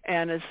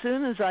 And as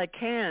soon as I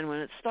can, when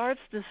it starts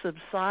to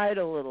subside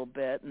a little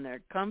bit and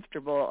they're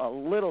comfortable a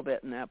little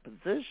bit in that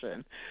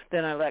position,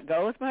 then I let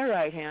go with my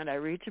right hand. I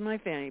reach in my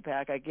fanny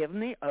pack. I give them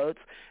the oats,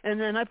 and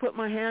then I put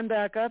my hand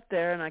back up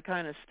there and I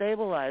kind of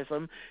stabilize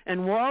them.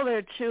 And while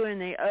they're chewing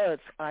the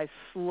oats, I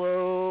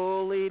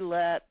slowly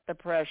let the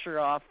pressure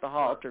off the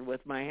halter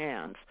with my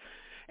hands.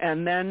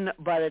 And then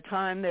by the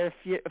time they're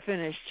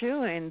finished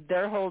chewing,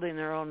 they're holding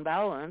their own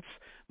balance.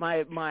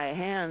 My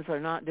hands are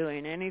not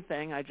doing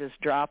anything. I just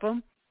drop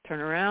them,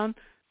 turn around,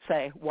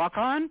 say, walk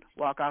on,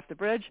 walk off the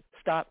bridge,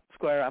 stop,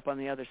 square up on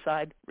the other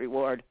side,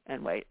 reward,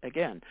 and wait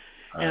again.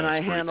 And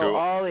I handle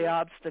all the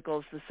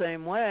obstacles the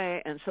same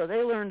way, and so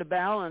they learn to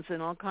balance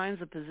in all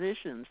kinds of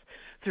positions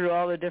through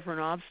all the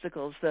different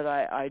obstacles that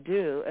I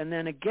do. And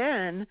then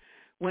again,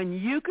 when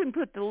you can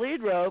put the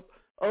lead rope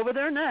over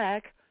their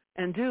neck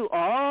and do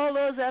all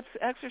those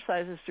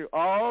exercises through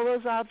all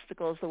those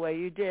obstacles the way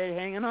you did,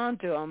 hanging on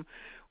to them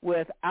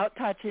without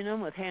touching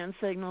them, with hand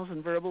signals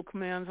and verbal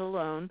commands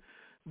alone,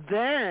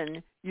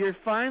 then you're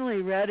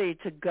finally ready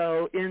to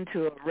go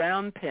into a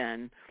round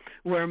pen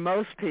where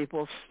most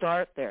people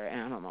start their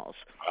animals.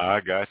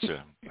 I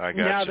gotcha.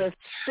 Now, the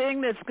thing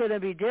that's going to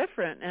be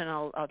different, and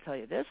I'll tell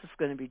you this, is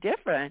going to be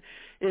different,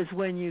 is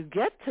when you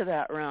get to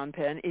that round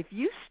pen, if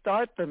you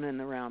start them in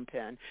the round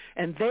pen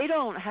and they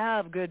don't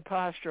have good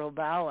postural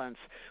balance,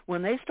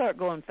 when they start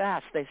going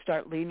fast, they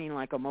start leaning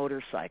like a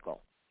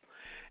motorcycle.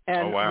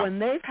 And when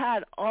they've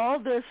had all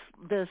this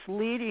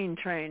leading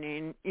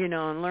training,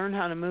 and learn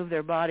how to move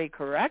their body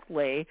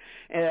correctly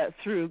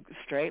through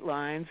straight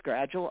lines,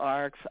 gradual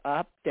arcs,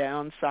 up,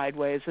 down,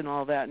 sideways, and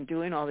all that, and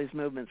doing all these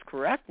movements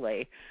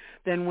correctly,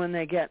 then when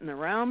they get in the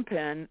round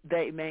pen,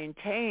 they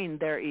maintain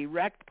their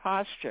erect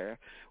posture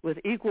with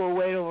equal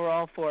weight over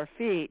all 4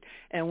 feet.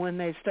 And when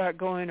they start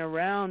going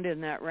around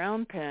in that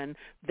round pen,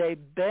 they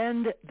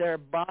bend their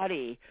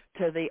body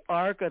to the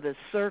arc of the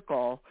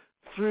circle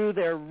through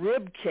their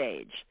rib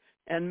cage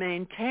and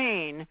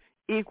maintain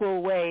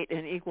equal weight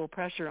and equal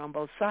pressure on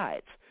both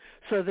sides,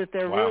 so that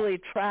they're really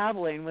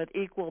traveling with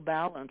equal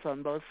balance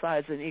on both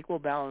sides and equal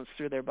balance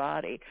through their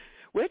body,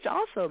 which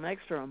also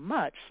makes for a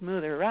much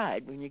smoother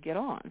ride when you get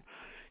on,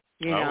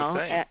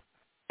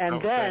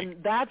 And then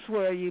that's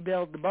where you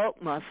build the bulk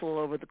muscle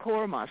over the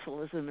core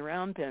muscle, is in the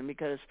round pen,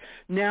 because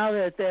now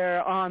that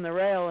they're on the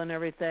rail and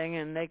everything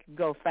and they can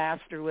go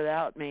faster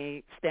without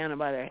me standing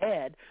by their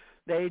head,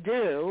 they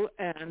do,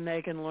 and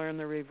they can learn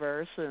the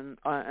reverse and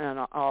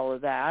all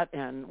of that,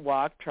 and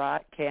walk,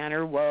 trot,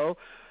 canter, whoa,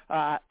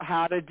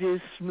 how to do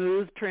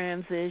smooth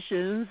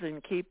transitions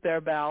and keep their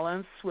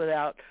balance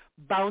without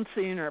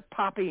bouncing or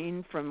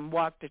popping from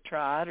walk to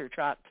trot or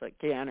trot to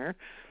canter.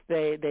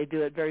 They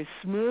do it very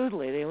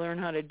smoothly. They learn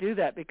how to do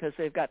that because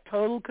they've got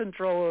total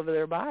control over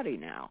their body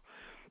now.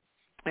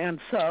 And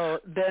so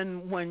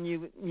then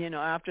when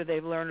after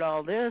they've learned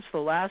all this, the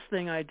last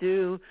thing I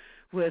do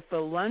with the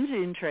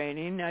lunging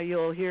training, now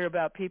you'll hear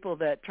about people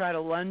that try to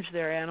lunge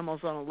their animals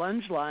on a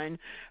lunge line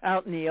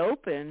out in the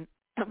open,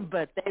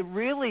 but they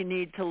really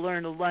need to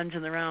learn to lunge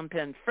in the round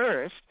pen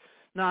first,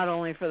 not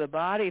only for the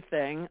body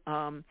thing,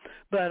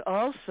 but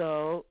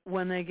also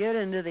when they get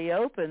into the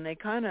open, they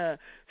kind of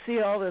see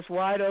all this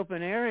wide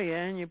open area,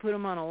 and you put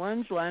them on a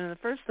lunge line, and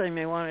the first thing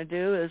they want to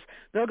do is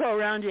they'll go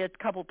around you a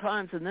couple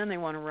times, and then they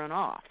want to run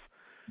off.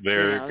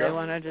 There you go. They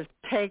want to just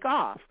take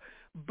off.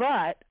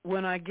 But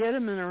when I get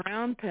them in a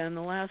round pen,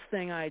 the last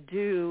thing I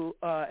do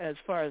as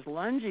far as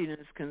lunging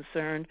is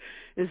concerned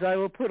is I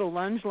will put a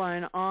lunge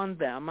line on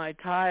them. I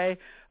tie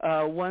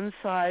one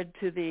side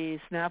to the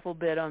snaffle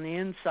bit on the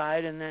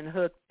inside, and then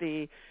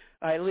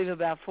I leave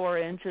about 4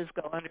 inches,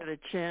 go under the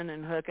chin,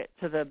 and hook it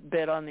to the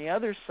bit on the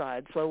other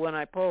side. So when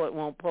I pull, it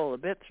won't pull a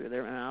bit through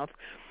their mouth.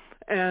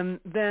 And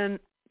then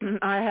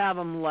I have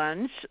them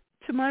lunge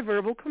to my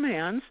verbal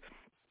commands,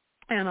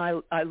 and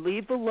I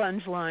leave the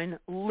lunge line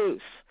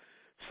loose.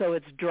 So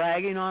it's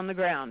dragging on the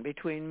ground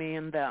between me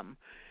and them.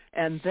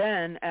 And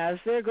then as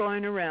they're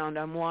going around,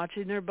 I'm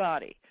watching their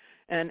body.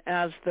 And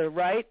as the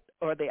right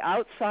or the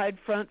outside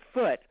front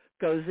foot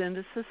goes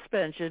into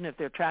suspension. If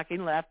they're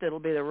tracking left, it'll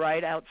be the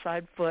right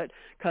outside foot,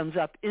 comes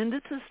up into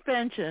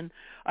suspension.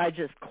 I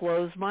just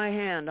close my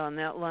hand on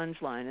that lunge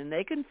line, and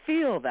they can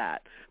feel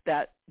that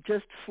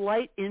just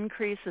slight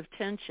increase of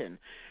tension.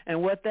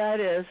 And what that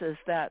is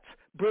that's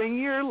bring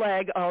your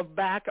leg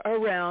back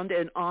around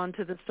and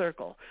onto the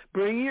circle.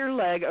 Bring your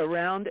leg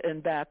around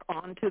and back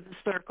onto the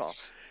circle.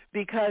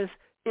 Because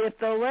if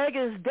the leg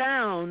is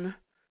down,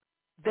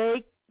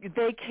 they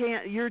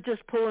can't, you're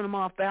just pulling them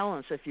off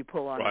balance if you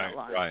pull on that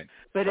line. Right,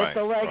 but if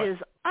the leg is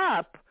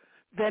up,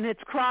 then it's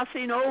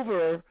crossing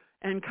over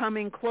and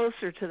coming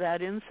closer to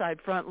that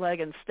inside front leg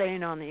and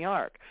staying on the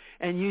arc.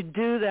 And you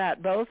do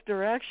that both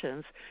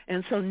directions.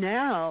 And so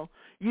now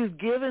you've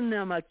given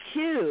them a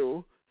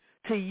cue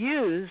to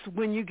use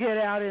when you get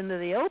out into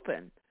the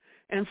open.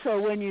 And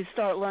so when you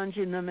start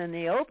lunging them in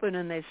the open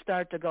and they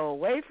start to go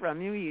away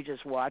from you, you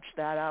just watch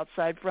that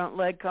outside front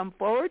leg come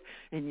forward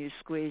and you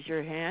squeeze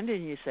your hand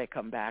and you say,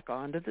 come back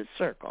onto the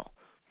circle.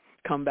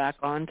 Come back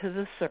onto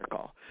the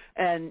circle.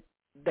 And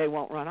they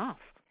won't run off.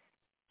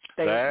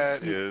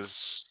 That is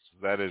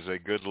a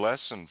good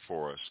lesson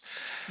for us.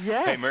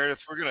 Yes. Hey, Meredith,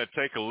 we're going to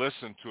take a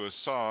listen to a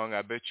song.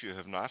 I bet you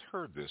have not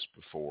heard this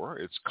before.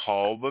 It's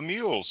called The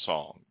Mule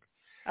Song.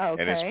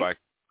 Okay. And it's by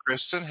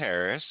Kristen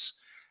Harris.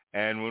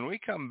 And when we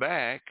come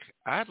back,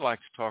 I'd like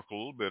to talk a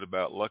little bit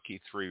about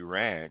Lucky 3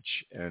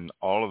 Ranch and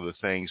all of the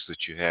things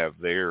that you have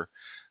there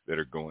that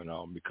are going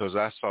on, because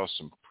I saw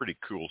some pretty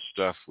cool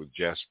stuff with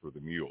Jasper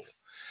the Mule.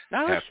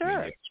 Oh, sure.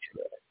 Yesterday.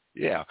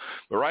 Yeah.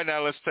 But right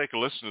now, let's take a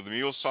listen to The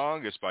Mule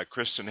Song. It's by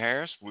Kristen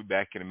Harris. We'll be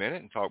back in a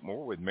minute and talk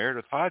more with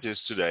Meredith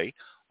Hodges today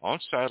on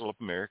Saddle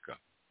Up America.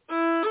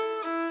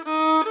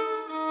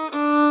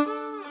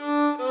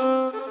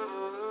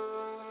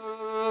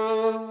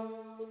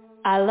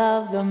 I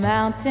love the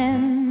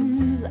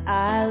mountains,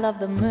 I love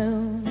the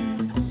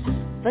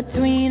moon,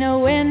 between a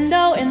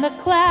window in the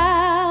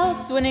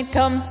clouds, when it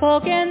comes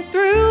poking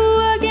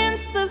through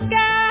against the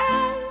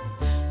sky,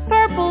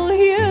 purple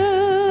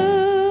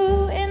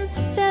hue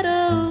instead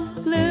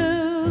of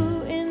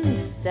blue,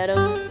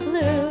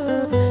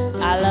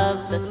 I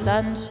love the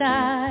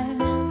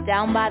sunshine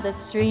down by the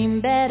stream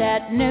bed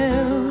at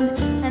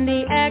noon, and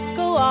the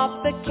echo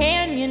off the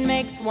canyon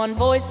makes one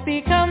voice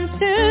become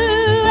two,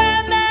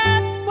 and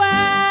that's why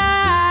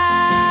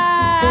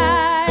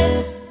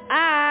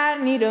I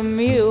need a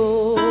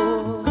mule.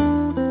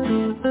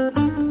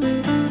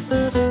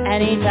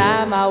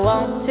 Anytime I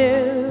want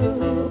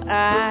to,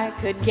 I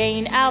could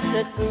gain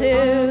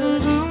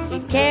altitude.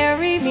 He'd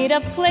carry me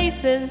to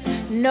places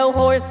no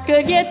horse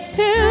could get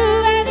to,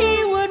 and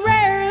he would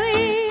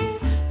rarely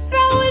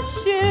throw his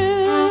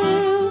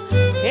shoe.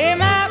 He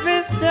might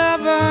be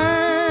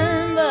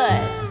stubborn,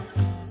 but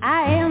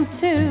I am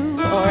too.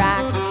 Or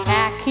I could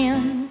pack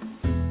him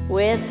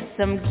with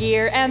some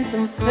gear and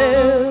some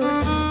food,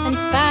 and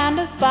find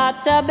a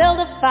spot to build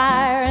a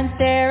fire and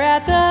stare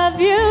at the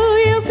view.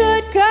 You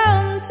could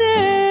come too,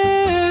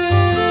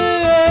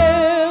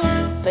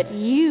 but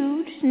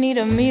you'd need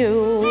a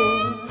mule.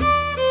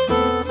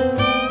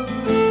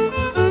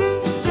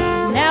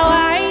 Now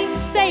I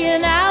ain't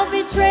saying I'll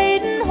be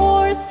trading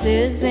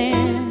horses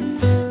in,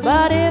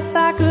 but if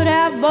I could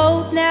have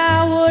both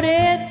now, would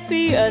it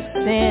be a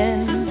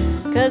sin?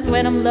 'Cause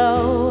when I'm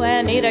low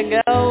and need to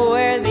go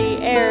where the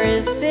air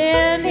is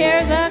thin,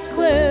 here's a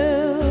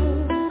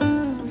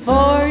clue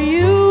for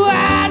you.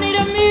 I need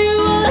a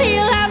mule,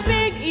 he'll have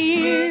big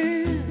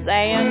ears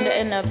and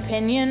an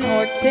opinion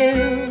or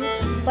two,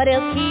 but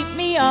he'll keep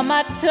me on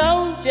my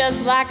toes just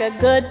like a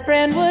good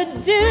friend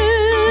would do.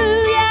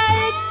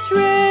 Yeah, it's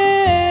true,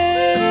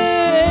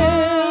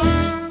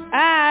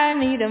 I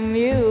need a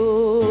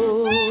mule.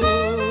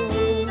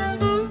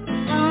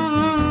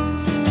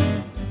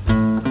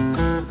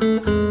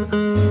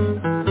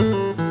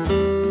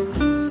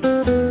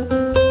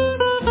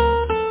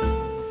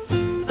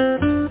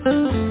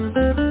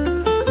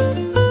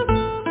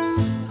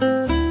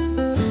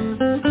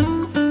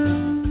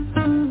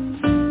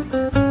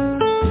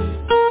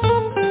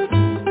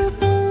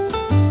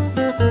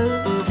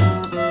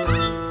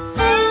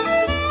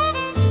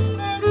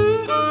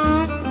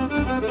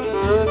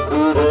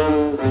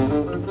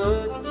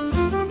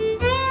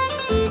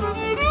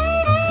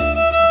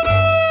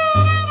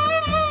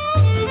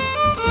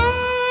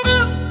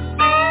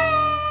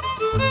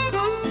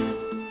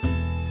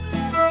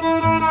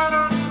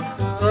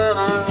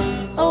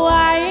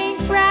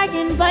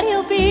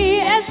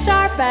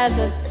 As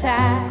a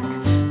tack,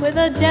 with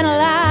a gentle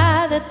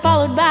eye that's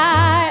followed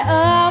by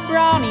a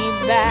brawny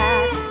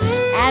back,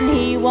 and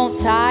he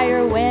won't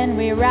tire when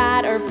we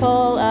ride or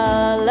pull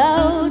a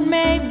load.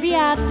 Maybe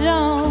I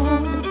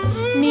don't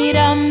need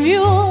a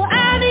mule,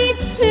 I need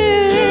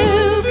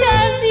two,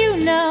 'cause you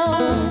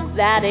know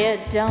that it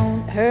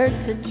don't hurt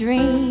to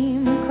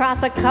dream.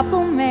 Cross a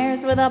couple mares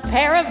with a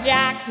pair of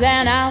jacks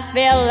and I'll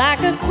feel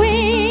like a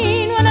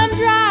queen when I'm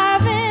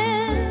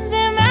driving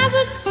them as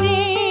a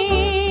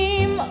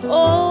team,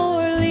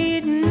 or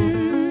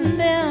leading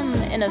them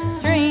in a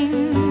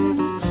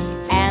stream.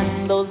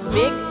 And those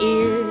big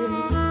ears,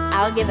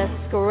 I'll give a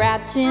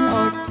scratch lesson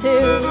or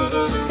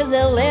two, 'cause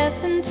they'll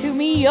listen to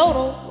me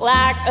yodel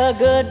like a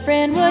good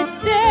friend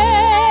would do.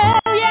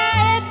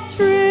 Yeah, it's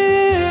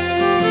true,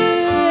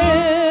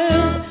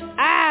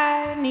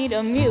 I need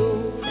a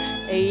mule,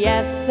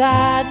 yes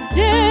I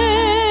do.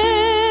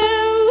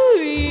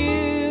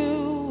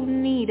 You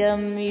need a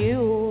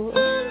mule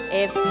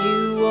if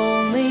you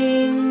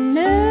only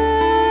knew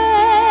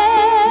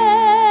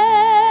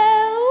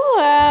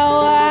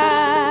how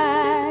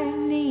I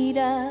need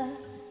a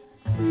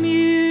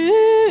mule.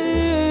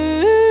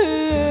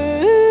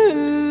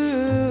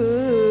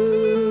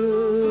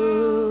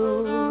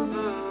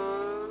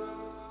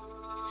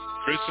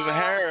 Kristen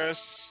Harris.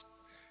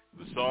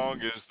 The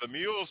song is the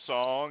Mule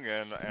Song,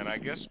 and I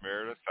guess,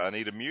 Meredith, I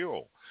need a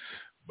mule.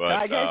 But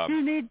I guess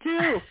you need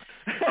two.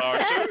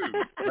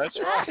 Two. That's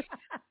right.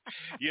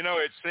 You know,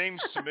 it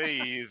seems to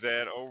me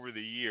that over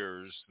the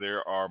years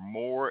there are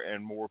more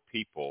and more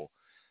people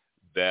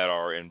that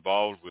are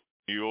involved with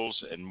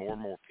mules, and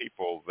more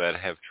people that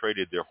have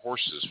traded their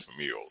horses for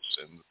mules,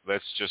 and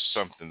that's just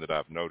something that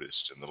I've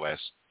noticed in the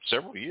last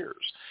several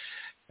years.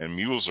 And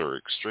mules are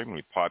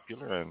extremely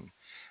popular,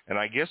 and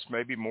I guess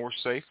maybe more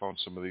safe on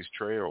some of these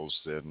trails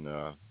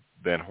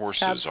than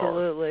horses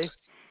Absolutely.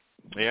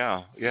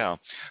 are. Yeah.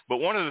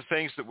 But one of the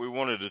things that we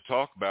wanted to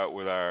talk about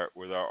with our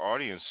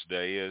audience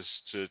today is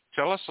to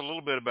tell us a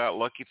little bit about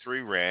Lucky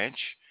 3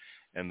 Ranch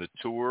and the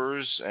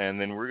tours, and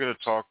then we're going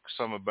to talk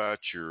some about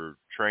your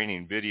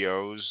training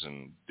videos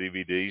and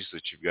DVDs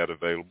that you've got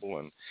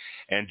available,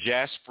 and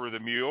Jasper the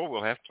Mule.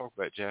 We'll have to talk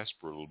about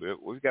Jasper a little bit.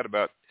 We've got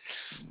about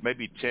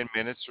maybe 10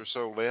 minutes or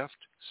so left.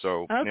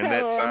 So okay, in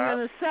that well, time, I'm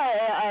going to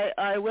say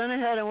I went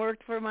ahead and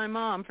worked for my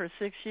mom for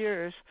 6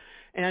 years,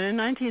 and in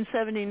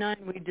 1979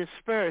 we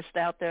dispersed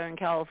out there in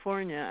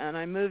California, and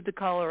I moved to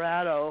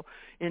Colorado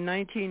in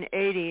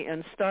 1980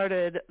 and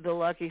started the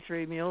Lucky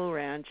 3 Mule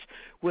Ranch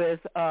with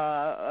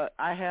I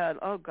had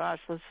a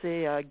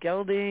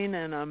gelding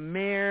and a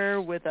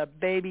mare with a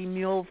baby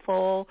mule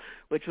foal,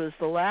 which was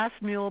the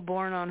last mule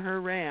born on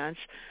her ranch.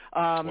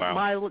 Wow.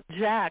 My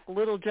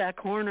little Jack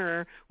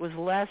Horner, was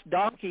the last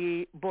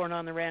donkey born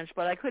on the ranch,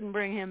 but I couldn't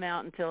bring him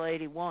out until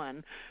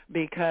 81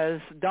 because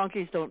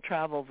donkeys don't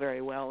travel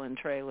very well in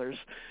trailers,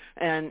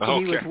 and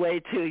he was way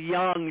too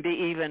young to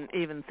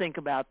even think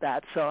about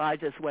that. So I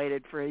just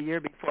waited for a year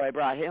before I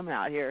brought him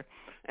out here,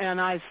 and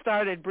I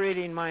started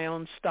breeding my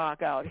own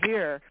stock out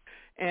here.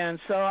 And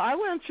so I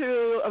went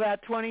through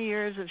about 20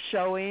 years of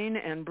showing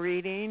and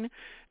breeding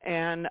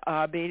and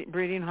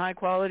breeding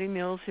high-quality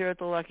mules here at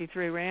the Lucky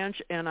 3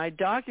 Ranch, and I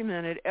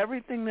documented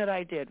everything that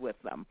I did with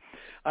them.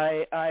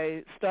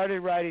 I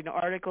started writing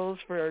articles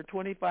for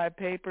 25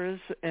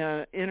 papers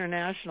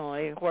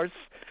internationally, horse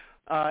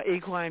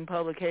equine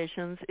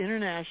publications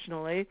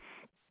internationally.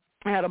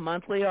 I had a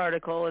monthly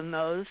article in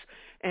those,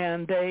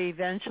 and they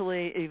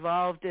eventually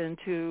evolved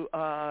into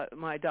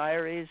my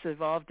diaries,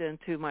 evolved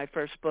into my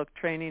first book,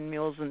 Training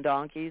Mules and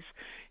Donkeys,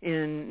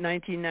 in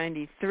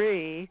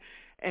 1993,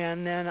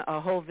 and then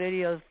a whole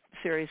video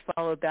series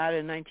followed that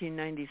in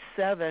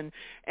 1997,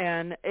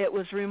 and it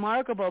was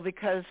remarkable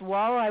because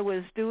while I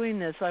was doing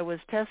this, I was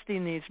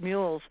testing these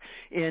mules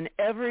in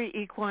every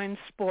equine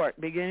sport,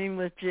 beginning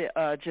with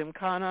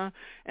Gymkhana,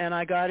 and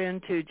I got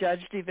into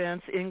judged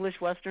events,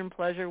 English, Western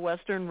pleasure,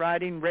 Western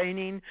riding,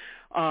 reining,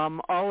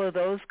 all of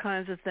those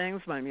kinds of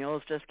things. My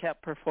mules just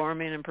kept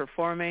performing,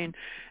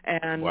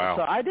 and wow.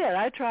 So I did.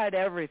 I tried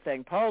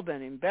everything, pole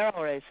bending,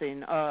 barrel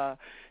racing,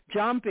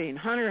 jumping,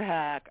 hunter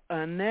hack,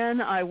 and then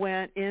I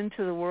went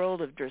into the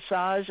world of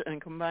dressage and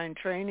combined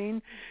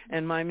training,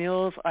 and my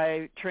mules,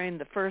 I trained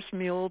the first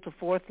mule to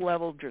 4th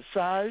level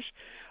dressage.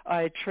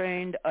 I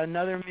trained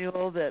another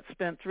mule that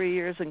spent 3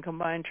 years in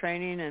combined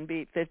training and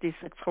beat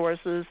 56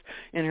 horses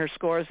in her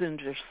scores in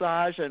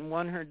dressage and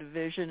won her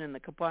division in the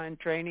combined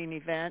training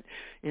event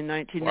in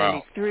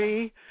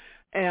 1993. Wow.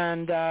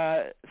 And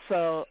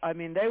so, I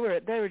mean, they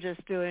were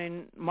just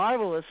doing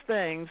marvelous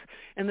things.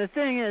 And the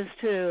thing is,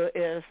 too,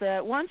 is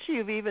that once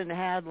you've even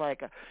had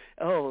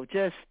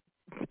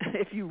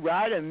if you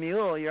ride a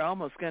mule, you're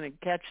almost going to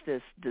catch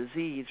this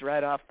disease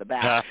right off the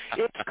bat.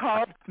 It's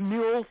called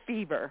mule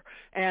fever,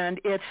 and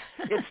it's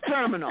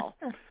terminal.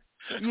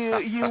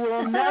 You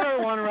will never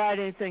want to ride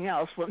anything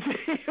else once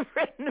you've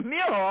ridden a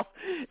mule,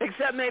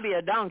 except maybe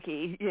a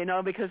donkey,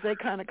 because they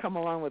kind of come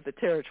along with the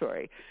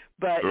territory.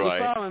 But you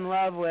fall in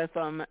love with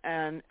them,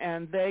 and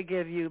they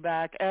give you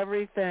back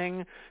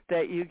everything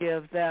that you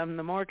give them.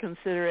 The more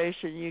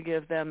consideration you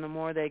give them, the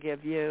more they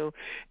give you.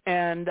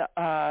 And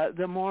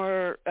the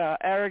more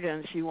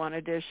arrogance you want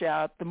to dish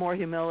out, the more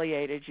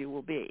humiliated you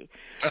will be.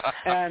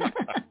 And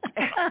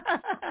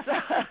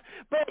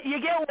but you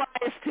get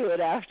wise to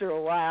it after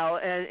a while,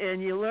 and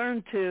you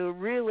learn to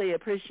really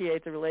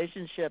appreciate the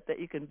relationship that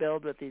you can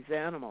build with these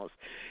animals.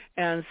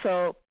 And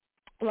so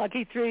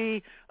Lucky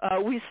 3,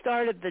 we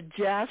started the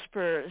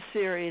Jasper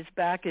series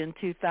back in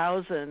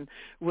 2000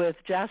 with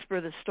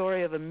Jasper, the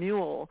Story of a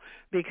Mule,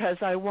 because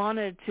I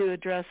wanted to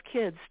address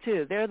kids,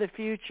 too. They're the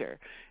future,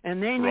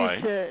 and they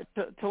need to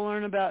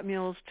learn about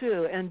mules,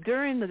 too. And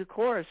during the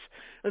course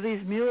of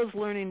these mules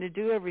learning to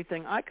do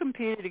everything, I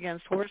competed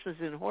against horses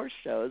in horse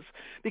shows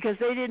because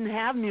they didn't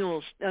have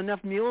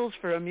enough mules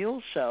for a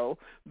mule show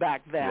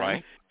back then.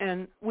 Right.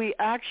 And we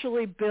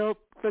actually built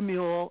the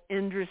mule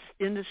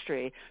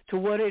industry to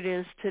what it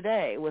is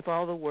today with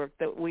all the work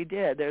that we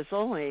did. There's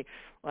only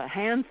a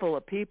handful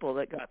of people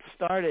that got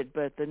started,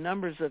 but the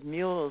numbers of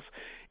mules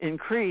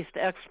increased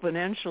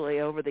exponentially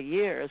over the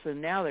years,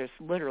 and now there's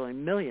literally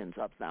millions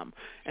of them,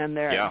 and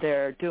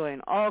they're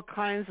doing all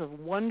kinds of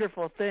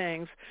wonderful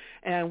things.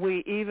 And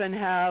we even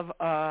have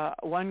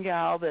one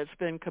gal that's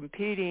been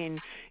competing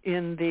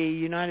in the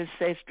United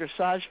States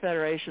Dressage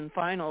Federation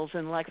finals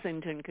in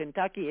Lexington,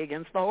 Kentucky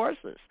against the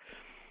horses.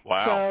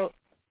 Wow. So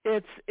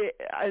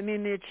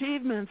the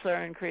achievements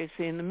are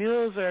increasing. The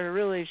mules are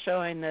really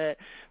showing that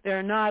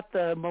they're not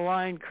the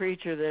maligned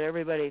creature that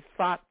everybody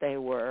thought they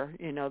were,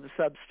 the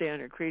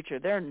substandard creature.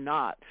 They're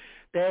not.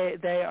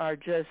 They are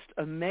just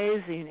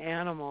amazing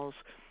animals.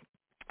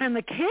 And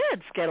the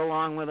kids get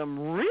along with them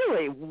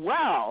really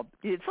well,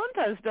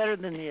 sometimes better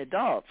than the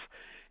adults.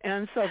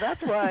 And so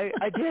that's why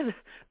I did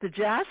the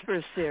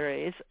Jasper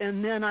series.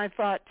 And then I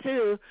thought,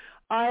 too,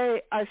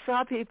 I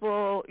saw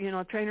people,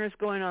 trainers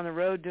going on the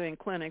road doing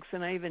clinics,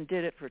 and I even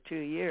did it for 2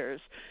 years.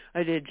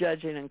 I did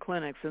judging in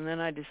clinics, and then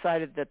I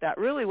decided that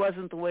really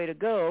wasn't the way to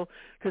go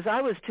because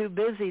I was too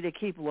busy to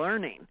keep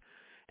learning.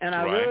 And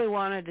I really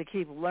wanted to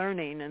keep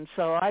learning, and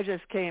so I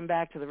just came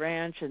back to the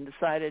ranch and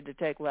decided to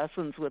take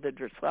lessons with a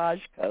dressage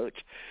coach.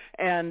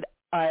 And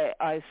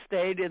I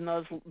stayed in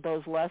those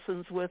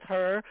lessons with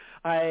her.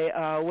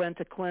 I went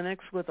to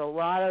clinics with a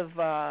lot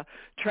of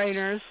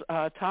trainers,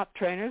 top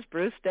trainers.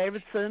 Bruce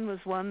Davidson was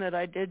one that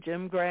I did,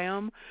 Jim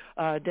Graham,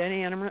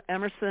 Denny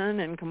Emerson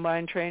in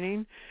combined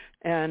training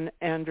and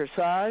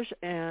dressage,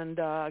 and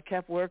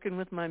kept working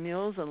with my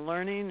mules and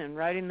learning and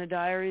writing the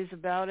diaries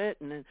about it,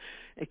 and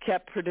it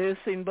kept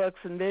producing books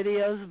and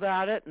videos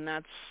about it, and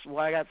that's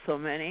why I got so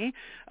many.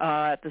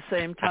 At the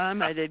same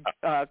time, I did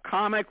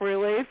comic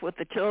relief with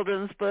the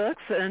children's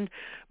books,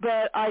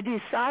 but I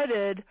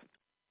decided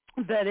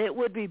that it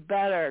would be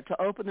better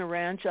to open the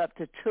ranch up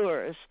to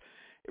tours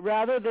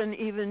rather than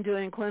even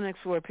doing clinics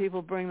where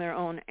people bring their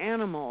own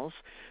animals,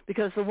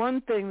 because the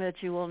one thing that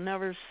you will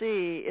never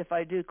see if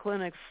I do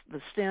clinics the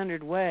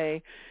standard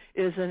way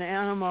is an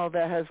animal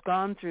that has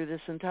gone through this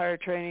entire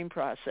training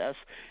process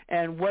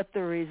and what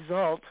the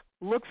result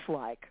looks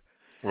like.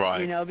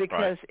 Right.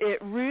 Because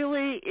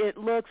it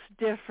looks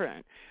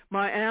different.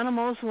 My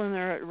animals, when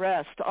they're at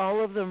rest, all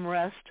of them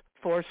rest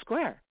four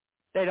square.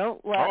 They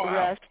don't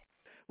rest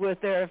with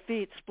their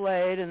feet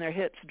splayed and their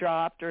hips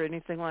dropped or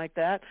anything like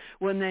that.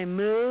 When they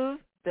move.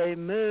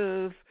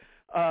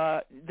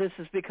 This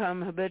has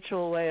become a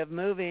habitual way of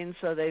moving,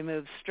 so they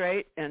move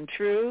straight and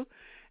true,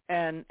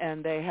 and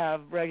they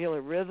have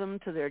regular rhythm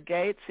to their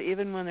gaits,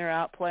 even when they're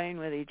out playing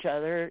with each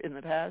other in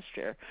the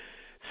pasture.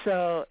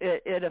 So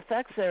it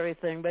affects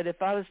everything. But if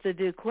I was to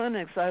do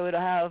clinics, I would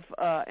have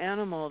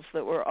animals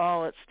that were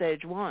all at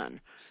stage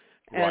 1.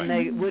 And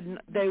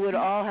they would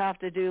all have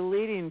to do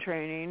leading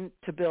training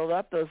to build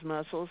up those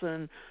muscles,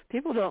 and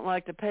people don't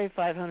like to pay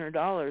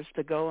 $500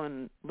 to go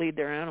and lead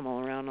their animal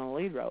around on a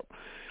lead rope.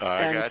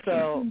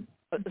 So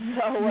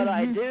what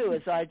I do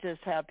is I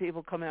just have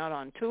people come out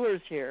on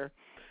tours here,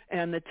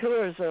 and the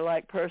tours are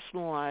like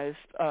personalized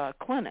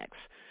clinics.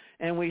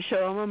 And we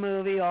show them a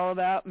movie all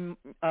about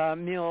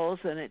mules,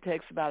 and it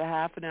takes about a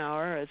half an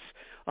hour. It's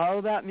all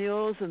about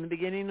mules and the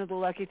beginning of the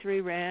Lucky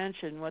 3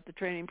 Ranch and what the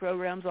training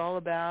program's all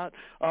about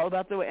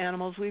the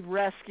animals we've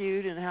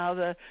rescued and how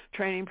the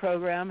training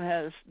program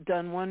has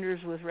done wonders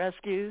with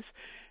rescues.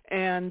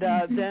 And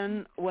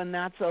then when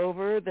that's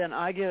over, then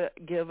I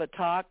give a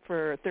talk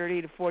for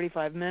 30 to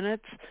 45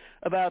 minutes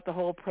about the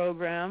whole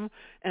program,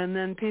 and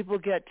then people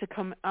get to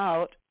come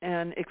out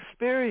and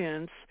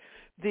experience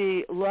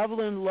the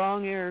Loveland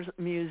Long Ears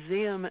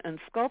Museum and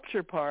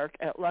Sculpture Park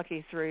at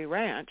Lucky 3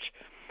 Ranch,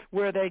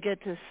 where they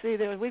get to see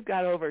that we've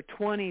got over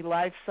 20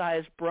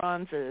 life-size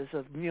bronzes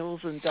of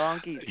mules and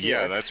donkeys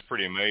here. Yeah, that's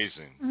pretty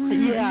amazing.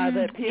 Yeah,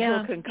 that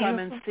people can come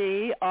and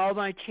see. All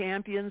my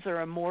champions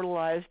are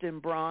immortalized in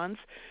bronze,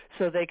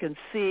 so they can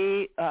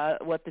see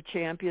what the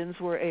champions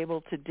were able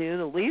to do,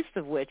 the least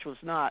of which was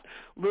not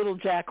little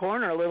Jack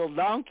Horner, little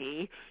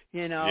donkey.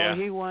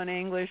 He won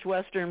English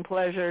Western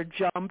Pleasure,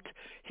 jumped,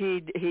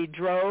 he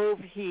drove,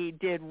 he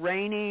did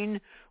reining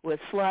with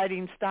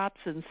sliding stops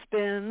and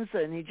spins,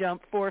 and he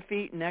jumped 4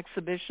 feet in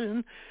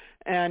exhibition,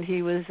 and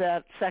he was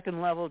at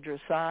second level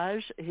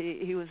dressage.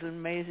 He was an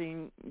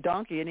amazing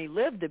donkey, and he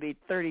lived to be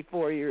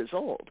 34 years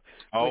old.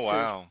 Oh,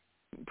 wow.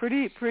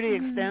 Pretty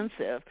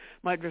extensive.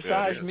 My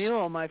dressage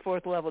mule, my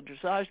 4th level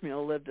dressage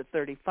mule, lived to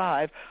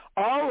 35.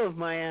 All of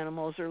my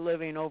animals are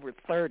living over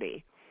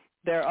 30.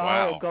 They're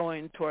Wow. all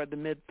going toward the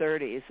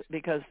mid-30s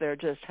because they're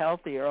just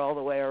healthier all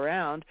the way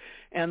around.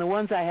 And the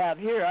ones I have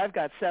here, I've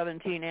got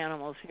 17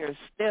 animals here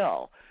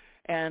still.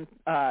 And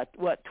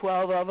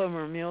 12 of them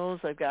are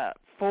mules. I've got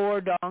 4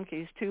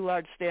 donkeys, 2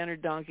 large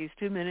standard donkeys,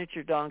 2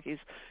 miniature donkeys,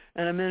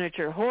 and a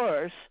miniature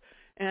horse.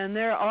 And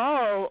they're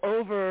all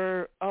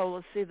over,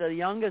 let's see, the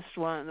youngest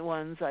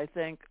ones, I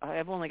think, I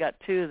have only got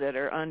 2 that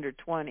are under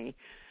 20.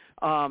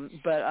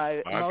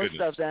 But most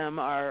of them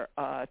are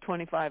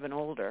 25 and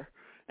older.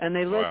 And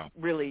they look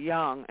really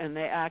young, and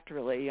they act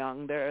really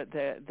young.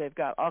 They've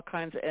got all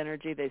kinds of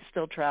energy. They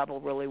still travel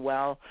really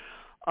well.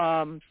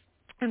 And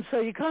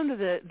so you come to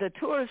the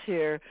tours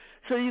here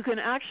so you can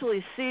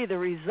actually see the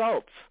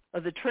results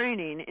of the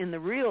training in the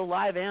real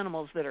live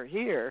animals that are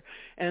here.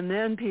 And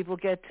then people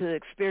get to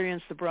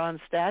experience the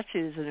bronze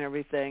statues and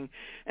everything.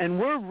 And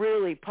we're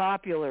really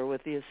popular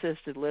with the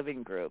assisted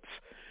living groups.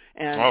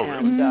 And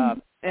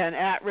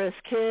at-risk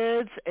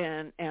kids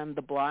and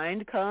the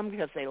blind come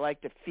because they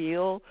like to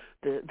feel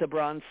the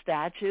bronze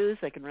statues.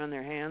 They can run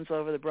their hands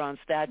over the bronze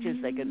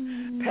statues. They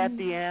can pet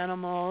the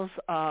animals.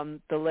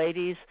 The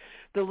ladies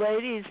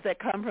that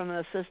come from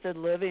the assisted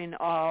living,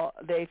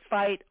 they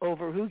fight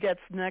over who gets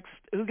to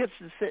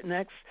sit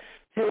next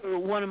to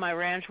one of my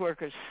ranch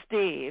workers,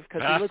 Steve,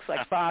 because he looks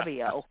like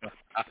Fabio.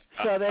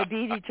 So they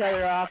beat each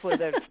other off with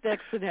their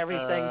sticks and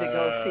everything to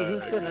go see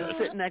who's going to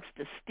sit next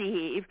to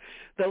Steve.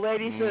 The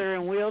ladies that are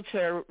in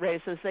wheelchair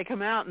races, they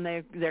come out and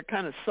they're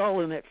kind of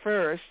sullen at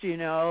first,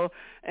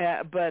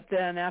 but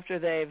then after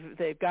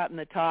they've gotten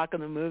the talk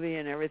and the movie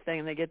and everything,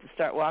 and they get to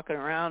start walking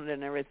around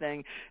and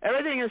everything.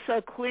 Everything is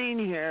so clean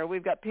here.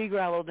 We've got pea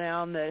gravel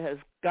down that has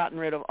gotten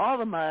rid of all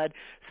the mud,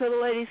 so the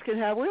ladies can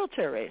have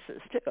wheelchair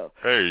races too.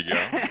 There you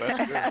go.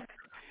 That's good.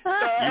 So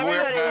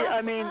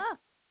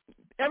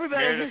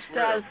everybody just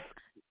does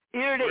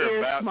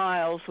ear-to-ear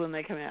smiles when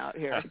they come out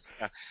here.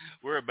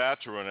 We're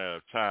about to run out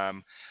of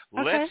time.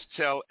 Okay. Let's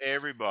tell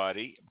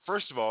everybody,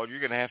 first of all, you're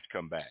going to have to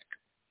come back.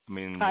 I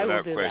mean,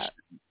 without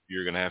question,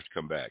 you're going to have to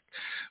come back.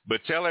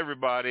 But tell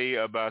everybody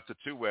about the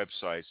 2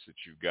 websites that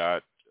you've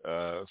got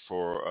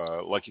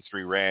for Lucky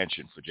 3 Ranch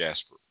and for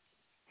Jasper.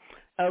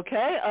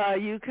 Okay,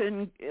 you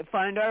can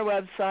find our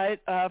website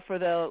for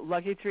the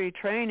Lucky 3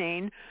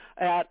 training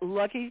at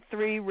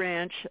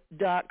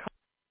lucky3ranch.com.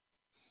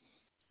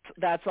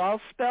 That's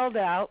all spelled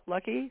out,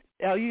 Lucky,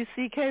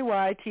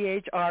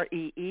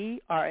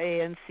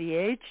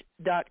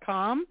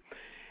 LUCKYTHREERANCH.com.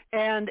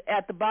 And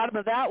at the bottom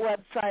of that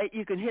website,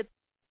 you can hit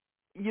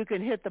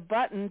the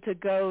button to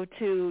go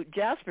to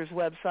Jasper's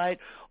website,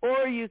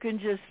 or you can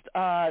just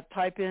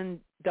type in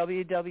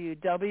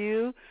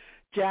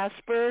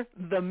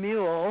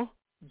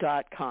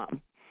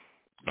www.jasperthemule.com.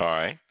 All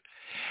right.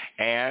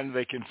 And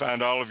they can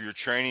find all of your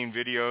training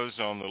videos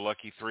on the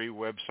Lucky 3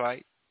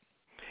 website?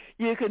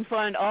 You can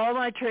find all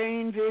my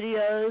training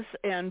videos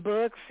and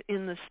books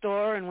in the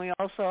store, and we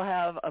also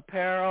have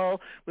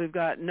apparel. We've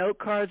got note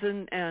cards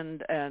and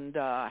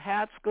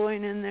hats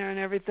going in there and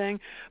everything.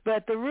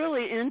 But the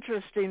really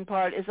interesting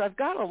part is I've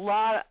got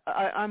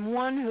I'm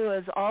one who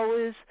has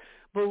always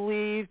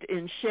believed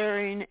in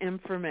sharing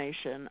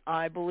information.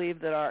 I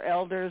believe that our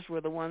elders were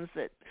the ones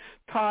that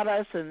taught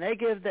us, and they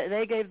gave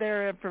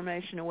their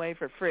information away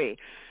for free.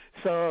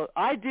 So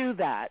I do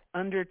that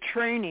under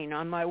training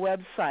on my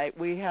website.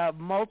 We have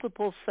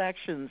multiple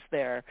sections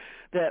there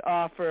that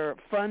offer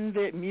fun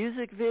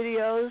music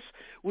videos.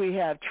 We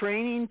have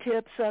training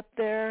tips up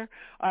there.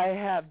 I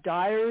have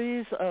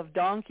diaries of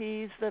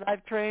donkeys that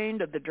I've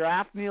trained, of the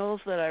draft mules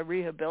that I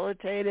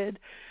rehabilitated.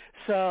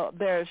 So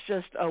there's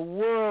just a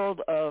world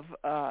of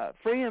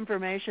free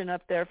information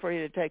up there for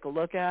you to take a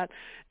look at.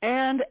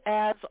 And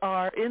as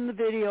are in the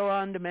video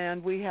on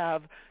demand, we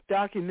have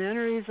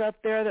documentaries up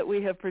there that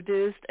we have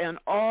produced and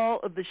all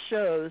of the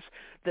shows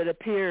that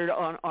appeared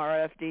on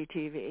RFD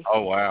TV.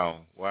 Oh,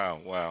 wow.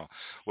 Well,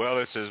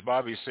 it's as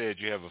Bobby said,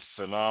 you have a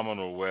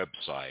phenomenal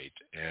website,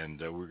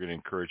 and we're going to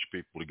encourage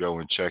people to go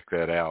and check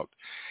that out,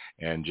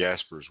 and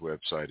Jasper's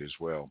website as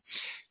well.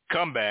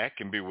 Come back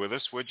and be with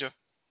us, would you?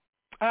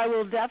 I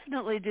will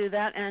definitely do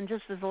that. And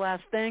just as a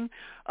last thing,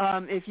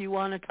 if you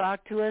want to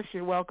talk to us,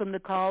 you're welcome to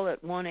call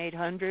at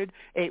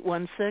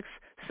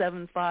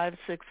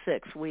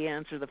 1-800-816-7566. We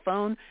answer the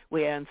phone.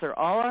 We answer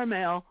all our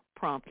mail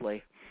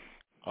promptly.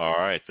 All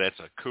right. That's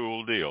a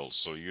cool deal.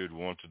 So you'd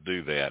want to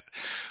do that.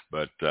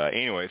 But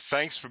anyway,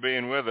 thanks for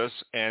being with us.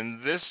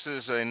 And this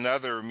is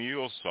another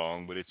mule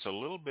song, but it's a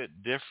little bit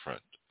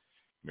different,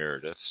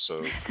 Meredith.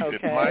 So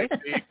it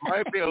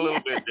might be a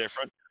little bit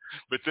different.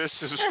 But this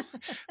is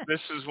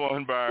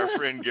one by our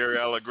friend Gary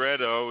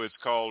Allegretto. It's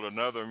called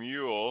Another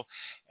Mule.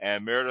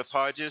 And Meredith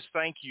Hodges,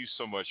 thank you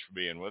so much for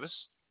being with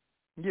us.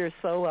 You're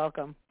so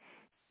welcome.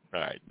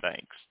 All right,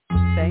 thanks.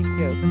 Thank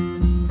you.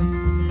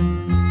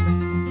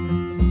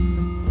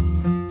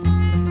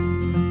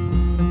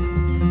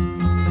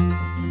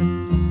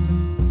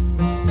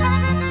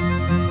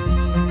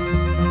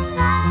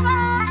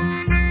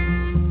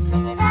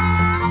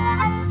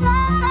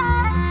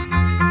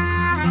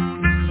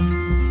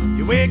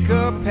 Wake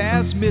up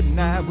past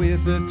midnight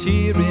with a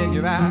tear in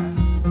your eye,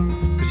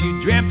 'cause you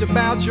dreamt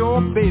about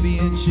your baby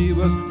and she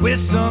was with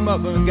some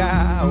other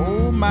guy.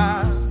 Oh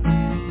my,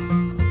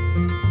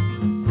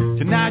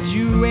 tonight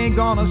you ain't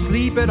gonna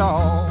sleep at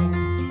all.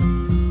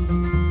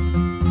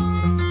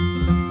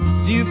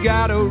 You've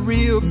got a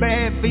real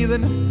bad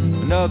feeling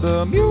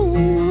another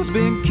mule's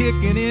been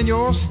kicking in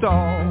your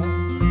stall.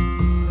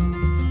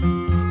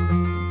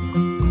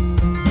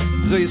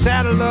 So you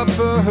saddle up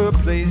for her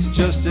place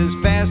just as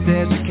fast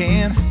as you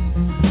can.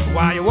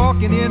 While you're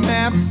walking in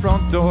that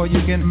front door,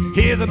 you can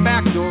hear the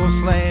back door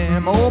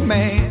slam. Oh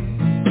man,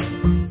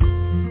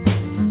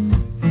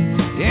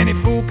 any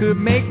fool could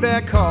make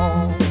that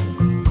call.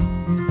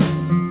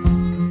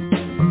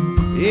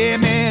 Yeah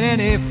man,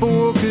 any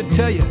fool could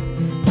tell you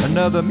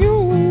another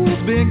mule's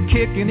been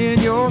kicking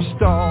in your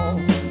stall.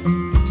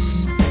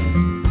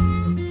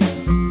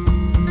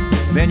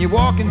 Then you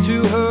walk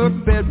into her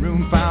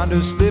bedroom, find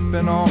her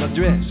slipping on a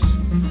dress,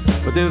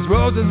 but there's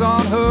roses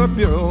on her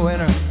bureau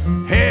and her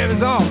hair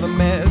is all a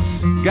mess.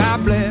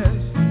 God bless.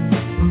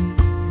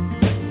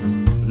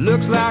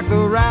 Looks like the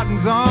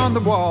writing's on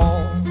the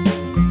wall,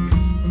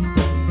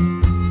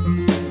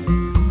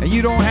 and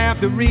you don't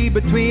have to read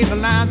between the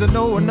lines to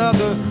know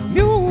another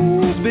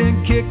mule's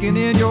been kicking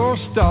in your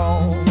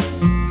stall.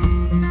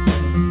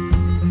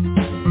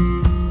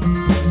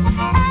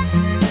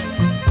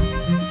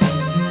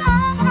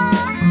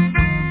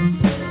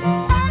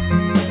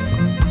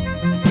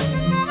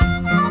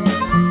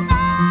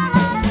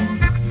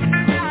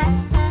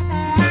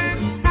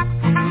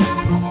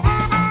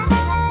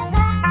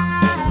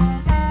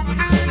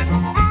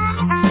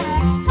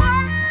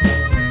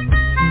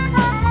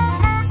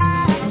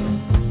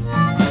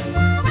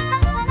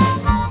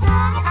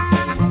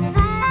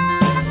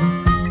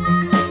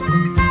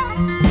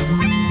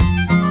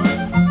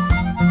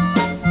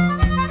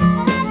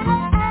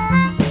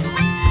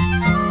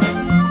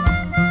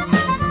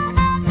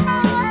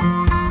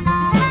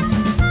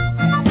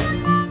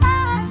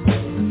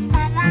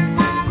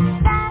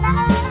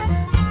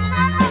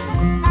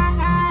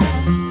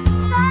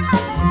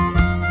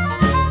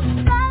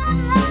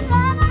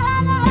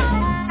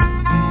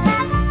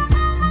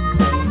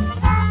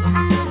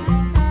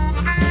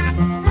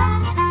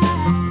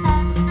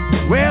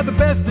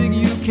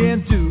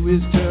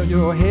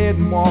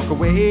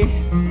 Away.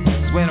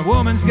 'Cause when a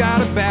woman's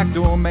got a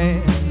backdoor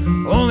man,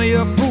 only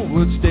a fool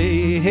would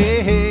stay.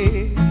 Hey,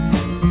 hey.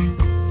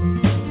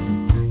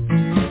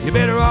 You're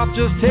better off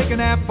just taking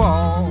that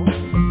fall.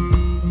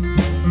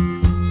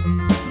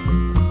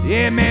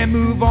 Yeah, man,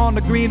 move on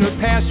to greener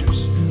pastures.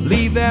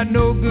 Leave that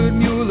no good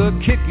mule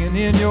kicking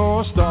in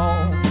your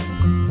stall.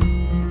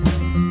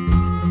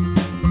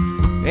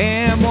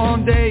 And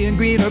one day in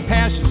greener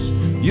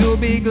pastures, you'll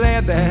be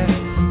glad that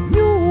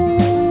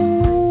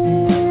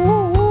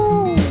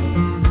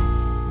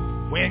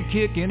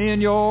kicking in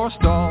your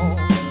stall.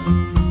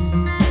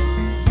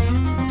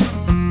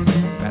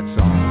 That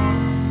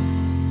song.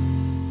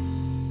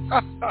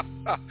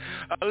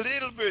 A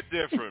little bit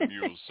different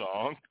mule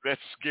song.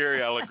 That's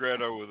Scary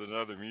Allegretto with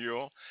Another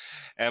Mule.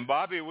 And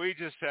Bobby, we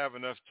just have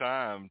enough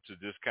time to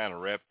just kind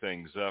of wrap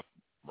things up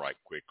right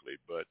quickly.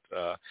 But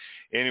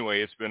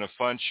anyway, it's been a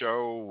fun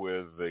show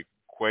with the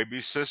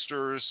QUEBE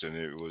sisters, and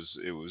it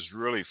was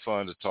really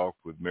fun to talk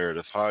with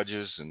Meredith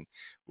Hodges, and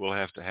we'll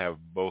have to have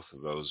both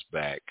of those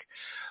back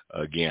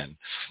again.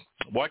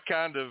 What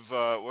kind of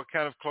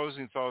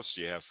closing thoughts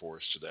do you have for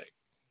us today?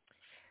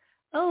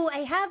 Oh,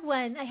 I have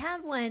one.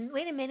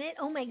 Wait a minute.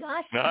 Oh my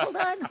gosh. Hold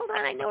on.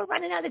 I know we're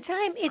running out of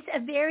time. It's a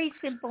very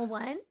simple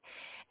one.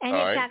 And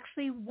it's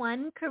actually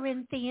 1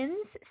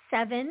 Corinthians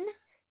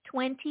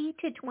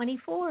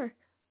 7:20-24.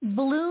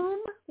 Bloom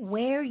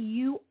where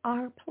you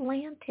are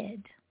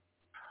planted.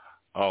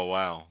 Oh,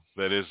 wow.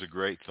 That is a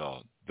great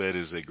thought.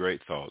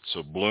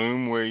 So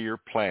bloom where you're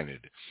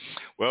planted.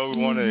 Well, we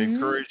want to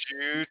encourage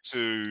you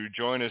to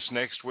join us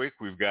next week.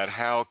 We've got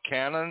Hal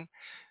Cannon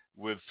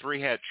with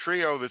Three Hat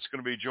Trio that's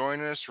going to be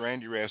joining us,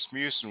 Randy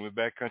Rasmussen with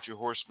Backcountry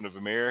Horsemen of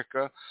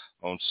America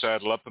on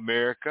Saddle Up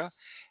America.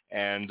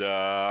 And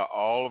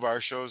all of our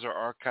shows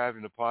are archived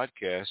in the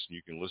podcast, and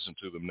you can listen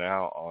to them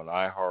now on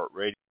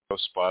iHeartRadio,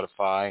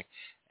 Spotify,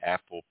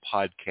 Apple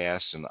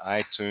Podcasts, and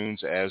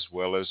iTunes, as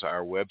well as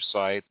our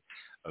website,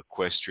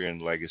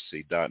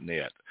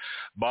 EQUESTRIANLegacy.net.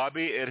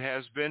 Bobby, it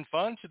has been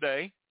fun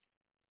today.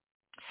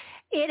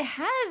 It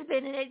has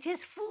been, and it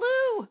just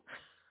flew.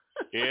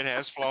 It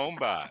has flown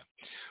by.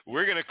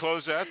 We're going to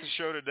close out the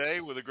show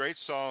today with a great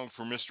song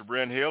from Mr.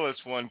 Brent Hill.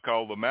 It's one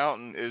called The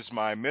Mountain Is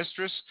My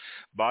Mistress.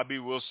 Bobby,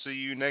 we'll see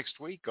you next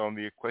week on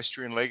the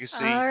Equestrian Legacy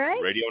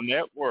Radio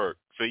Network.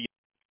 See you.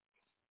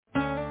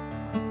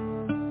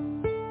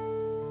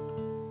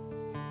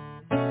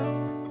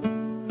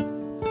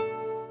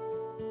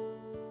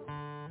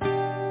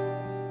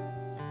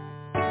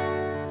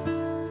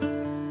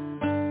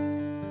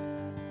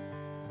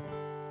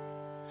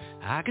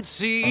 I could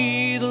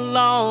see the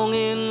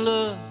longing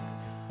look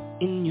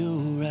in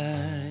your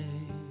eyes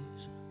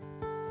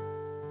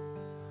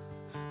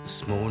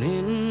this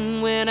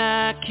morning when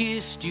I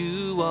kissed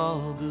you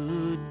all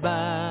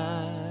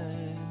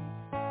goodbye.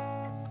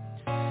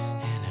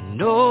 And I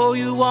know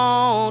you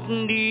want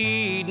and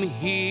need me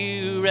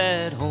here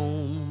at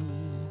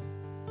home,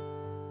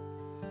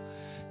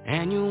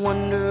 and you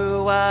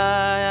wonder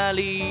why I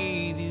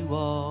leave you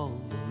all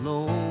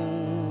alone.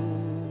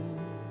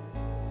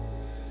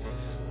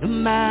 The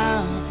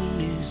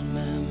mountain is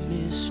my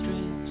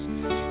mistress,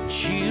 and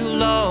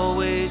she'll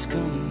always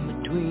come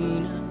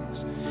between us,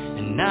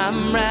 and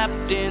I'm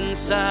wrapped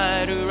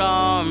inside her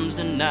arms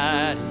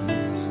tonight in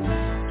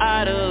this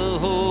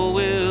Idaho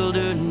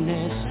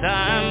wilderness.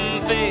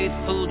 I'm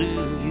faithful to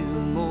you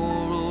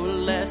more or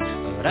less,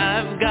 but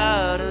I've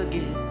gotta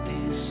get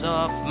this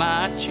off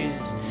my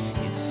chest.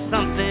 It's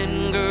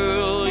something,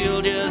 girl,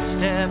 you'll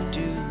just have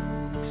to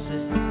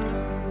accept.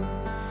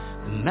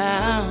 The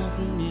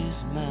mountain is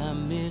my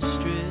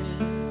mistress.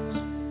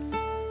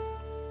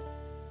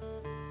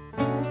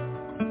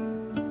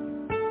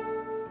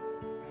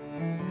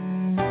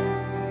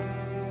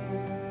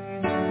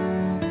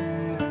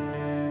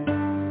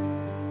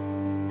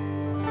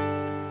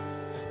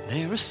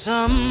 There are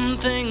some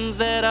things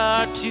that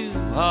are too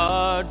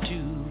hard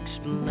to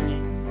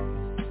explain,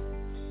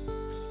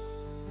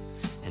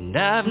 and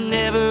I've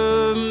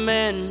never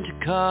meant to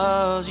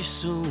cause you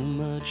so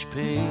much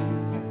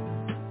pain.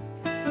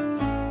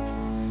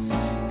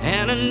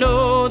 And I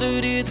know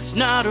that it's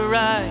not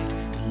right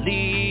to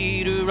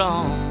lead her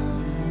on,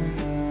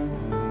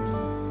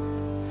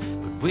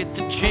 but with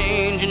the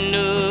changing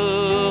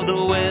of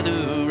the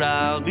weather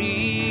I'll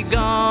be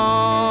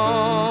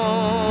gone.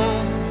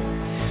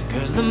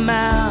 'Cause the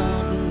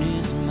mountain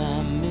is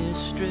my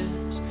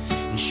mistress,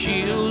 and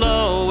she'll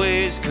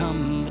always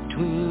come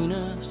between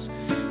us,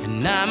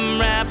 and I'm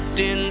wrapped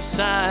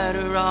inside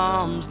her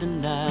arms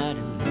tonight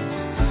in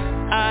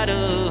this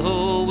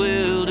Idaho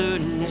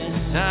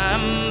wilderness.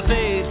 I'm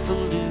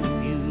faithful to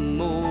you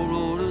more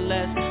or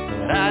less,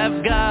 but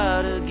I've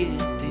gotta get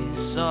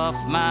this off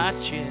my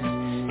chest.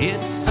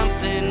 It's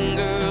something,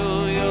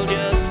 girl, you'll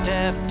just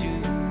have to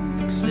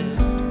accept.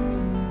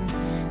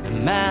 The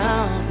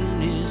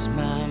mountain is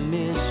my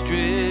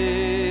mistress.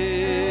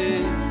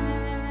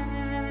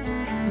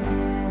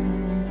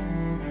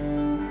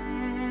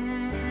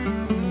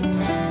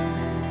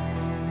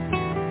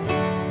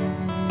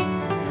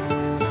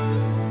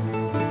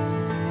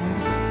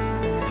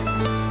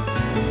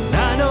 And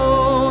I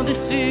know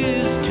this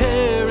is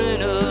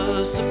tearing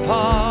us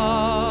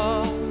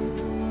apart,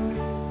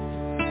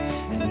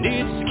 and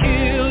it's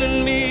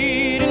killing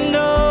me to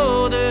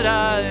know that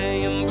I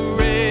am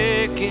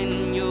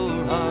breaking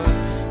your heart.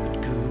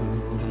 But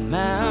girl, the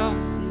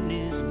mountain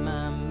is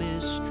my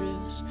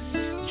mistress,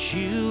 and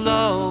she'll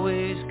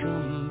always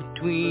come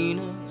between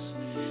us,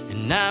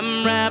 and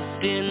I'm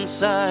wrapped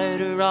inside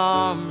her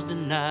arms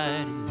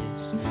tonight in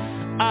this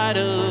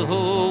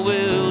Idaho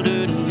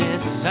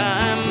wilderness.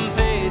 I'm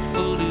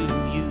faithful to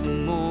you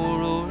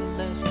more or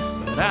less,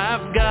 but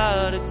I've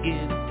gotta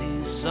get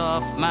this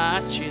off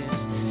my chest.